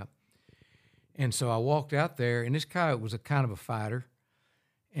high-dollar trap. And so I walked out there, and this coyote was a kind of a fighter.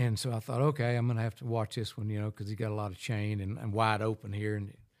 And so I thought, okay, I'm going to have to watch this one, because he got a lot of chain and wide open here.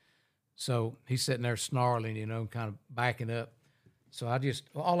 And so he's sitting there snarling, kind of backing up. So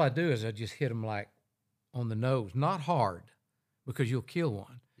all I do is I just hit him like on the nose, not hard because you'll kill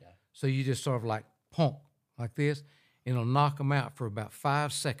one. Yeah. So you just sort of like pump like this, and it'll knock them out for about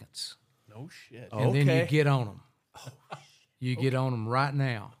 5 seconds. No shit. And then you get on them. You get on them right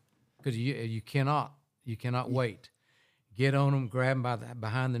now because you cannot wait. Get on them, grab them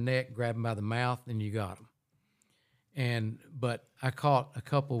behind the neck, grab them by the mouth, and you got them. But I caught a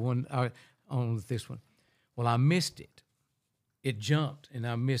couple on this one. Well, I missed it. It jumped, and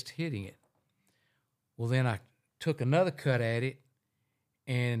I missed hitting it. Well, then I took another cut at it,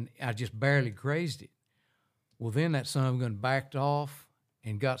 and I just barely grazed it. Well, then that son of a gun backed off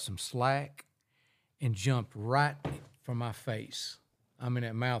and got some slack and jumped right for my face. I'm in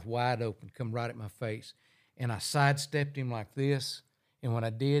that mouth wide open, come right at my face. And I sidestepped him like this, and when I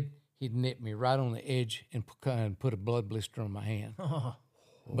did, he'd nipped me right on the edge and put a blood blister on my hand,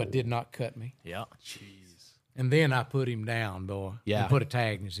 but did not cut me. Yeah. Jeez. And then I put him down, boy, and put a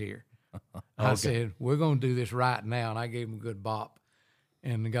tag in his ear. I said, we're going to do this right now, and I gave him a good bop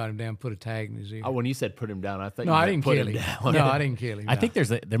and got him down, put a tag in his ear. Oh, when you said put him down, I thought No, you I meant didn't put kill him him. down. No, I didn't kill him. I no. think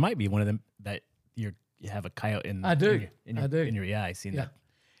there might be one of them that you have a coyote in. I do. I do. Yeah, I seen that.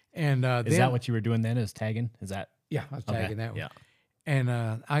 And Is that what you were doing then? Is tagging? Is that? Yeah, I was tagging that one. Yeah. And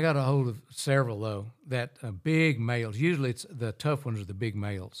I got a hold of several, though, that big males. Usually it's the tough ones are the big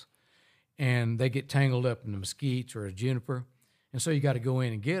males. And they get tangled up in the mesquites or a juniper. And so you got to go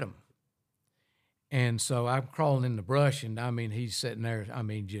in and get them. And so I'm crawling in the brush, and, he's sitting there,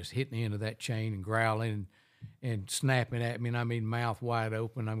 just hitting the end of that chain and growling and snapping at me, and, mouth wide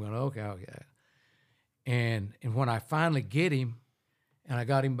open. I'm going, okay. And when I finally get him, and I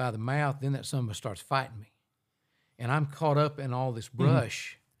got him by the mouth, then that son of a starts fighting me. And I'm caught up in all this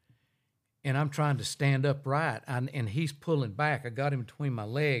brush, and I'm trying to stand upright, and he's pulling back. I got him between my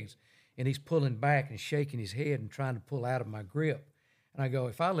legs, and he's pulling back and shaking his head and trying to pull out of my grip. And I go,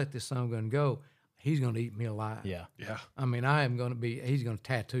 if I let this son of a gun go, he's going to eat me alive. Yeah. Yeah. He's going to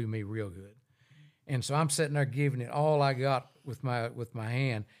tattoo me real good. And so I'm sitting there giving it all I got with my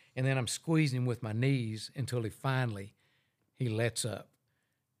hand, and then I'm squeezing him with my knees until he lets up.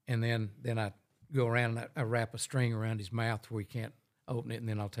 And then I go around and I wrap a string around his mouth where he can't open it, and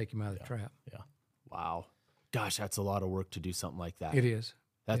then I'll take him out of the trap. Yeah. Wow. Gosh, that's a lot of work to do something like that. It is.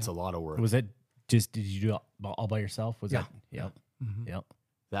 That's a lot of work. Was that did you do it all by yourself? Was Yeah. that? Yeah. Mm-hmm. Yeah.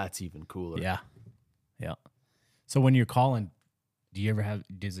 That's even cooler. Yeah. Yeah. So when you're calling,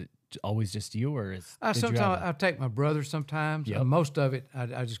 does it always just you, or Sometimes I take my brother sometimes. Yep. Most of it,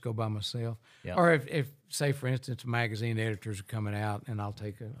 I just go by myself. Yep. Or if, say, for instance, magazine editors are coming out, and I'll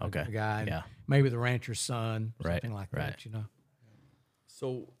take a guy, and maybe the rancher's son, something like that,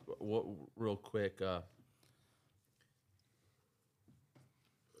 So, real quick,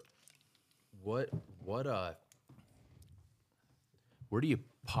 where do you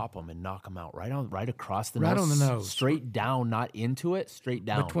pop them and knock them out? Right across the nose? Right on the nose. Straight down, not into it, straight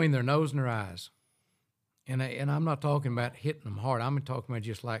down. Between their nose and their eyes. And I'm not talking about hitting them hard. I'm talking about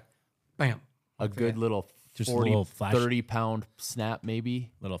just like, bam. A good little Just 40, a little flash. 30-pound snap,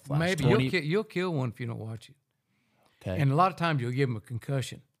 maybe. little flash? Maybe 20. you'll kill one if you don't watch it. Okay. And a lot of times you'll give them a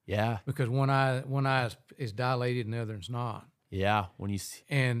concussion yeah. because one eye is dilated and the other is not. Yeah. When you see,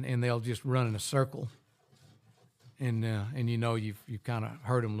 And they'll just run in a circle. And you've kind of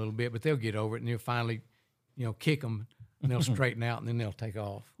hurt them a little bit, but they'll get over it, and you'll finally, kick them, and they'll straighten out, and then they'll take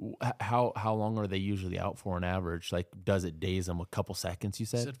off. how long are they usually out for on average? Like, does it daze them a couple seconds, you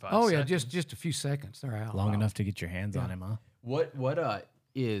said? Said 5 Oh, yeah, seconds. just a few seconds. They're out. Long enough to get your hands on him, huh? What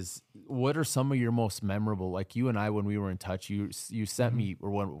are some of your most memorable, like you and I, when we were in touch, you sent me,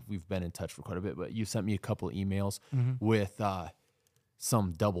 or when we've been in touch for quite a bit, but you sent me a couple of emails with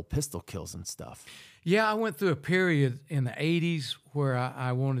some double pistol kills and stuff. Yeah, I went through a period in the 80s where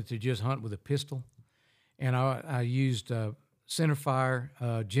I wanted to just hunt with a pistol, and I used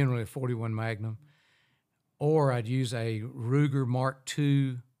centerfire, generally a 41 Magnum, or I'd use a Ruger Mark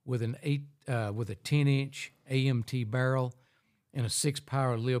II with with a 10-inch AMT barrel and a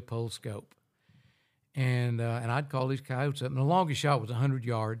 6-power Leopold scope. And I'd call these coyotes up. And the longest shot was 100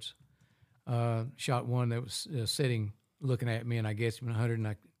 yards. Shot one that was sitting, looking at me, and I guessed him 100, and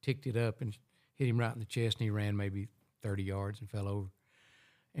I ticked it up and hit him right in the chest, and he ran maybe 30 yards and fell over.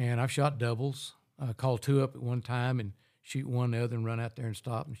 And I've shot doubles. Called 2 up at one time and shoot one the other and run out there and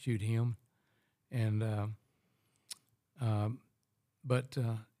stop and shoot him. And I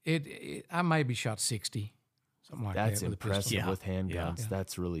maybe shot 60, something like that. That's with a pistol. impressive with handguns. Yeah.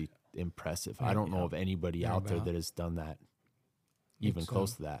 That's really impressive. I don't know of anybody out there that has done that, even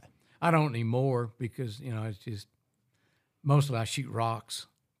close to that. I don't anymore because, it's just mostly I shoot rocks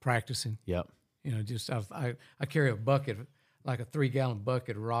practicing. Yep. Just I carry a bucket, like a 3-gallon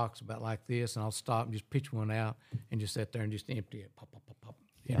bucket of rocks about like this, and I'll stop and just pitch one out and just sit there and just empty it. Pop, pop, pop, pop.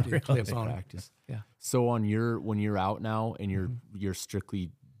 Empty the clip on practice. it. Yeah. So when you're out now and you're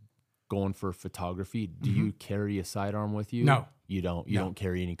strictly going for photography, do you carry a sidearm with you? No. You don't. You don't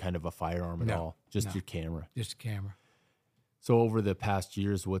carry any kind of a firearm at all. Just your camera. Just a camera. So over the past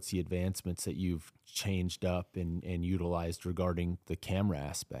years, what's the advancements that you've changed up and utilized regarding the camera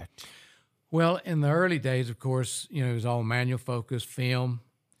aspect? Well, in the early days, of course, it was all manual focus, film,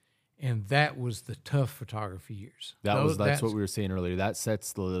 and that was the tough photography years. That's what we were saying earlier. That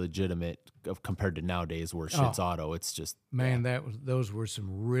sets the legitimate compared to nowadays where shit's auto. It's just those were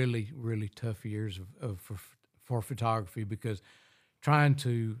some really, really tough years for photography, because trying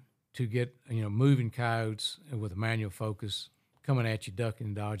to get moving coyotes with a manual focus coming at you, ducking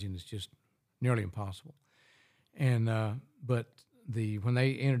and dodging, is just nearly impossible. And but when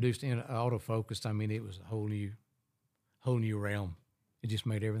they introduced autofocus, I mean, it was a whole new realm. It just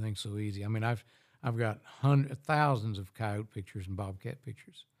made everything so easy. I mean, I've got thousands of coyote pictures and bobcat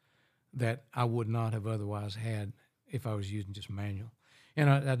pictures that I would not have otherwise had if I was using just manual. And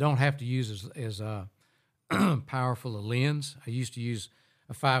I don't have to use as powerful a lens. I used to use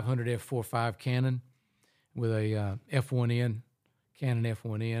a 500 f4.5 Canon with a F1N, Canon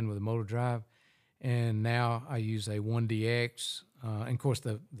F1N with a motor drive. And now I use a 1DX. And of course,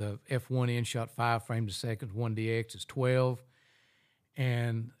 the F1N shot 5 frames a second. 1DX is 12.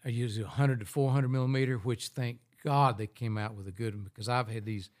 And I use a 100 to 400 millimeter, which thank God they came out with a good one, because I've had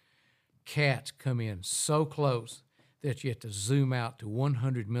these cats come in so close that you have to zoom out to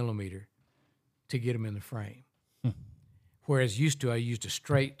 100 millimeter to get them in the frame. Whereas I used a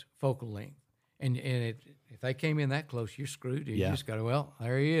straight focal length. And if they came in that close, you're screwed. You just got to, well,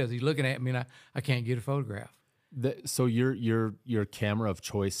 there he is. He's looking at me, and I can't get a photograph. So your camera of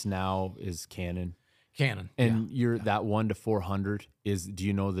choice now is Canon. Canon, and that 1 to 400 is. Do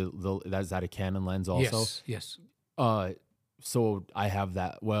you know is that a Canon lens also? Yes. So I have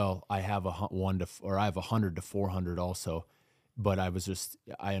that. Well, I have I have 100 to 400 also, but I understand.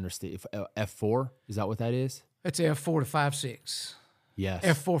 F4, is that what that is? It's F4 to 5.6. Yes.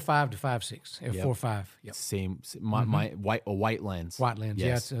 F4.5 to 5.6. F4.5. Yep. Same. My white lens. White lens.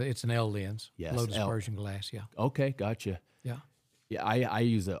 Yes. Yeah, it's an L lens. Yes. Low dispersion glass. Yeah. Okay, gotcha. Yeah. Yeah, I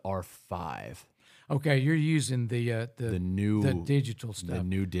use an R5. Okay, you're using the digital stuff. The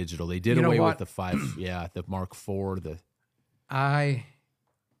new digital. They did away with the 5. Yeah, the Mark IV. I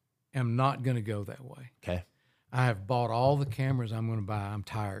am not going to go that way. Okay. I have bought all the cameras I'm going to buy. I'm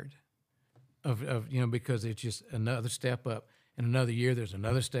tired of because it's just another step up. In another year, there's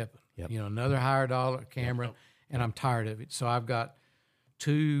another step. Yep. Another higher dollar camera, and I'm tired of it. So I've got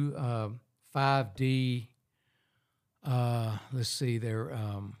 2 5D. Let's see, they're.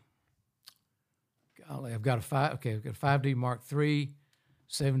 I've got a 5D Mark III,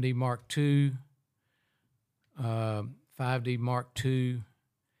 7D Mark II, 5D Mark II,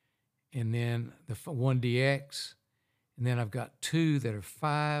 and then the 1DX, and then I've got 2 that are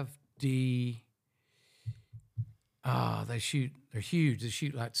 5D. They're huge. They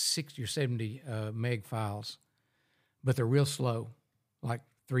shoot like 60 or 70 meg files, but they're real slow, like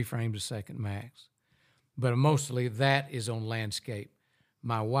 3 frames a second max. But mostly that is on landscape.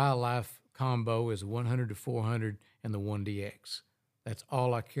 My wildlife combo is 100 to 400 and the 1DX. That's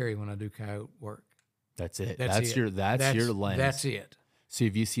all I carry when I do coyote work. That's it. That's your lens. That's it. So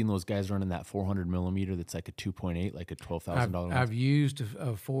have you seen those guys running that 400 millimeter that's like a 2.8, like a $12,000 lens? I've used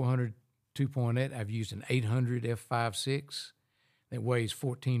a 400 2.8. I've used an 800 f5.6 that weighs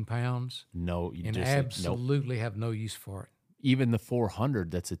 14 pounds. No, you and just absolutely have no use for it. Even the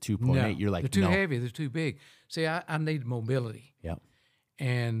 400 that's a 2.8, no, you're like, they're too heavy. They're too big. See, I need mobility. Yeah.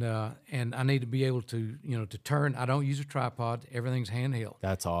 And I need to be able to, to turn. I don't use a tripod. Everything's handheld.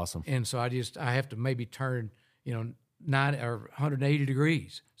 That's awesome. And so I have to maybe turn, 90 or 180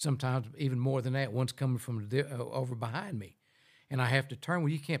 degrees, sometimes even more than that. One's coming from over behind me. and I have to turn.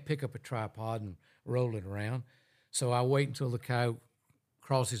 Well, you can't pick up a tripod and roll it around. So I wait until the coyote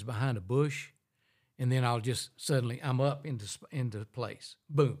crosses behind a bush, and then I'll just suddenly, I'm up into place.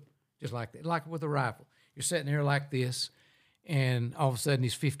 Boom. Just like that. Like with a rifle. You're sitting there like this, and all of a sudden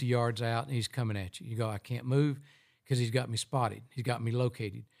he's 50 yards out, and he's coming at you. You go, I can't move because he's got me spotted. He's got me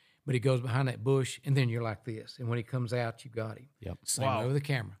located. But he goes behind that bush, and then you're like this. And when he comes out, you got him. Yep. Same Wow. way with the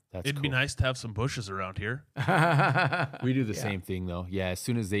camera. That's It'd cool. be nice to have some bushes around here. We do the same thing though. Yeah, as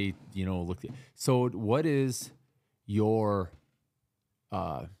soon as they, look. So what is your,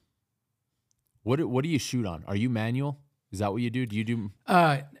 what do you shoot on? Are you manual? Is that what you do? Do you do?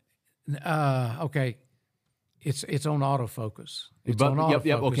 Okay. It's on autofocus. It's But, on yep.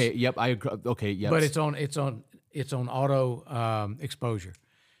 autofocus. Okay. Yep. Okay. Yep. But it's on auto exposure,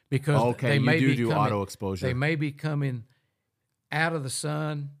 because Okay, they you may be do coming, auto exposure. They may be coming out of the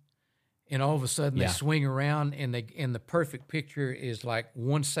sun, and all of a sudden Yeah. they swing around, and the perfect picture is like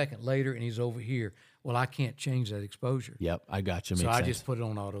 1 second later, and he's over here. Well, I can't change that exposure, Yep. I got you. so Makes I sense. just put it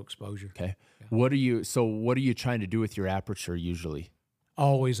on auto exposure. Okay. What are you trying to do with your aperture usually?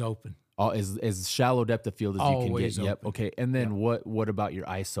 Always open. As shallow depth of field as you can Always get. Yep. open. Okay. And then what about your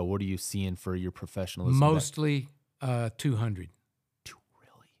ISO? What are you seeing for your professionalism? Mostly 200. Really?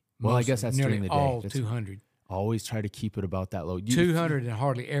 Well, I Mostly, guess that's nearly during the day. all That's- 200. Always try to keep it about that low. 200 and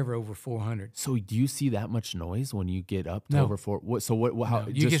hardly ever over 400. So do you see that much noise when you get up to No. over 4? What? So what? How? No,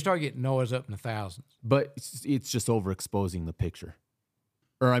 you can start getting noise up in the thousands. But it's just overexposing the picture.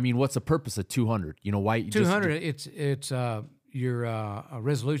 Or I mean, what's the purpose of 200? Why? 200, it's your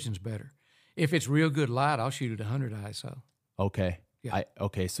resolution's better. If it's real good light, I'll shoot at 100 ISO. Okay. Yeah.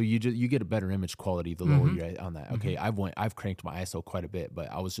 Okay. So you get a better image quality the lower you're at on that. Okay. I've cranked my ISO quite a bit, but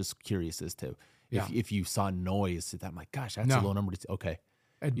I was just curious as to if you saw noise. I'm like, gosh, that's a No. low number. Okay.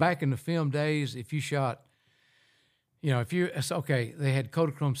 And back in the film days, if you shot, it's okay, they had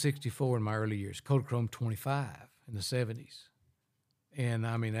Kodachrome 64 in my early years, Kodachrome 25 in the 70s. And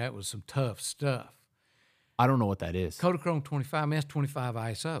I mean, that was some tough stuff. I don't know what that is. Kodachrome 25, man, that's 25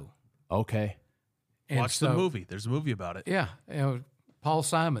 ISO. Okay. And Watch the movie. There's a movie about it. Yeah. Paul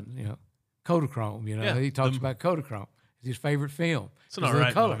Simon, Kodachrome, Yeah, he talks about Kodachrome. It's his favorite film. It's an 'Cause of all the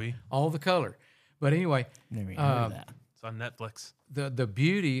right color, movie. all the color. But anyway, Never even heard of that. It's on Netflix. the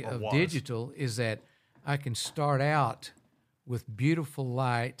beauty of was. digital is that I can start out with beautiful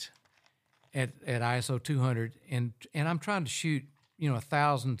light at ISO 200, and I'm trying to shoot a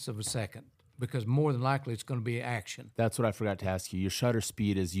thousandth of a second, because more than likely it's going to be action. That's what I forgot to ask you. Your shutter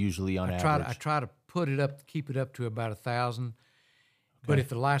speed is usually on average. I try to put it up, keep it up to about 1,000. But if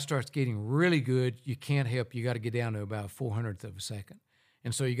the light starts getting really good, you can't help. You got to get down to about 400th of a second,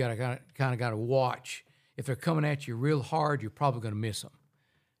 and so you got to kind of watch. If they're coming at you real hard, you're probably going to miss them.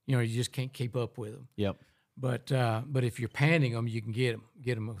 You just can't keep up with them. Yep. But if you're panning them, you can get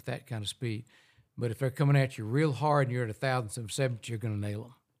them with that kind of speed. But if they're coming at you real hard and you're at 1,000th of a second, you're going to nail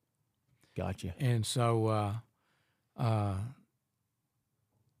them. Gotcha. And so,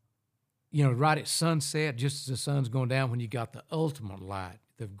 right at sunset, just as the sun's going down, when you got the ultimate light,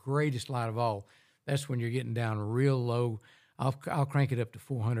 the greatest light of all, that's when you're getting down real low. I'll crank it up to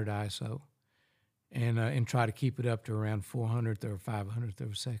 400 ISO, and try to keep it up to around 400th or 500th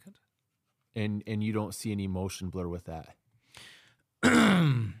of a second. And you don't see any motion blur with that?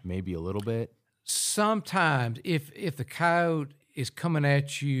 Maybe a little bit? Sometimes, if the coyote is coming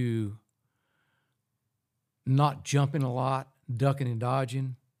at you, not jumping a lot, ducking and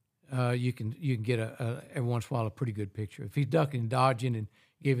dodging, you can get every once in a while a pretty good picture. If he's ducking and dodging and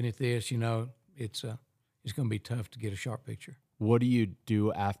giving it this, it's going to be tough to get a sharp picture. What do you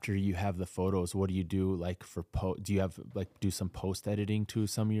do after you have the photos? What do you do for do you have do some post editing to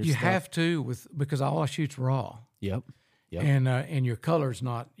some of your You stuff? have to because all I shoot's raw. Yep. And your color's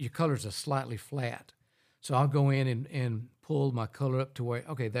are slightly flat. So I'll go in and pull my color up to where,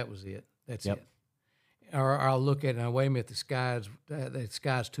 okay, that was it. That's Yep. it. Or I'll look at it and wait a minute, the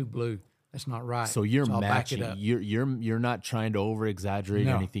sky's too blue. That's not right. So you're I'll back matching. it up. You're not trying to over exaggerate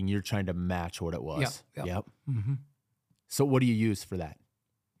or No. anything. You're trying to match what it was. Yep. Mm-hmm. So what do you use for that?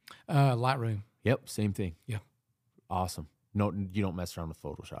 Lightroom. Yep, same thing. Yeah. Awesome. No, you don't mess around with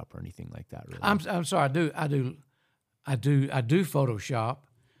Photoshop or anything like that, really. I'm sorry. I do Photoshop,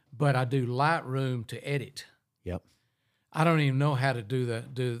 but I do Lightroom to edit. Yep. I don't even know how to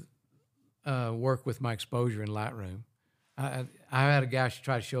do work with my exposure in Lightroom. I had a guy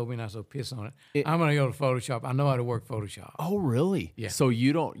try to show me, and I said, piss on it. I'm going to go to Photoshop. I know how to work Photoshop. Oh, really? Yeah. So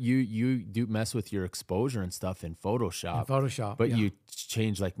you don't you do mess with your exposure and stuff in Photoshop. But you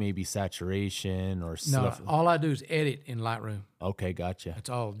change like maybe saturation or no, stuff. all I do is edit in Lightroom. Okay, gotcha. That's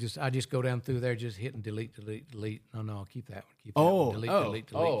all. I just go down through there, just hitting delete. No, I'll keep that one. Keep that Oh, one.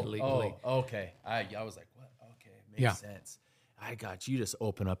 Delete. okay. I was like, what? Okay, makes sense. I got you. Just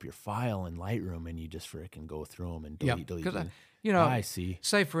open up your file in Lightroom and you just freaking go through them and delete. Because I see.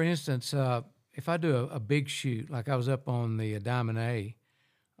 Say for instance, if I do a big shoot, like I was up on the Diamond A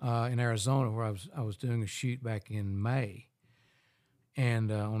in Arizona, where I was doing a shoot back in May,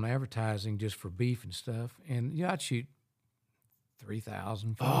 and on advertising just for beef and stuff, and I'd shoot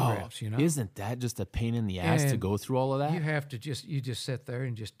 3,000 photographs. Isn't that just a pain in the ass to go through all of that? You have to just sit there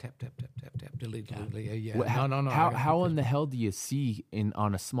and just tap, delete. Yeah. No. How in the hell do you see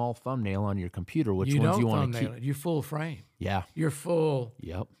on a small thumbnail on your computer which ones you want to keep? You're full frame. Yeah. You're full.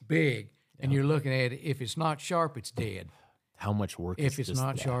 Yep. Big, and you're looking at it. If it's not sharp, it's dead. How much work? If it's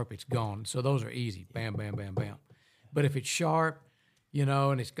not sharp, it's gone. So those are easy. Bam, bam, bam, bam. But if it's sharp,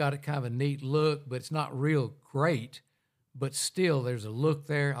 and it's got a kind of a neat look, but it's not real great, but still there's a look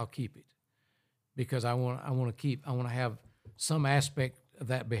there, I'll keep it, because I want to have some aspect of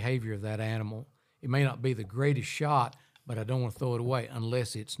that behavior of that animal. It may not be the greatest shot, but I don't want to throw it away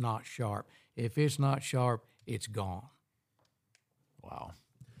unless it's not sharp. If it's not sharp, it's gone. Wow.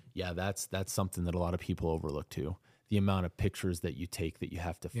 Yeah, that's something that a lot of people overlook too. The amount of pictures that you take that you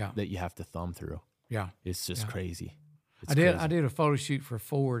have to thumb through. Yeah. It's just crazy. I did a photo shoot for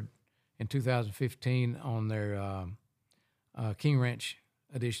Ford in 2015 on their King Ranch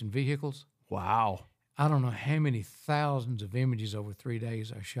edition vehicles. Wow. I don't know how many thousands of images over 3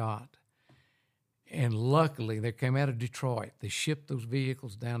 days I shot. And luckily, they came out of Detroit. They shipped those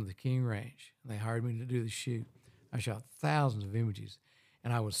vehicles down to the King Ranch. They hired me to do the shoot. I shot thousands of images,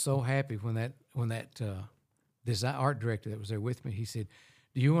 and I was so happy when that design art director that was there with me, he said,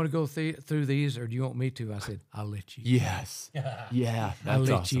 "Do you want to go through these, or do you want me to?" I said, "I'll let you." Yes. Yeah. That's I'll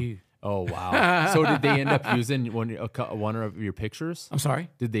let awesome. you. Oh wow! So did they end up using one of your pictures? I'm sorry.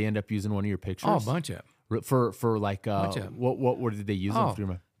 Did they end up using one of your pictures? Oh, a bunch of them. For like what did they use them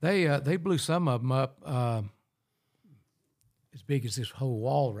through? They blew some of them up as big as this whole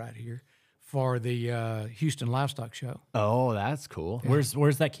wall right here for the Houston Livestock Show. Oh, that's cool. Yeah.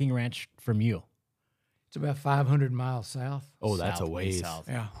 Where's that King Ranch from you? It's about 500 miles south. Oh, that's a ways. South.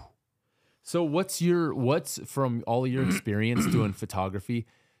 Yeah. So what's from all of your experience doing photography?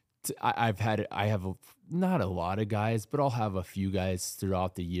 I have not a lot of guys, but I'll have a few guys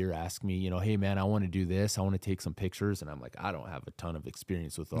throughout the year ask me, hey man, I want to do this. I want to take some pictures. And I'm like, I don't have a ton of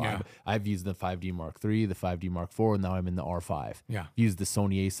experience with them. Yeah. I've used the 5D Mark III, the 5D Mark IV, and now I'm in the R5. Yeah. Used the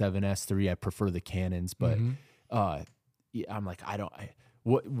Sony A7S III. I prefer the Canons, but I'm like,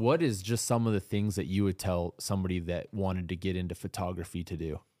 what is just some of the things that you would tell somebody that wanted to get into photography to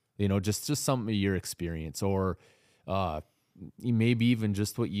do? Just some of your experience, or maybe even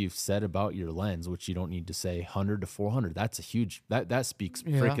just what you've said about your lens, which you don't need to say 100 to 400. That's a huge, that speaks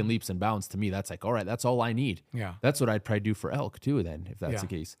freaking leaps and bounds to me. That's like, all right, that's all I need. Yeah. That's what I'd probably do for elk too, then, if that's the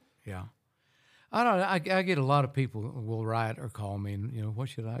case. Yeah. I don't know. I get a lot of people will write or call me and, what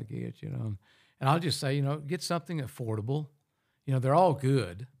should I get, and I'll just say, get something affordable. They're all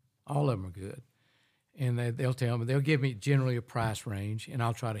good. All of them are good. And they'll tell me, they'll give me generally a price range, and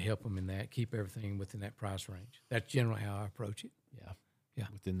I'll try to help them in that, keep everything within that price range. That's generally how I approach it. Yeah.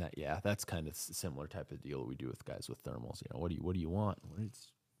 Within that, that's kind of a similar type of deal we do with guys with thermals. What do you want? It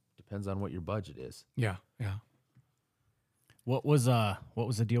depends on what your budget is. Yeah. What was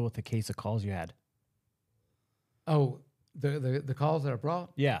the deal with the case of calls you had? Oh, the calls that I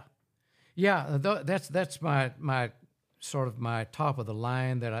brought? Yeah. Yeah, that's my sort of my top of the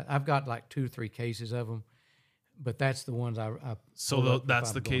line that I've got like 2 or 3 cases of them, but that's the ones I So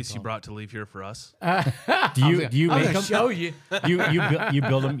that's the case you brought to leave here for us? Do you make them? Show you. You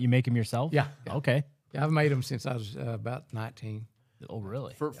build them? You make them yourself? Yeah. Okay. Yeah, I've made them since I was about 19. Oh,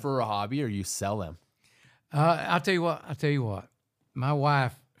 really? For a hobby, or you sell them? I'll tell you what. My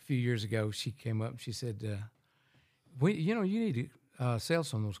wife a few years ago, she came up and she said, you need to sell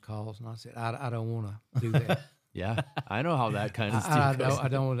some of those calls. And I said, I don't want to do that. Yeah, I know how that kind of stuff goes. I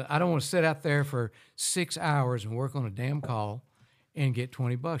don't want to sit out there for 6 hours and work on a damn call and get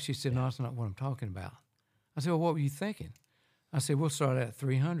 $20. She said, "No, that's not what I'm talking about." I said, "Well, what were you thinking?" I said, "We'll start at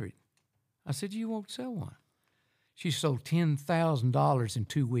 $300." I said, "You won't sell one." She sold $10,000 in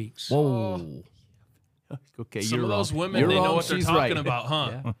 2 weeks. Whoa. Okay, Some you're of those wrong. women, You're they know wrong. what they're She's talking right. about,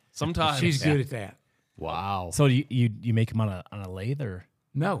 huh? Yeah. Sometimes. She's good at that. Wow. So you make them on a lathe, or?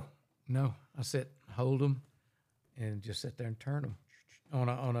 No. I said, hold them, and just sit there and turn them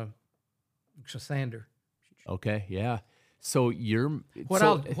on a sander. Okay, yeah. So What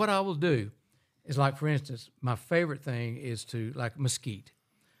I will do is, like, for instance, my favorite thing is to, like, mesquite.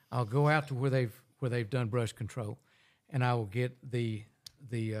 I'll go out to where they've done brush control, and I will get the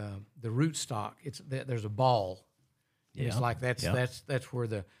root stock. There's a ball. And it's like that's where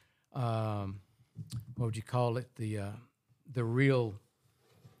the what would you call it, the real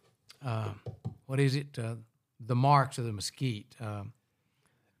what is it, the marks of the mesquite,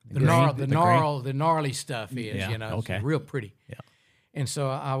 the gnarly stuff is, okay. It's real pretty. Yeah. And so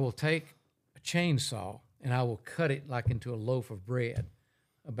I will take a chainsaw and I will cut it like into a loaf of bread,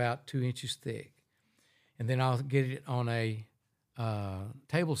 about 2 inches thick, and then I'll get it on a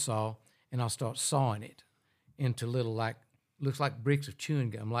table saw and I'll start sawing it into little, like, looks like bricks of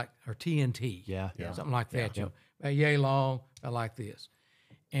chewing gum, or TNT, something like that. About yay long, about like this,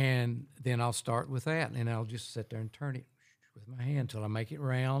 and then I'll start with that, and I'll just sit there and turn it with my hand until I make it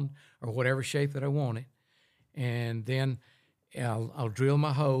round or whatever shape that I want it, and then I'll drill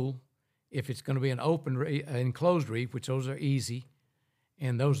my hole. If it's going to be an enclosed reef, which those are easy,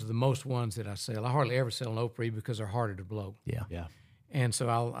 and those are the most ones that I sell. I hardly ever sell an open reef because they're harder to blow. Yeah. And so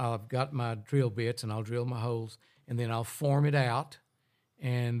I've got my drill bits, and I'll drill my holes, and then I'll form it out,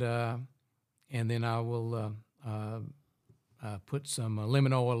 and then I will put some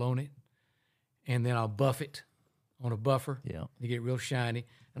lemon oil on it, and then I'll buff it on a buffer to get real shiny,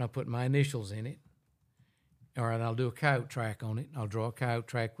 and I'll put my initials in it. All right, I'll do a coyote track on it. I'll draw a coyote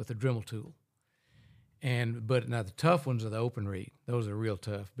track with a Dremel tool. But now the tough ones are the open reed. Those are real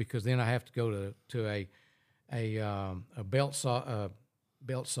tough, because then I have to go to a belt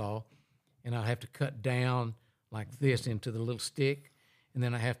saw, and I have to cut down like this into the little stick, and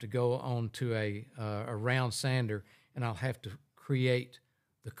then I have to go on to a round sander, and I'll have to create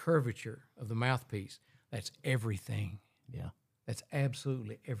the curvature of the mouthpiece. That's everything. Yeah. That's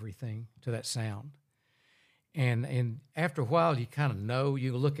absolutely everything to that sound. And after a while, you kind of know.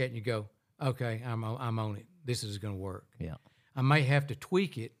 You look at it and you go, okay, I'm on it. This is going to work. Yeah. I may have to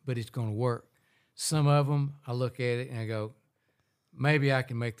tweak it, but it's going to work. Some of them, I look at it and I go, maybe I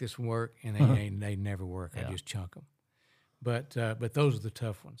can make this one work, and they never work. I just chunk them. But those are the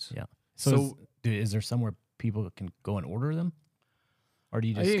tough ones. Yeah. So is there somewhere people can go and order them, or do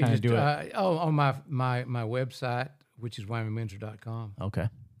you just kind of do it? On my website, which is WymanMeinzer.com. Okay.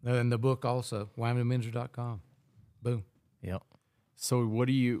 And the book also, WymanMeinzer.com. Boom. Yep. So I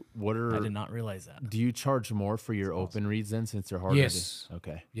did not realize that. do you charge more for your open reads then, since they're harder? Yes.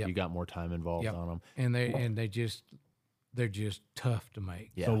 Okay. Yep. You got more time involved on them. And they're just tough to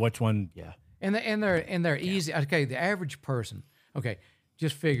make. Yeah. So which one? Yeah. And they're easy. Okay, the average person. Okay,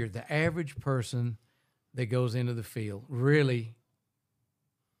 just figure the average person that goes into the field really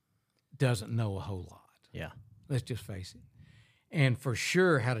doesn't know a whole lot. Yeah. Let's just face it. And for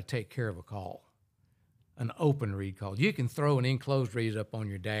sure, how to take care of a call, an open reed call. You can throw an enclosed reed up on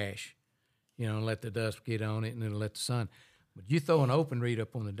your dash, and let the dust get on it, and it'll let the sun. But you throw an open reed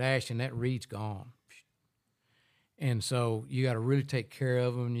up on the dash, and that reed's gone. And so you got to really take care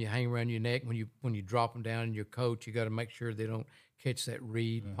of them. You hang around your neck when you drop them down in your coat. You got to make sure they don't catch that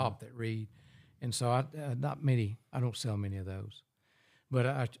reed, pop that reed. And so I don't sell many of those, but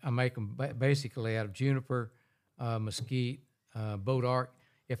I make them basically out of juniper, mesquite, bodark.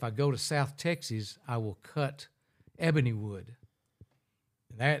 If I go to South Texas, I will cut ebony wood.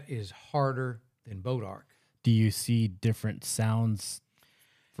 That is harder than bodark. Do you see different sounds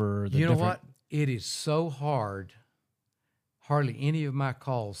for the? You know what? It is so hard. Hardly any of my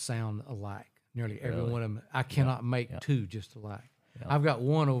calls sound alike. Nearly every one of them. I cannot make two just alike. Yeah. I've got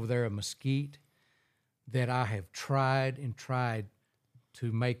one over there, a mesquite, that I have tried and tried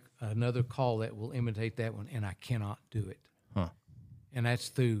to make another call that will imitate that one, and I cannot do it. Huh. And that's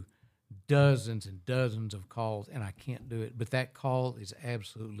through dozens and dozens of calls, and I can't do it. But that call is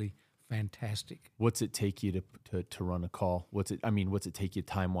absolutely fantastic. What's it take you to run a call? What's it take you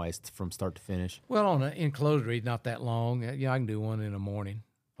time-wise from start to finish? Well, on an enclosed read, not that long. I can do one in the morning.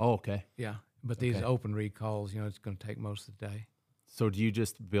 Oh, okay. Yeah. But these open read calls, it's going to take most of the day. So do you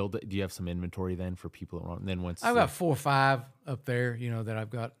just build it? Do you have some inventory then for people that want? And then once I've got 4 or 5 up there, that I've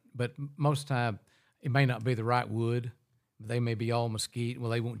got. But most of the time, it may not be the right wood. They may be all mesquite. Well,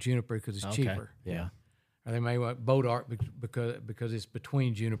 they want juniper because it's cheaper. Yeah. Or they may want bodark because it's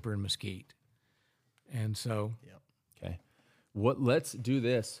between juniper and mesquite. And so. Yep. Okay. Let's do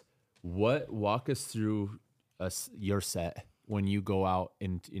this. Walk us through your set when you go out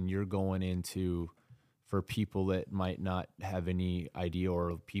and you're going into, for people that might not have any idea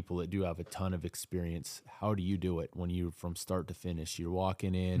or people that do have a ton of experience, how do you do it when you from start to finish? You're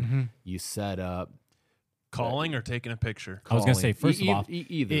walking in, you set up. Calling or taking a picture? I was going to say, Calling. first of all,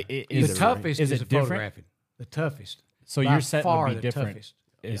 either. The toughest Is is it different? photographing. The toughest. So By your set far would be the different toughest.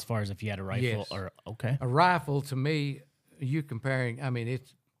 as far as if you had a rifle Yes. or okay. A rifle, to me, you comparing. I mean,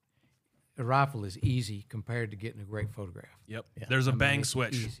 a rifle is easy compared to getting a great photograph. Yep. There's a bang It's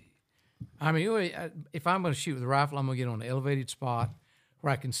switch. easy. I mean, if I'm going to shoot with a rifle, I'm going to get on an elevated spot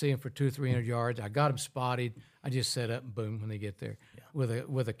where I can see them for 200 or 300 yards. I got them spotted. I just set up and boom when they get there. Yeah.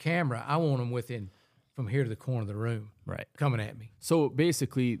 With a camera, I want them within from here to the corner of the room, Right. coming at me. So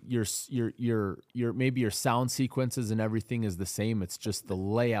basically, your maybe your sound sequences and everything is the same. It's just the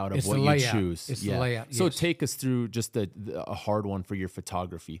layout of It's what the you layout. choose. It's the layout, So yes. take us through just a hard one for your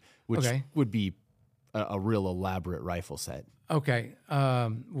photography, which Okay. would be a real elaborate rifle set. Okay,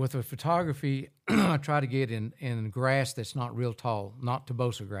 with the photography, I try to get in grass that's not real tall, not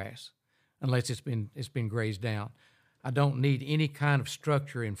tobosa grass, unless it's been grazed down. I don't need any kind of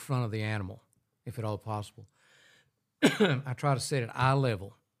structure in front of the animal, if at all possible. I try to set it eye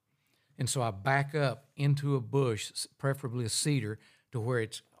level, and so I back up into a bush, preferably a cedar, to where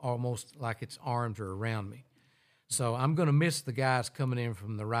it's almost like its arms are around me. So I'm going to miss the guys coming in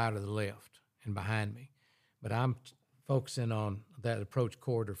from the right or the left and behind me, but I'm focusing on that approach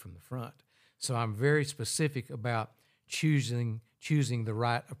corridor from the front. So I'm very specific about choosing the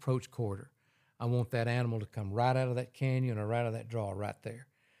right approach corridor. I want that animal to come right out of that canyon or right out of that draw right there.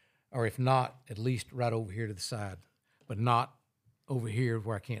 Or if not, at least right over here to the side, but not over here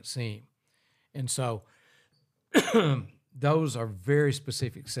where I can't see him. And so those are very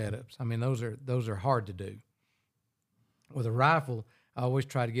specific setups. I mean, those are hard to do. With a rifle, I always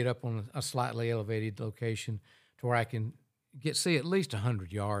try to get up on a slightly elevated location to where I can see at least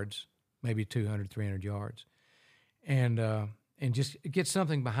 100 yards, maybe 200, 300 yards, and just get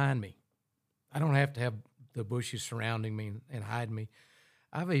something behind me. I don't have to have the bushes surrounding me and hide me.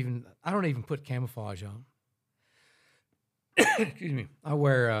 I don't even put camouflage on. Excuse me. I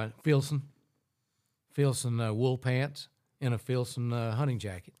wear Filson wool pants and a Filson hunting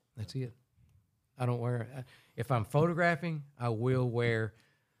jacket. That's it. I don't wear. If I'm photographing, I will wear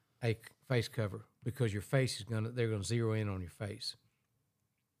a face cover because your face they're gonna zero in on your face.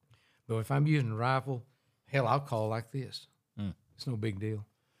 But if I'm using a rifle, hell, I'll call like this. It's no big deal.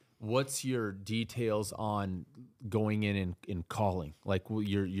 What's your details on going in and calling? Like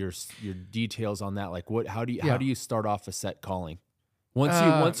your details on that. Like how do you start off a set calling?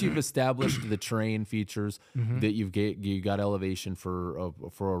 Once you've established the terrain features that you got elevation for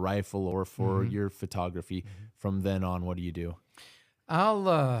a rifle or for your photography, from then on, what do you do?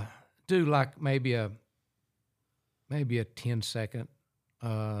 I'll do like maybe a 10-second,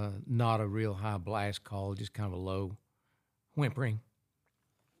 not a real high blast call, just kind of a low whimpering.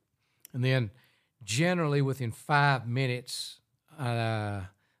 And then generally within 5 minutes,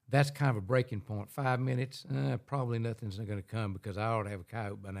 that's kind of a breaking point. 5 minutes, probably nothing's going to come because I ought to have a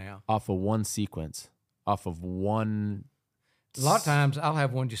coyote by now. Off of one sequence, off of one. A lot of times I'll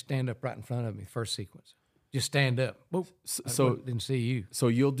have one just stand up right in front of me, first sequence. Just stand up. Boop. So didn't see you. So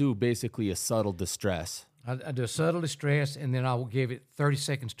you'll do basically a subtle distress. I do a subtle distress, and then I will give it 30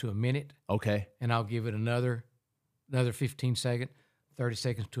 seconds to a minute. Okay. And I'll give it another 15 seconds, 30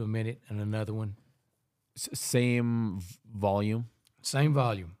 seconds to a minute, and another one. Same volume. Same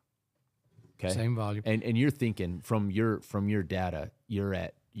volume. Okay. Same volume. And you're thinking from your data, you're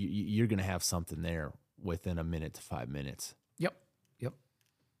going to have something there within a minute to 5 minutes. Yep.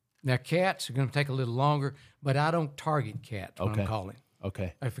 Now cats are going to take a little longer, but I don't target cats when I'm calling.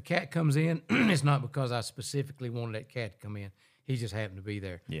 Okay. If a cat comes in, it's not because I specifically wanted that cat to come in. He just happened to be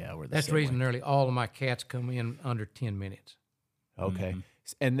there. Yeah, that's the reason nearly all of my cats come in under 10 minutes. Okay.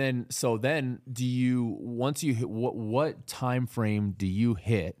 And then do you, once you hit, what time frame do you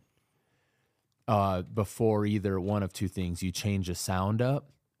hit before either one of two things? You change the sound up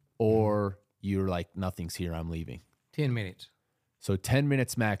or you're like, nothing's here, I'm leaving? 10 minutes. So 10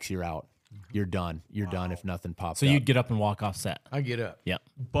 minutes max, you're out. You're done. You're done if nothing pops up. So you'd get up and walk off set. I get up. Yeah.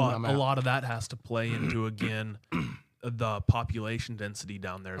 But a lot of that has to play into, again, the population density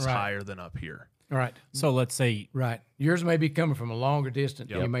down there is higher than up here. Right. So let's say yours may be coming from a longer distance.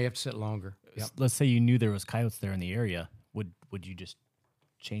 Yep. You may have to sit longer. Yep. let's say you knew there was coyotes there in the area. Would you just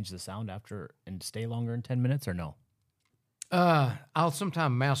change the sound after and stay longer in 10 minutes or no? I'll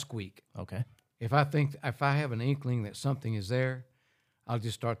sometimes mouse squeak. Okay. If I have an inkling that something is there, I'll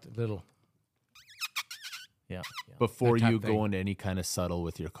just start the little. Yeah. Before that type you thing. go into any kind of subtle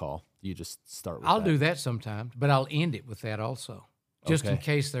with your call, you just start with I'll that. do that sometimes, but I'll end it with that also, just in Okay.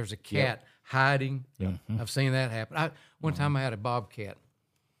 case there's a cat hiding. Yeah. I've seen that happen. One time I had a bobcat.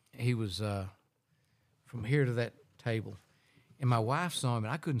 He was from here to that table, and my wife saw him,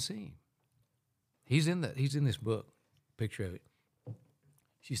 and I couldn't see him. He's in this book, picture of it.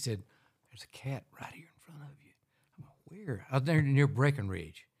 She said, there's a cat right here in front of you. I'm like, where? I was there near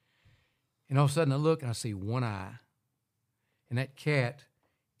Breckenridge. And all of a sudden I look and I see one eye. And that cat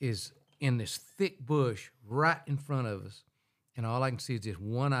is in this thick bush right in front of us. And all I can see is just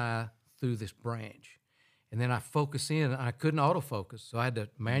one eye through this branch. And then I focus in. I couldn't autofocus, so I had to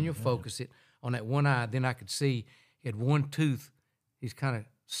manual focus it on that one eye. Then I could see he had one tooth. He's kind of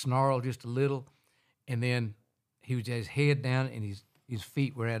snarled just a little. And then he was his head down and his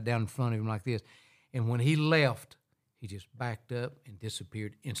feet were out down in front of him like this. And when he left, he just backed up and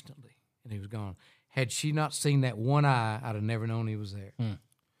disappeared instantly. And he was gone. Had she not seen that one eye, I'd have never known he was there.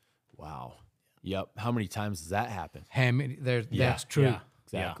 Wow. Yep. How many times does that happen? That's true. Yeah.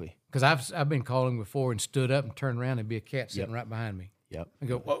 Exactly. Because I've been calling before and stood up and turned around and be a cat sitting Yep. right behind me. Yep. I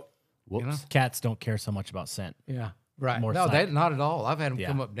go, whoa. Whoops. You know? Cats don't care so much about scent. Yeah. Right. More No, sight. not at all. I've had them Yeah,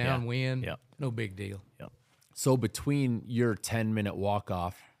 come up downwind. Yep. No big deal. Yep. So between your 10-minute walk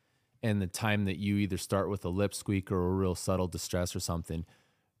off and the time that you either start with a lip squeak or a real subtle distress or something,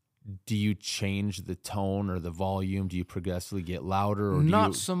 do you change the tone or the volume? Do you progressively get louder? Or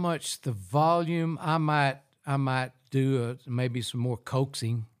Not so much the volume. I might do maybe some more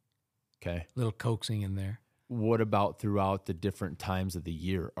coaxing, Okay. little coaxing in there. What about throughout the different times of the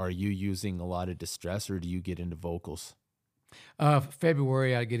year? Are you using a lot of distress or do you get into vocals?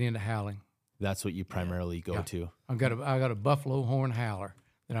 February, I get into howling. That's what you primarily go Yeah. to. I got a buffalo horn howler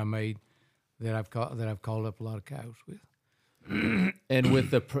that I made that I've called up a lot of coyotes with. And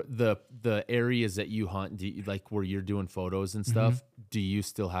with the areas that you hunt, like where you're doing photos and stuff, do you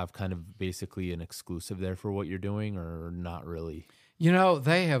still have kind of basically an exclusive there for what you're doing, or not really? You know,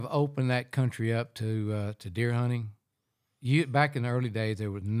 they have opened that country up to deer hunting. Back in the early days,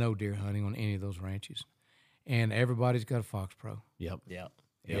 there was no deer hunting on any of those ranches, and everybody's got a Fox Pro. Yep. Yeah.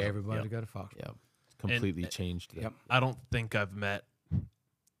 Yeah, everybody's got a Fox Pro. Yep. It's completely changed. Yep. I don't think I've met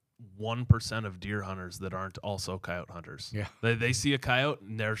 1% of deer hunters that aren't also coyote hunters. Yeah. They see a coyote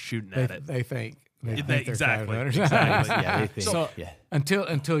and they're shooting at it. They think They- they're exactly, coyote hunters. exactly. Yeah, they think. So- yeah.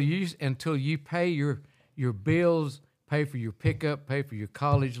 until you pay your bills, pay for your pickup, pay for your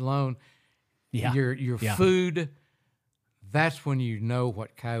college loan, Yeah. your Yeah. food. That's when you know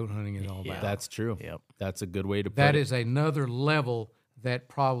what coyote hunting is all about. That's true. Yep. That's a good way to put That it. is another level that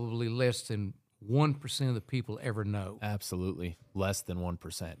probably less than 1% of the people ever know. Absolutely. Less than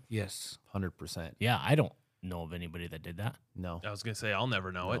 1%. Yes. 100%. Yeah. I don't know of anybody that did that. No. I was gonna say I'll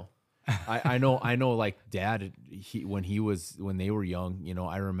never know it. I know like Dad, when they were young,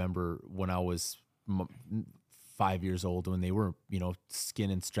 I remember when I was 5 years old, when they were,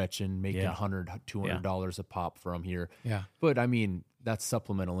 skinning, stretching, making Yeah. $100, $200 a pop from here. Yeah. But I mean, that's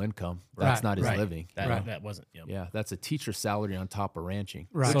supplemental income. That's Right, not his right. living. That wasn't. Yep. Yeah, that's a teacher salary on top of ranching.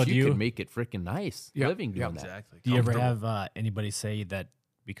 Right. Which So you do could you- make it freaking nice Yep, living doing yep. that. Exactly. Do you ever Comfortable. have anybody say that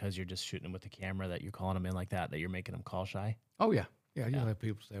because you're just shooting with the camera that you're calling them in like that you're making them call shy? Oh yeah. Yeah. You'll have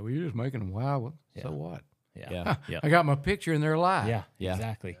people say, "Well, you're just making them wild." Well, Yeah. so what? Yeah. Yeah. I got my picture and they're alive. Yeah. Yeah.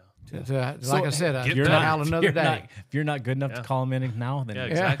 Exactly. Like I said, I get can done. howl another If you're day. not, if you're not good enough to call them in now, then Yeah,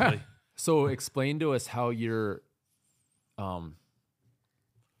 exactly. So explain to us how you're, I'm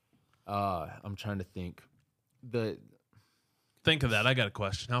trying to think. Think of that. I got a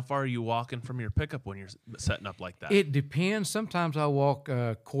question. How far are you walking from your pickup when you're setting up like that? It depends. Sometimes I walk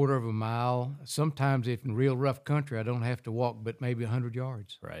a quarter of a mile. Sometimes, if in real rough country, I don't have to walk, but maybe 100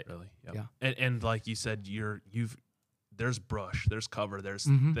 yards. right. Really? Yep. Yeah. And like you said, there's brush, there's cover, there's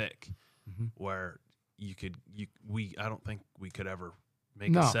thick, where I don't think we could ever make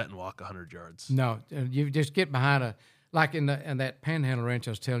No. a set and walk 100 yards. No, you just get behind like in that panhandle ranch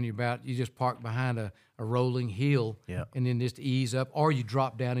I was telling you about. You just park behind a rolling hill, Yeah. and then just ease up, or you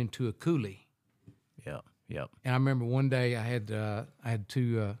drop down into a coulee. Yep. Yep. And I remember one day I had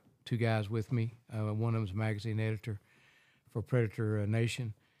two guys with me. One of them was a magazine editor for Predator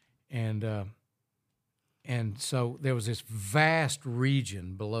Nation, and so there was this vast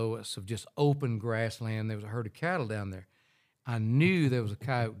region below us of just open grassland. There was a herd of cattle down there. I knew there was a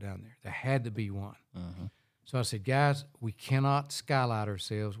coyote down there. There had to be one. So I said, guys, we cannot skylight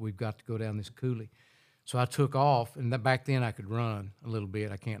ourselves. We've got to go down this coulee. So I took off, and back then I could run a little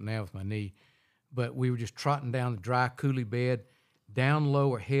bit. I can't now with my knee. But we were just trotting down the dry coulee bed, down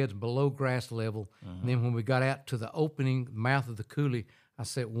low, our heads below grass level. And then when we got out to the opening mouth of the coulee, I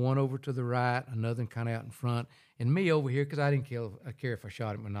set one over to the right, another kind of out in front, and me over here, because I didn't care if I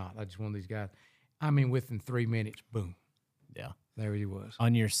shot him or not. I just one of these guys. I mean, within 3 minutes, boom, Yeah. there he was.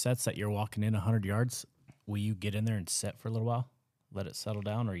 On your sets that you're walking in 100 yards, will you get in there and set for a little while? Let it settle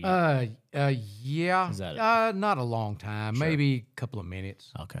down, or you? Yeah, Is that not a long time, maybe a couple of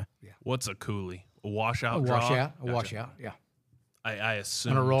minutes. Okay. What's a coulee? A washout A draw? washout. A Gotcha. washout. Yeah. I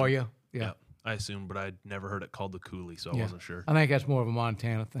assumed. An arroyo. Yeah. I assumed, but I'd never heard it called the coulee, so I Yeah. wasn't sure. I think that's more of a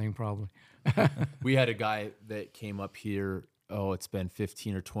Montana thing, probably. We had a guy that came up here, it's been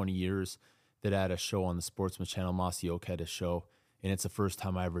 15 or 20 years, that had a show on the Sportsman Channel. Mossy Oak had a show, and it's the first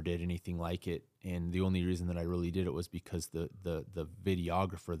time I ever did anything like it. And the only reason that I really did it was because the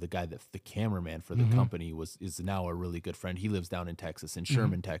videographer, the guy the cameraman for the company is now a really good friend. He lives down in Texas, in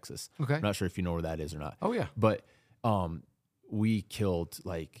Sherman, Texas. Okay. I'm not sure if you know where that is or not. Oh, yeah. But we killed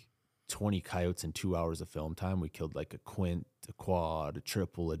like 20 coyotes in 2 hours of film time. We killed like a quint, a quad, a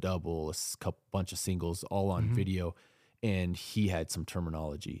triple, a double, a bunch of singles, all on video. And he had some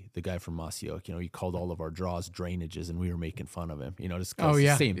terminology. The guy from Mossy Oak, he called all of our draws drainages, and we were making fun of him. Just 'cause it's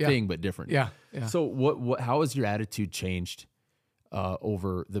the same thing but different. Yeah. So how has your attitude changed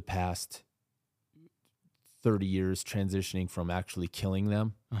over the past 30 years, transitioning from actually killing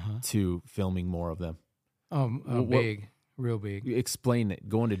them to filming more of them? Big, real big. Explain it.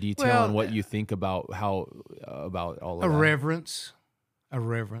 Go into detail on what you think about about all of that. A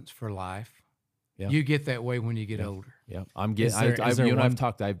reverence for life. Yeah. You get that way when you get older. Yeah, I'm getting. You and I've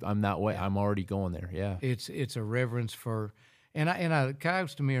talked. I'm that way. I'm already going there. Yeah, It's a reverence for, and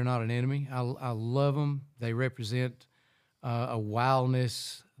coyotes to me are not an enemy. I love them. They represent a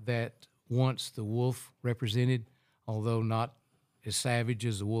wildness that once the wolf represented, although not as savage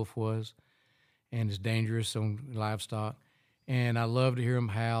as the wolf was, and as dangerous on livestock. And I love to hear them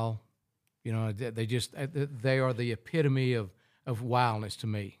howl. They are the epitome of wildness to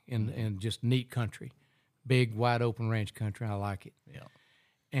me, and just neat country, big wide open ranch country. I like it. Yeah.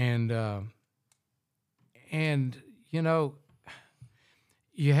 And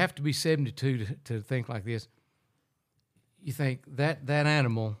you have to be 72 to think like this. You think that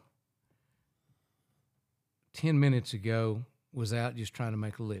animal 10 minutes ago was out just trying to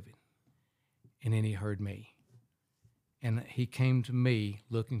make a living, and then he heard me, and he came to me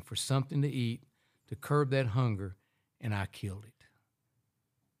looking for something to eat to curb that hunger, and I killed it.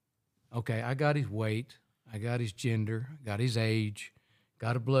 Okay, I got his weight, I got his gender, got his age,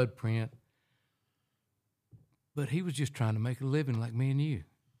 got a blood print, but he was just trying to make a living like me and you,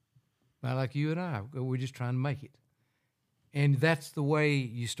 like you and I. We're just trying to make it. And that's the way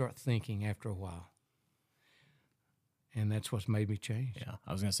you start thinking after a while. And that's what's made me change. Yeah.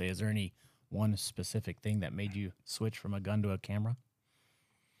 I was going to say, is there any one specific thing that made you switch from a gun to a camera?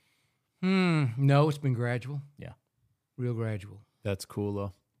 No, it's been gradual. Yeah. Real gradual. that's cool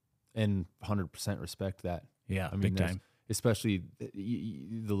though, and 100% respect that. Yeah, I mean, big time. Especially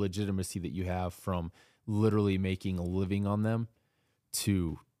the legitimacy that you have from literally making a living on them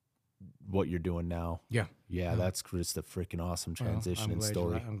to what you're doing now. Yeah. Yeah, that's just a freaking awesome transition and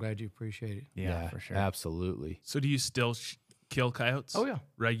story. I'm glad you appreciate it. Yeah, for sure. Absolutely. So do you still kill coyotes? Oh, yeah.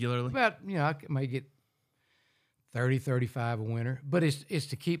 Regularly? About, I may get 30, 35 a winter, but it's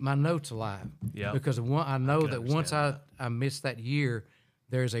to keep my notes alive. Yeah. Because I know that once understand I miss that year,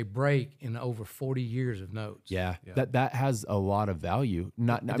 there's a break in over 40 years of notes. Yeah, that has a lot of value.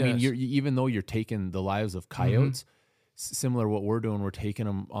 I mean, does. even though you're taking the lives of coyotes, similar to what we're doing, we're taking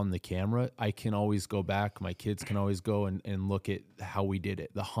them on the camera. I can always go back. My kids can always go and look at how we did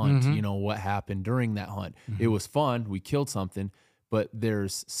it, the hunt. What happened during that hunt. It was fun. We killed something, but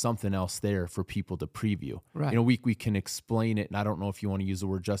there's something else there for people to preview. Right. We can explain it, and I don't know if you want to use the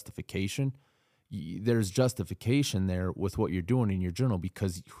word justification. There's justification there with what you're doing in your journal,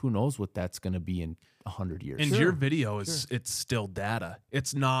 because who knows what that's going to be in 100 years. And your video is it's still data.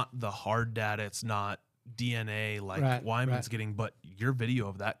 It's not the hard data. It's not DNA like Wyman's getting, but your video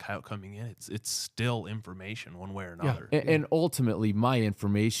of that coyote coming in, it's still information one way or another. And ultimately, my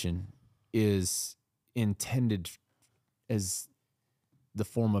information is intended as the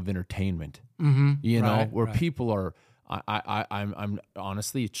form of entertainment. Where people are. I'm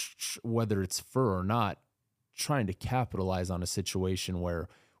honestly, whether it's fur or not, trying to capitalize on a situation where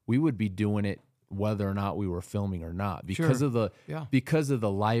we would be doing it whether or not we were filming or not, because of the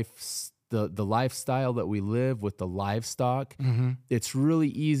the lifestyle that we live with the livestock. It's really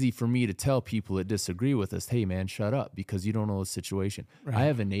easy for me to tell people that disagree with us, hey man, shut up, because you don't know the situation. I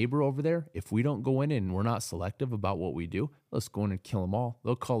have a neighbor over there. If we don't go in and we're not selective about what we do, let's go in and kill them all.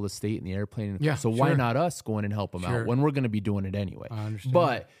 They'll call the state and the airplane. So why not us go in and help them out when we're going to be doing it anyway? I understand.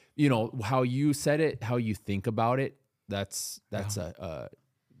 But how you said it, how you think about it, that's a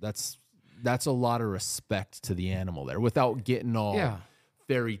lot of respect to the animal there, without getting all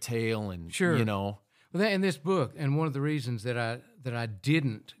fairy tale and Well, in this book, and one of the reasons that I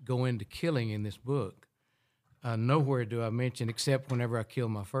didn't go into killing in this book, nowhere do I mention, except whenever I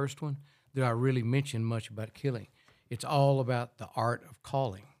killed my first one, do I really mention much about killing. It's all about the art of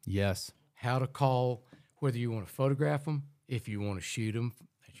calling. Yes. how to call, whether you want to photograph them, if you want to shoot them,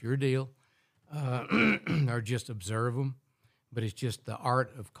 that's your deal, or just observe them. But it's just the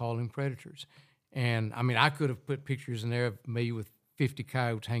art of calling predators. And, I mean, I could have put pictures in there of me with 50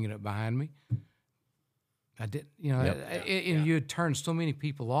 coyotes hanging up behind me. I did, you know, and you had turned so many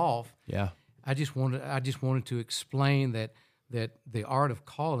people off. Yeah. I just wanted to explain that the art of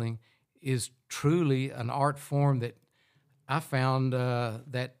calling is truly an art form that I found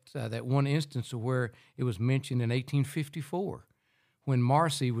that one instance of where it was mentioned in 1854 when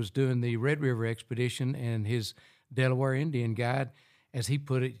Marcy was doing the Red River expedition, and his Delaware Indian guide, as he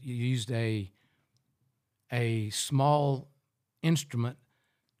put it, used a small instrument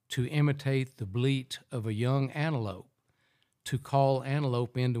to imitate the bleat of a young antelope, to call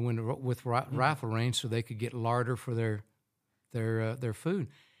antelope into with rifle range so they could get larder for their food.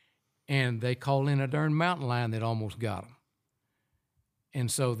 And they called in a darn mountain lion that almost got them.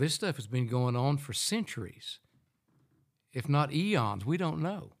 And so this stuff has been going on for centuries, if not eons. We don't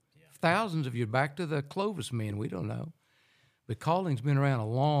know. Yeah. Thousands of years, back to the Clovis men, we don't know. But calling's been around a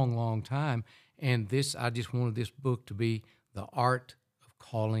long, long time. And I just wanted this book to be the art of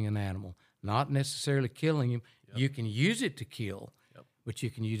calling an animal, not necessarily killing him. Yep. You can use it to kill, but you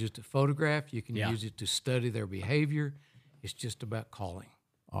can use it to photograph. You can use it to study their behavior. It's just about calling.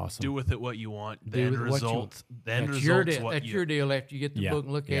 Awesome. Do with it what you want. The end result. That's your deal. That's your deal. After you get the book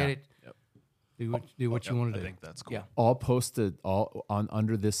and look at it, do what you want to do. I think that's cool. Yeah. I'll post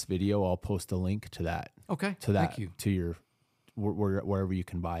under this video. I'll post a link to that. Okay. To that. Thank you. To your wherever you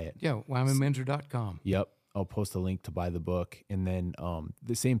can buy it. Yeah. WymanMeinzer.com. Yep. I'll post a link to buy the book, and then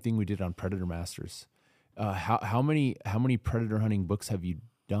the same thing we did on Predator Masters. How many predator hunting books have you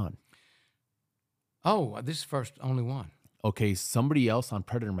done? Oh, this is only one. Okay, somebody else on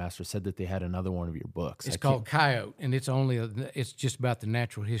Predator Master said that they had another one of your books. It's called Coyote, and it's just about the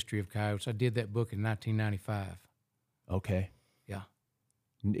natural history of coyotes. I did that book in 1995. Okay. Yeah.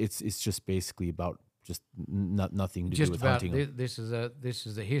 It's just basically about just nothing to do with hunting. This is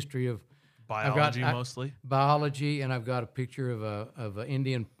the history of biology mostly. Biology, and I've got a picture of an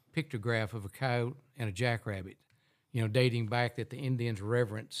Indian pictograph of a coyote and a jackrabbit, dating back that the Indians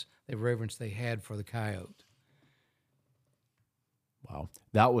reverence they had for the coyote. Wow,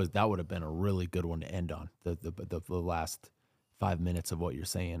 that would have been a really good one to end on, the last 5 minutes of what you're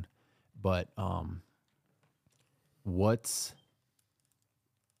saying. But what's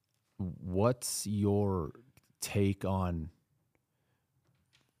your take on?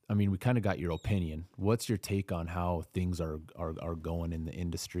 I mean, we kind of got your opinion. What's your take on how things are going in the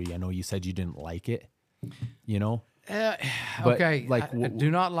industry? I know you said you didn't like it, okay, I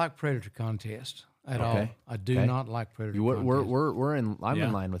do not like predator contests at all. I do not like predator contests. I'm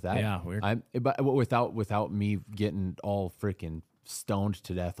in line with that. Yeah, weird. But without me getting all freaking stoned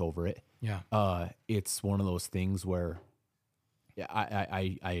to death over it. Yeah. It's one of those things where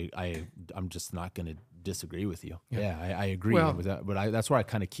I'm just not going to disagree with you. Yeah, I agree with that. But that's where I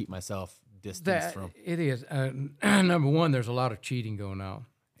kind of keep myself distanced from. It is. Number one, there's a lot of cheating going on.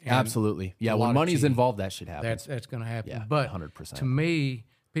 Absolutely. Yeah, when money's involved, that should happen. That's going to happen. Yeah, but 100%. To me,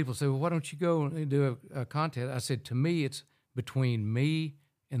 people say, well, why don't you go and do a contest? I said, to me, it's between me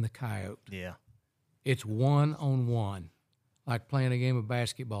and the coyote. Yeah. It's one-on-one, like playing a game of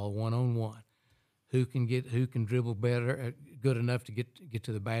basketball, one-on-one. Who can dribble better, good enough to get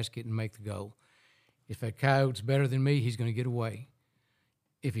to the basket and make the goal. If a coyote's better than me, he's going to get away.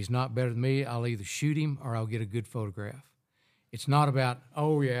 If he's not better than me, I'll either shoot him or I'll get a good photograph. It's not about,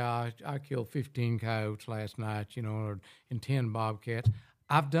 I killed 15 coyotes last night, and 10 bobcats.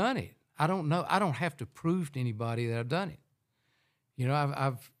 I've done it. I don't know. I don't have to prove to anybody that I've done it.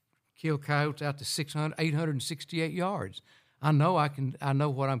 I've killed coyotes out to 868 yards. I know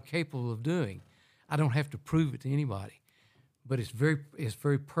what I'm capable of doing. I don't have to prove it to anybody. But it's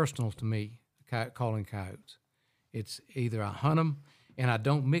very personal to me, calling coyotes. It's either I hunt them and I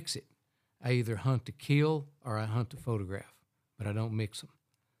don't mix it. I either hunt to kill or I hunt to photograph, but I don't mix them.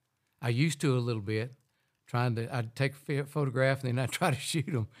 I used to a little bit, I'd take a photograph and then I'd try to shoot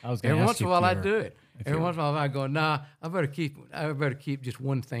them. Every once in a while I'd do it. Every once in a while I'd go, nah, I better keep just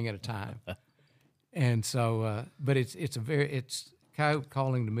one thing at a time. And so, but it's coyote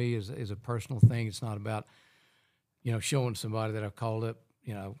calling to me is a personal thing. It's not about, showing somebody that I've called up,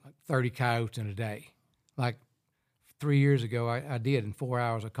 30 coyotes in a day. Like 3 years ago, I did. In 4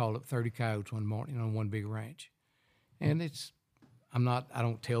 hours, I called up 30 coyotes one morning on one big ranch. And I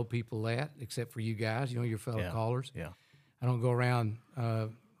don't tell people that except for you guys, your fellow callers. Yeah. I don't go around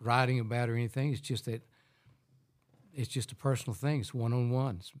writing about it or anything. It's just that it's just a personal thing. It's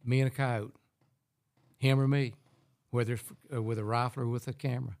one-on-one. It's me and a coyote, him or me, whether it's with a rifle or with a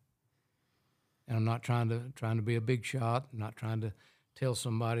camera. and I'm not trying to be a big shot. I'm not trying to tell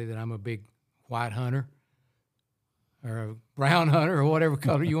somebody that I'm a big white hunter or a brown hunter or whatever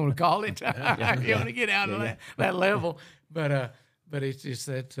color you want to call it. You want to get out of that level, but it's just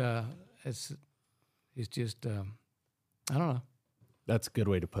that it's just I don't know. That's a good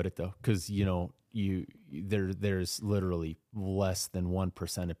way to put it, though, because there's literally less than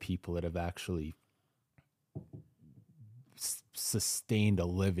 1% of people that have actually sustained a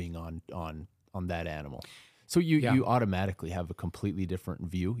living on that animal. So you automatically have a completely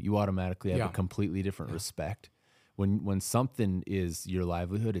different view. You automatically have a completely different respect. When something is your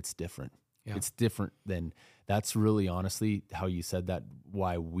livelihood, it's different. Yeah. It's different than, that's really honestly how you said that,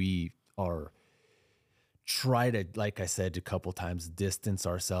 why we are try to, like I said a couple times, distance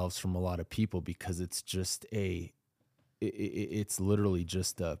ourselves from a lot of people, because it's just it's literally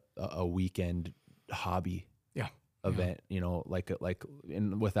just a weekend hobby event,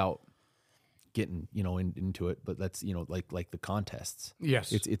 and without getting into it, but that's like the contests.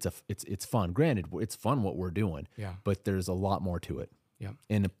 Yes, it's fun. Granted, it's fun what we're doing. Yeah, but there's a lot more to it. Yeah,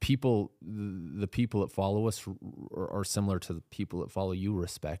 and the people that follow us are similar to the people that follow you.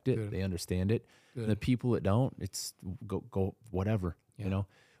 Respect it. Good. They understand it. Good. The people that don't, it's go whatever. Yeah.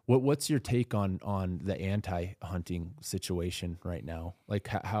 What's your take on the anti-hunting situation right now? Like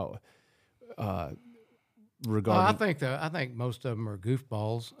how regarding? I think most of them are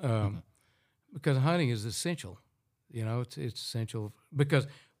goofballs. Because hunting is essential. It's essential because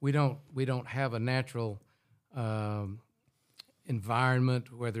we don't have a natural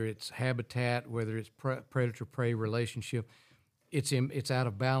environment, whether it's habitat, whether it's predator-prey relationship. It's out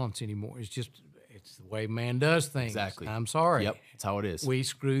of balance anymore. It's the way man does things. Exactly. I'm sorry. Yep, that's how it is. We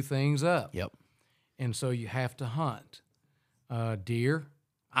screw things up. Yep. And so you have to hunt. Deer.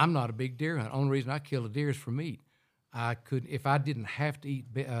 I'm not a big deer hunter. Only reason I kill a deer is for meat. If I didn't have to eat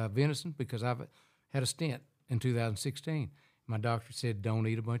venison, because I've had a stent in 2016. My doctor said, don't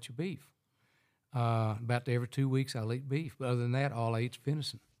eat a bunch of beef. About every 2 weeks, I'll eat beef. But other than that, all I eat's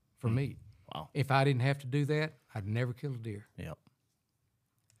venison for meat. Wow. If I didn't have to do that, I'd never kill a deer. Yep.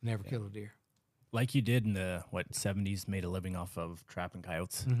 Never kill a deer. Like you did in the 70s, made a living off of trapping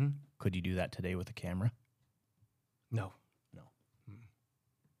coyotes. Mm-hmm. Could you do that today with a camera? No.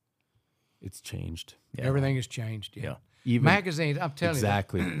 It's changed. Yeah. Everything has changed. Yeah. Even magazines, I'm telling you,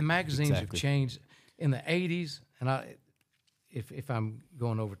 the magazines exactly. have changed in the 80s. And if I'm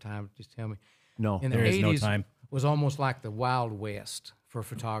going over time, just tell me. No, in the there 80s, is no time. Was almost like the Wild West for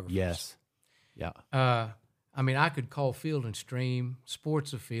photographers. Yes. Yeah. I could call Field and Stream,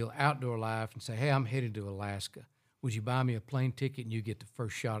 Sports of Field, Outdoor Life, and say, hey, I'm headed to Alaska. Would you buy me a plane ticket and you get the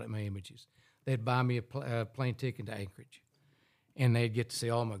first shot at my images? They'd buy me a plane ticket to Anchorage. And they'd get to see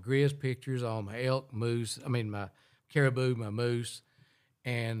all my grizz pictures, all my elk, moose, my caribou, my moose.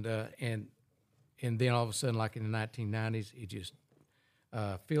 And then all of a sudden, like in the 1990s, it just,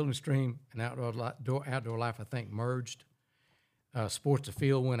 Field and Stream and Outdoor Life, I think, merged. Sports of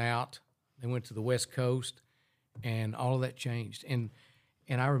Field went out. They went to the West Coast, and all of that changed. And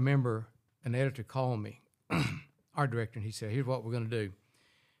I remember an editor called me, our director, and he said, here's what we're going to do.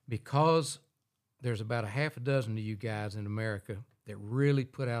 Because there's about a half a dozen of you guys in America that really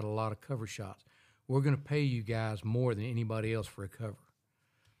put out a lot of cover shots, we're going to pay you guys more than anybody else for a cover.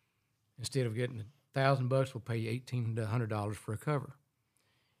 Instead of getting $1,000, we'll pay you $1,800 to $100 for a cover.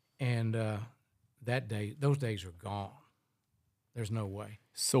 And those days are gone. There's no way.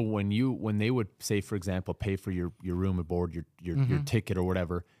 So when they would say, for example, pay for your room and board, your ticket or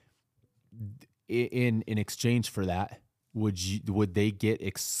whatever, in exchange for that, would they get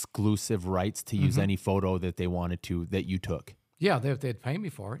exclusive rights to use any photo that they wanted to that you took? Yeah, they'd pay me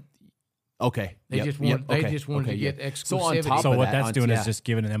for it. Okay. They just wanted to get exclusivity. So what that's doing is just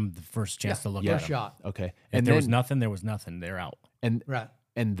giving them the first chance to look at it. Shot. Okay. And there was nothing, there was nothing. They're out. And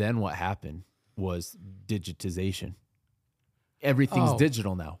then what happened was digitization. Everything's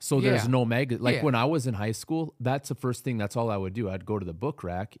digital now. So there's no magazine. Like when I was in high school, that's the first thing, that's all I would do. I'd go to the book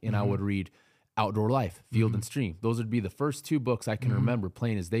rack and I would read Outdoor Life, Field and Stream. Those would be the first two books I can remember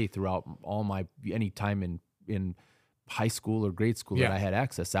plain as day throughout any time in high school or grade school that I had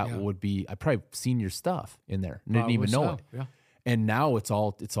access. That would be, I probably seen your stuff in there and didn't even know it. Yeah. And now it's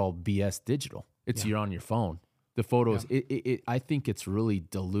all BS digital. It's you're on your phone. The photos, I think it's really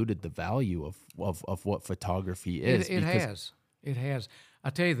diluted the value of what photography is. It has. I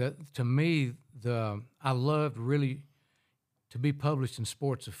tell you that to me, I loved really to be published in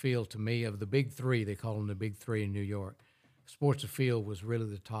Sports of Field. To me, of the big three, they call them the big three in New York. Sports of Field was really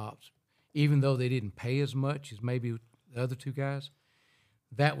the tops, even though they didn't pay as much as maybe the other two guys.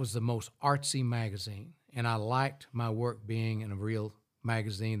 That was the most artsy magazine, and I liked my work being in a real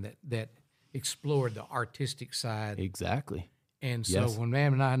magazine that explored the artistic side. Exactly. And so when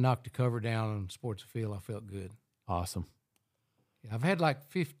Mam and I knocked the cover down on Sports Afield, I felt good. Awesome. Yeah, I've had like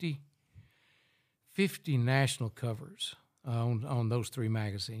 50 national covers on those 3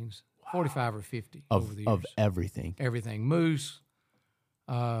 magazines, 45 or 50 over the years. Of everything. Everything. Moose,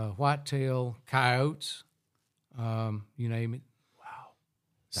 whitetail, coyotes, you name it.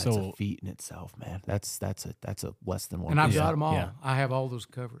 That's a feat in itself, man. That's a less than 1%. And I've got them all. Yeah. I have all those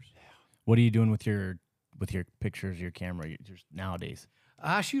covers. What are you doing with your pictures, your camera nowadays?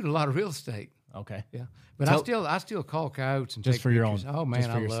 I shoot a lot of real estate. Okay. Yeah, but I still call coyotes and Just take for your pictures. own- Oh man,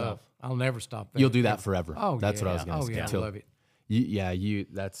 just for I yourself. I'll never stop that. You'll do that forever. Oh, that's yeah. what I was going to say. Yeah, I love it.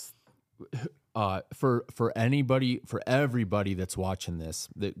 That's for everybody that's watching this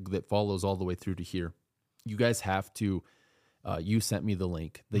that follows all the way through to here. You guys have to. You sent me the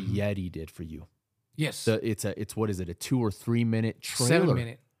link. The Yeti did for you. Yes, It's what is it? A 2 or 3 minute trailer? 7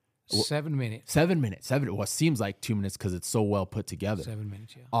 minutes. 7 minutes. 7 minutes. Well, it seems like 2 minutes because it's so well put together. 7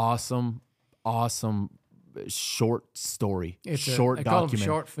 minutes. Yeah. Awesome short story. They short call them document.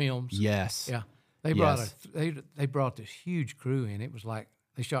 short films. Yes. Yeah. They brought this huge crew in. It was like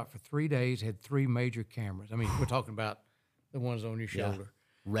they shot for 3 days, had 3 major cameras. I mean, we're talking about the ones on your shoulder.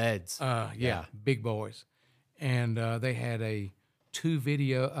 Reds. Yeah, big boys. And they had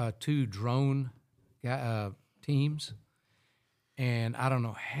 2 drone teams. And I don't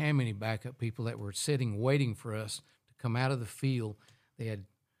know how many backup people that were sitting waiting for us to come out of the field. They had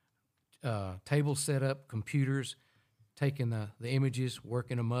tables set up, computers, taking the images,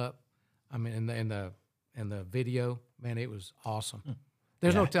 working them up. I mean, and the video, man, it was awesome.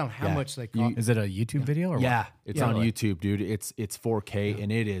 There's no telling how much they cost. Is it a YouTube video or Yeah, what? it's on YouTube, dude. It's 4K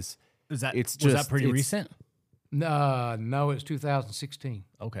and it is. Is that It's was just that pretty it's- recent? No, it's 2016.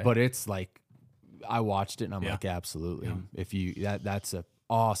 Okay. But it's like I watched it and I'm Yeah. like, absolutely. If you that's a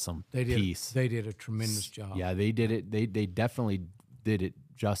awesome piece. They did a tremendous job. Yeah, they did it. They definitely did it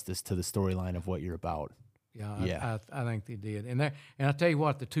justice to the storyline of what you're about. Yeah, I think they did. And I tell you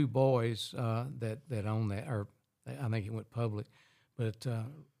what, the 2 boys that own that, or I think it went public, but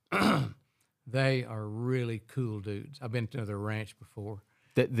they are really cool dudes. I've been to their ranch before.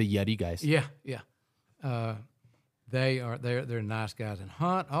 The Yeti guys. Yeah. They're nice guys. And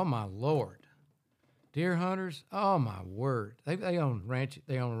hunt, oh my Lord. Deer hunters, oh my word. They own ranch.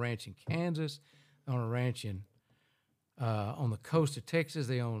 They own a ranch in Kansas. They own a ranch in on the coast of Texas.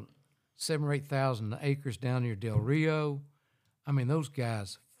 They own 7,000 or 8,000 acres down near Del Rio. I mean, those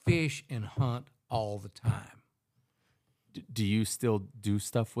guys fish and hunt all the time. Do you still do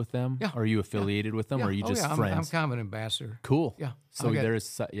stuff with them? Yeah. Are you affiliated with them, or are you just friends? I'm kind of an ambassador. Cool. Yeah. So Okay.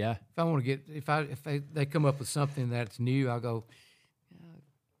 there's If I want to get, if they come up with something that's new, I'll go.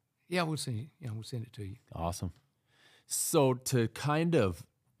 Yeah, we'll send you. Yeah, we'll send it to you. Awesome. So to kind of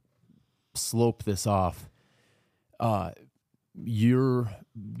slope this off, you're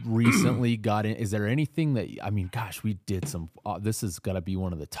recently got in. Is there anything that, I mean, gosh, we did some, this has got to be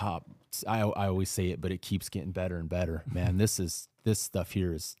one of the top. I always say it, but it keeps getting better and better, man. This stuff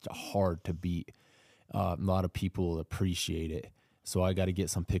here is hard to beat. A lot of people appreciate it. So I got to get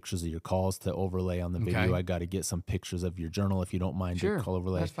some pictures of your calls to overlay on the video. Okay. I got to get some pictures of your journal, if you don't mind. Sure, to call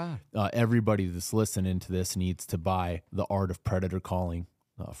overlay. that's fine. Everybody that's listening to this needs to buy The Art of Predator Calling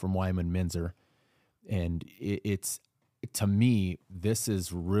from Wyman Meinzer. And it's, to me, this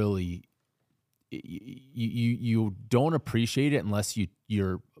is really, you don't appreciate it unless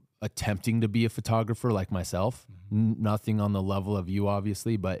you're attempting to be a photographer like myself. Nothing on the level of you,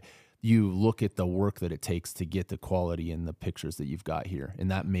 obviously, but you look at the work that it takes to get the quality in the pictures that you've got here,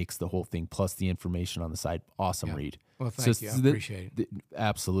 and that makes the whole thing, plus the information on the side, awesome read. Well, thank you. I appreciate it.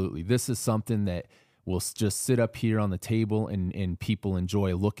 Absolutely. This is something that will just sit up here on the table, and people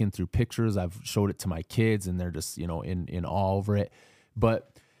enjoy looking through pictures. I've showed it to my kids, and they're just, in awe over it.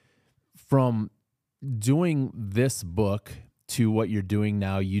 But from doing this book to what you're doing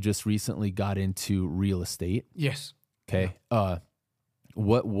now, you just recently got into real estate. Yes. Okay.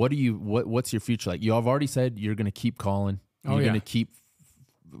 What's your future like? You have already said you're going to keep calling. You're going to keep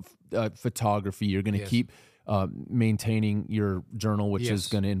photography. You're going to keep maintaining your journal, which is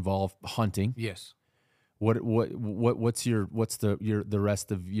going to involve hunting. Yes. What's the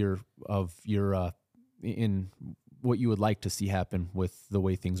rest of your in what you would like to see happen with the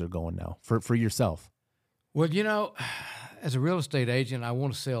way things are going now for yourself? Well, as a real estate agent, I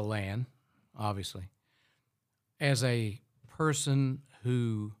want to sell land, obviously. As a person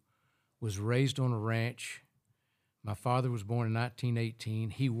who was raised on a ranch, my father was born in 1918.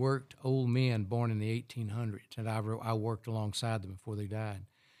 He worked old men born in the 1800s, and I worked alongside them before they died.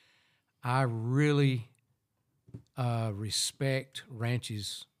 I really respect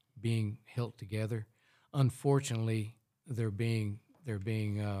ranches being held together. Unfortunately, they're being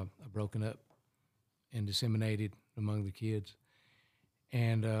broken up and disseminated among the kids,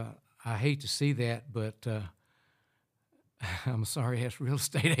 and I hate to see that, but I'm a sorry-ass real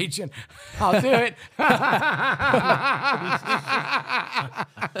estate agent. I'll do it.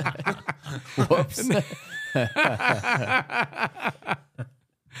 Whoops.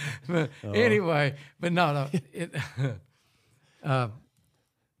 But anyway, but no.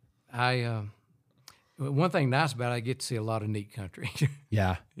 One thing nice about it, I get to see a lot of neat country.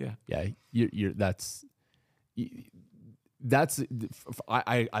 Yeah. Yeah.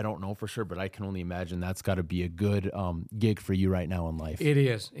 I don't know for sure, but I can only imagine that's got to be a good gig for you right now in life. It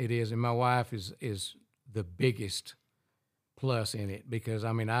is, and my wife is the biggest plus in it, because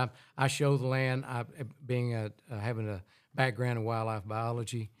I mean I show the land. Having a background in wildlife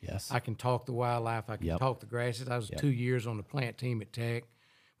biology. Yes, I can talk the wildlife. I can talk the grasses. I was 2 years on the plant team at Tech.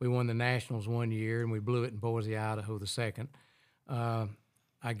 We won the Nationals 1 year, and we blew it in Boise, Idaho the second.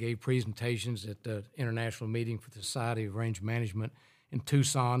 I gave presentations at the international meeting for the Society of Range Management in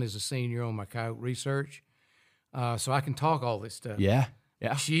Tucson as a senior on my coyote research. So I can talk all this stuff. Yeah.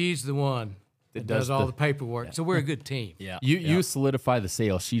 She's the one that does all the paperwork. Yeah. So we're a good team. You solidify the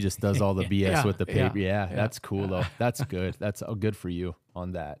sale. She just does all the BS with the paper. Yeah, that's cool though. That's good. That's good for you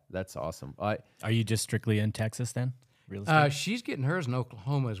on that. That's awesome. Are you just strictly in Texas then? Real estate? She's getting hers in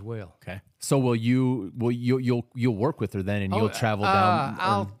Oklahoma as well. Okay. So you'll work with her then, and you'll travel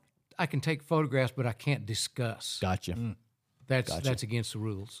down. I can take photographs, but I can't discuss. Gotcha. That's against the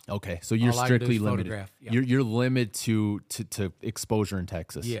rules. Okay, so you're strictly limited. Photograph. Yep. You're limited to exposure in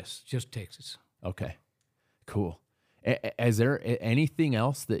Texas. Yes, just Texas. Okay, cool. Is there anything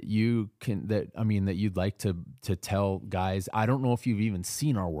else that you'd like to tell guys? I don't know if you've even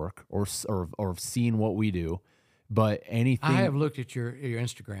seen our work or seen what we do, but anything. I have looked at your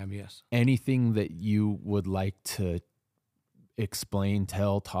Instagram. Yes. Anything that you would like to explain,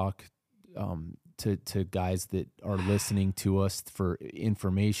 talk to guys that are listening to us for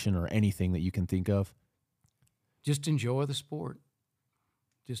information or anything that you can think of? Just enjoy the sport.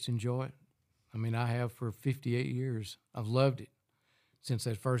 Just enjoy it. I mean, I have for 58 years. I've loved it. Since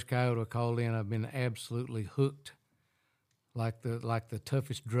that first coyote I called in, I've been absolutely hooked, like the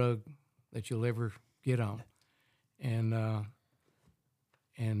toughest drug that you'll ever get on. And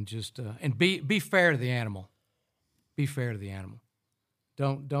be fair to the animal. Be fair to the animal.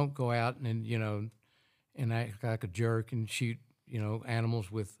 Don't go out and act like a jerk and shoot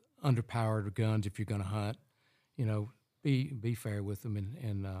animals with underpowered guns if you're going to hunt. Be fair with them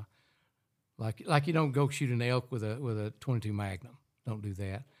and like you don't go shoot an elk with a .22 Magnum. Don't do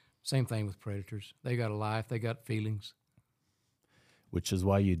that. Same thing with predators. They got a life. They got feelings. Which is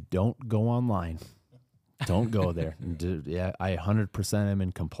why you don't go online. Don't go there. Yeah, I 100% am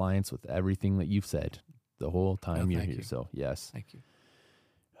in compliance with everything that you've said the whole time you're here. So yes, thank you.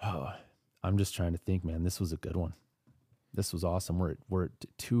 Oh, I'm just trying to think, man. This was a good one. This was awesome. We're at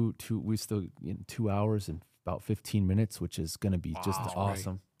two. We still in 2 hours and about 15 minutes, which is going to be just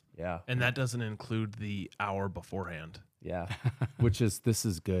awesome. Great. Yeah, and that doesn't include the hour beforehand. Yeah, this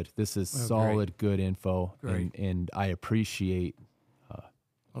is good. This is solid, good info, and I appreciate.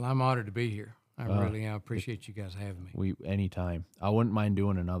 Well, I'm honored to be here. I really am. I appreciate you guys having me. Anytime. I wouldn't mind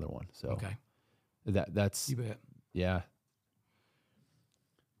doing another one. So okay, that's you bet. Yeah.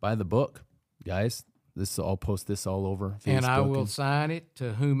 Buy the book, guys. I'll post this all over Facebook. And I will sign it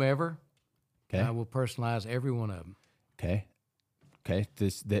to whomever. Okay. I will personalize every one of them. Okay.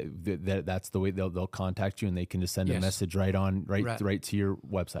 That's the way they'll contact you, and they can just send a message right to your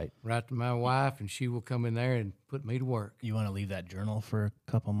website. Right to my wife, and she will come in there and put me to work. You want to leave that journal for a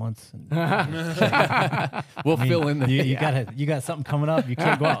couple months? We'll fill in the. You got something coming up. You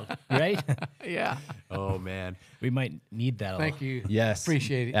can't go out, right? Yeah. Oh man, we might need that. Thank you. Yes,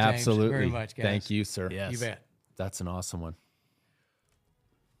 appreciate it. Absolutely, James, very much, guys. Thank you, sir. Yes. You bet. That's an awesome one.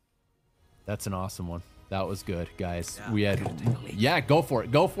 That was good, guys. Yeah. We had, go for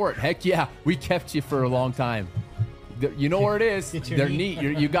it. Heck yeah, we kept you for a long time. You know where it is. They're neat.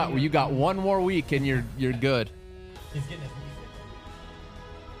 You got one more week and you're good. He's getting his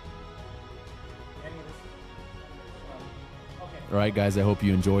All right, guys. I hope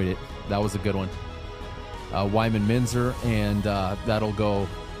you enjoyed it. That was a good one. Wyman Meinzer, and that'll go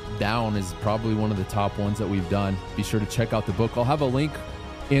down as probably one of the top ones that we've done. Be sure to check out the book. I'll have a link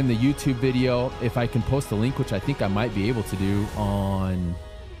in the YouTube video, if I can post a link, which I think I might be able to do on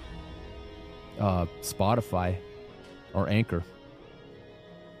Spotify or Anchor.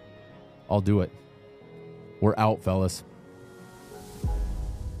 I'll do it. We're out, fellas.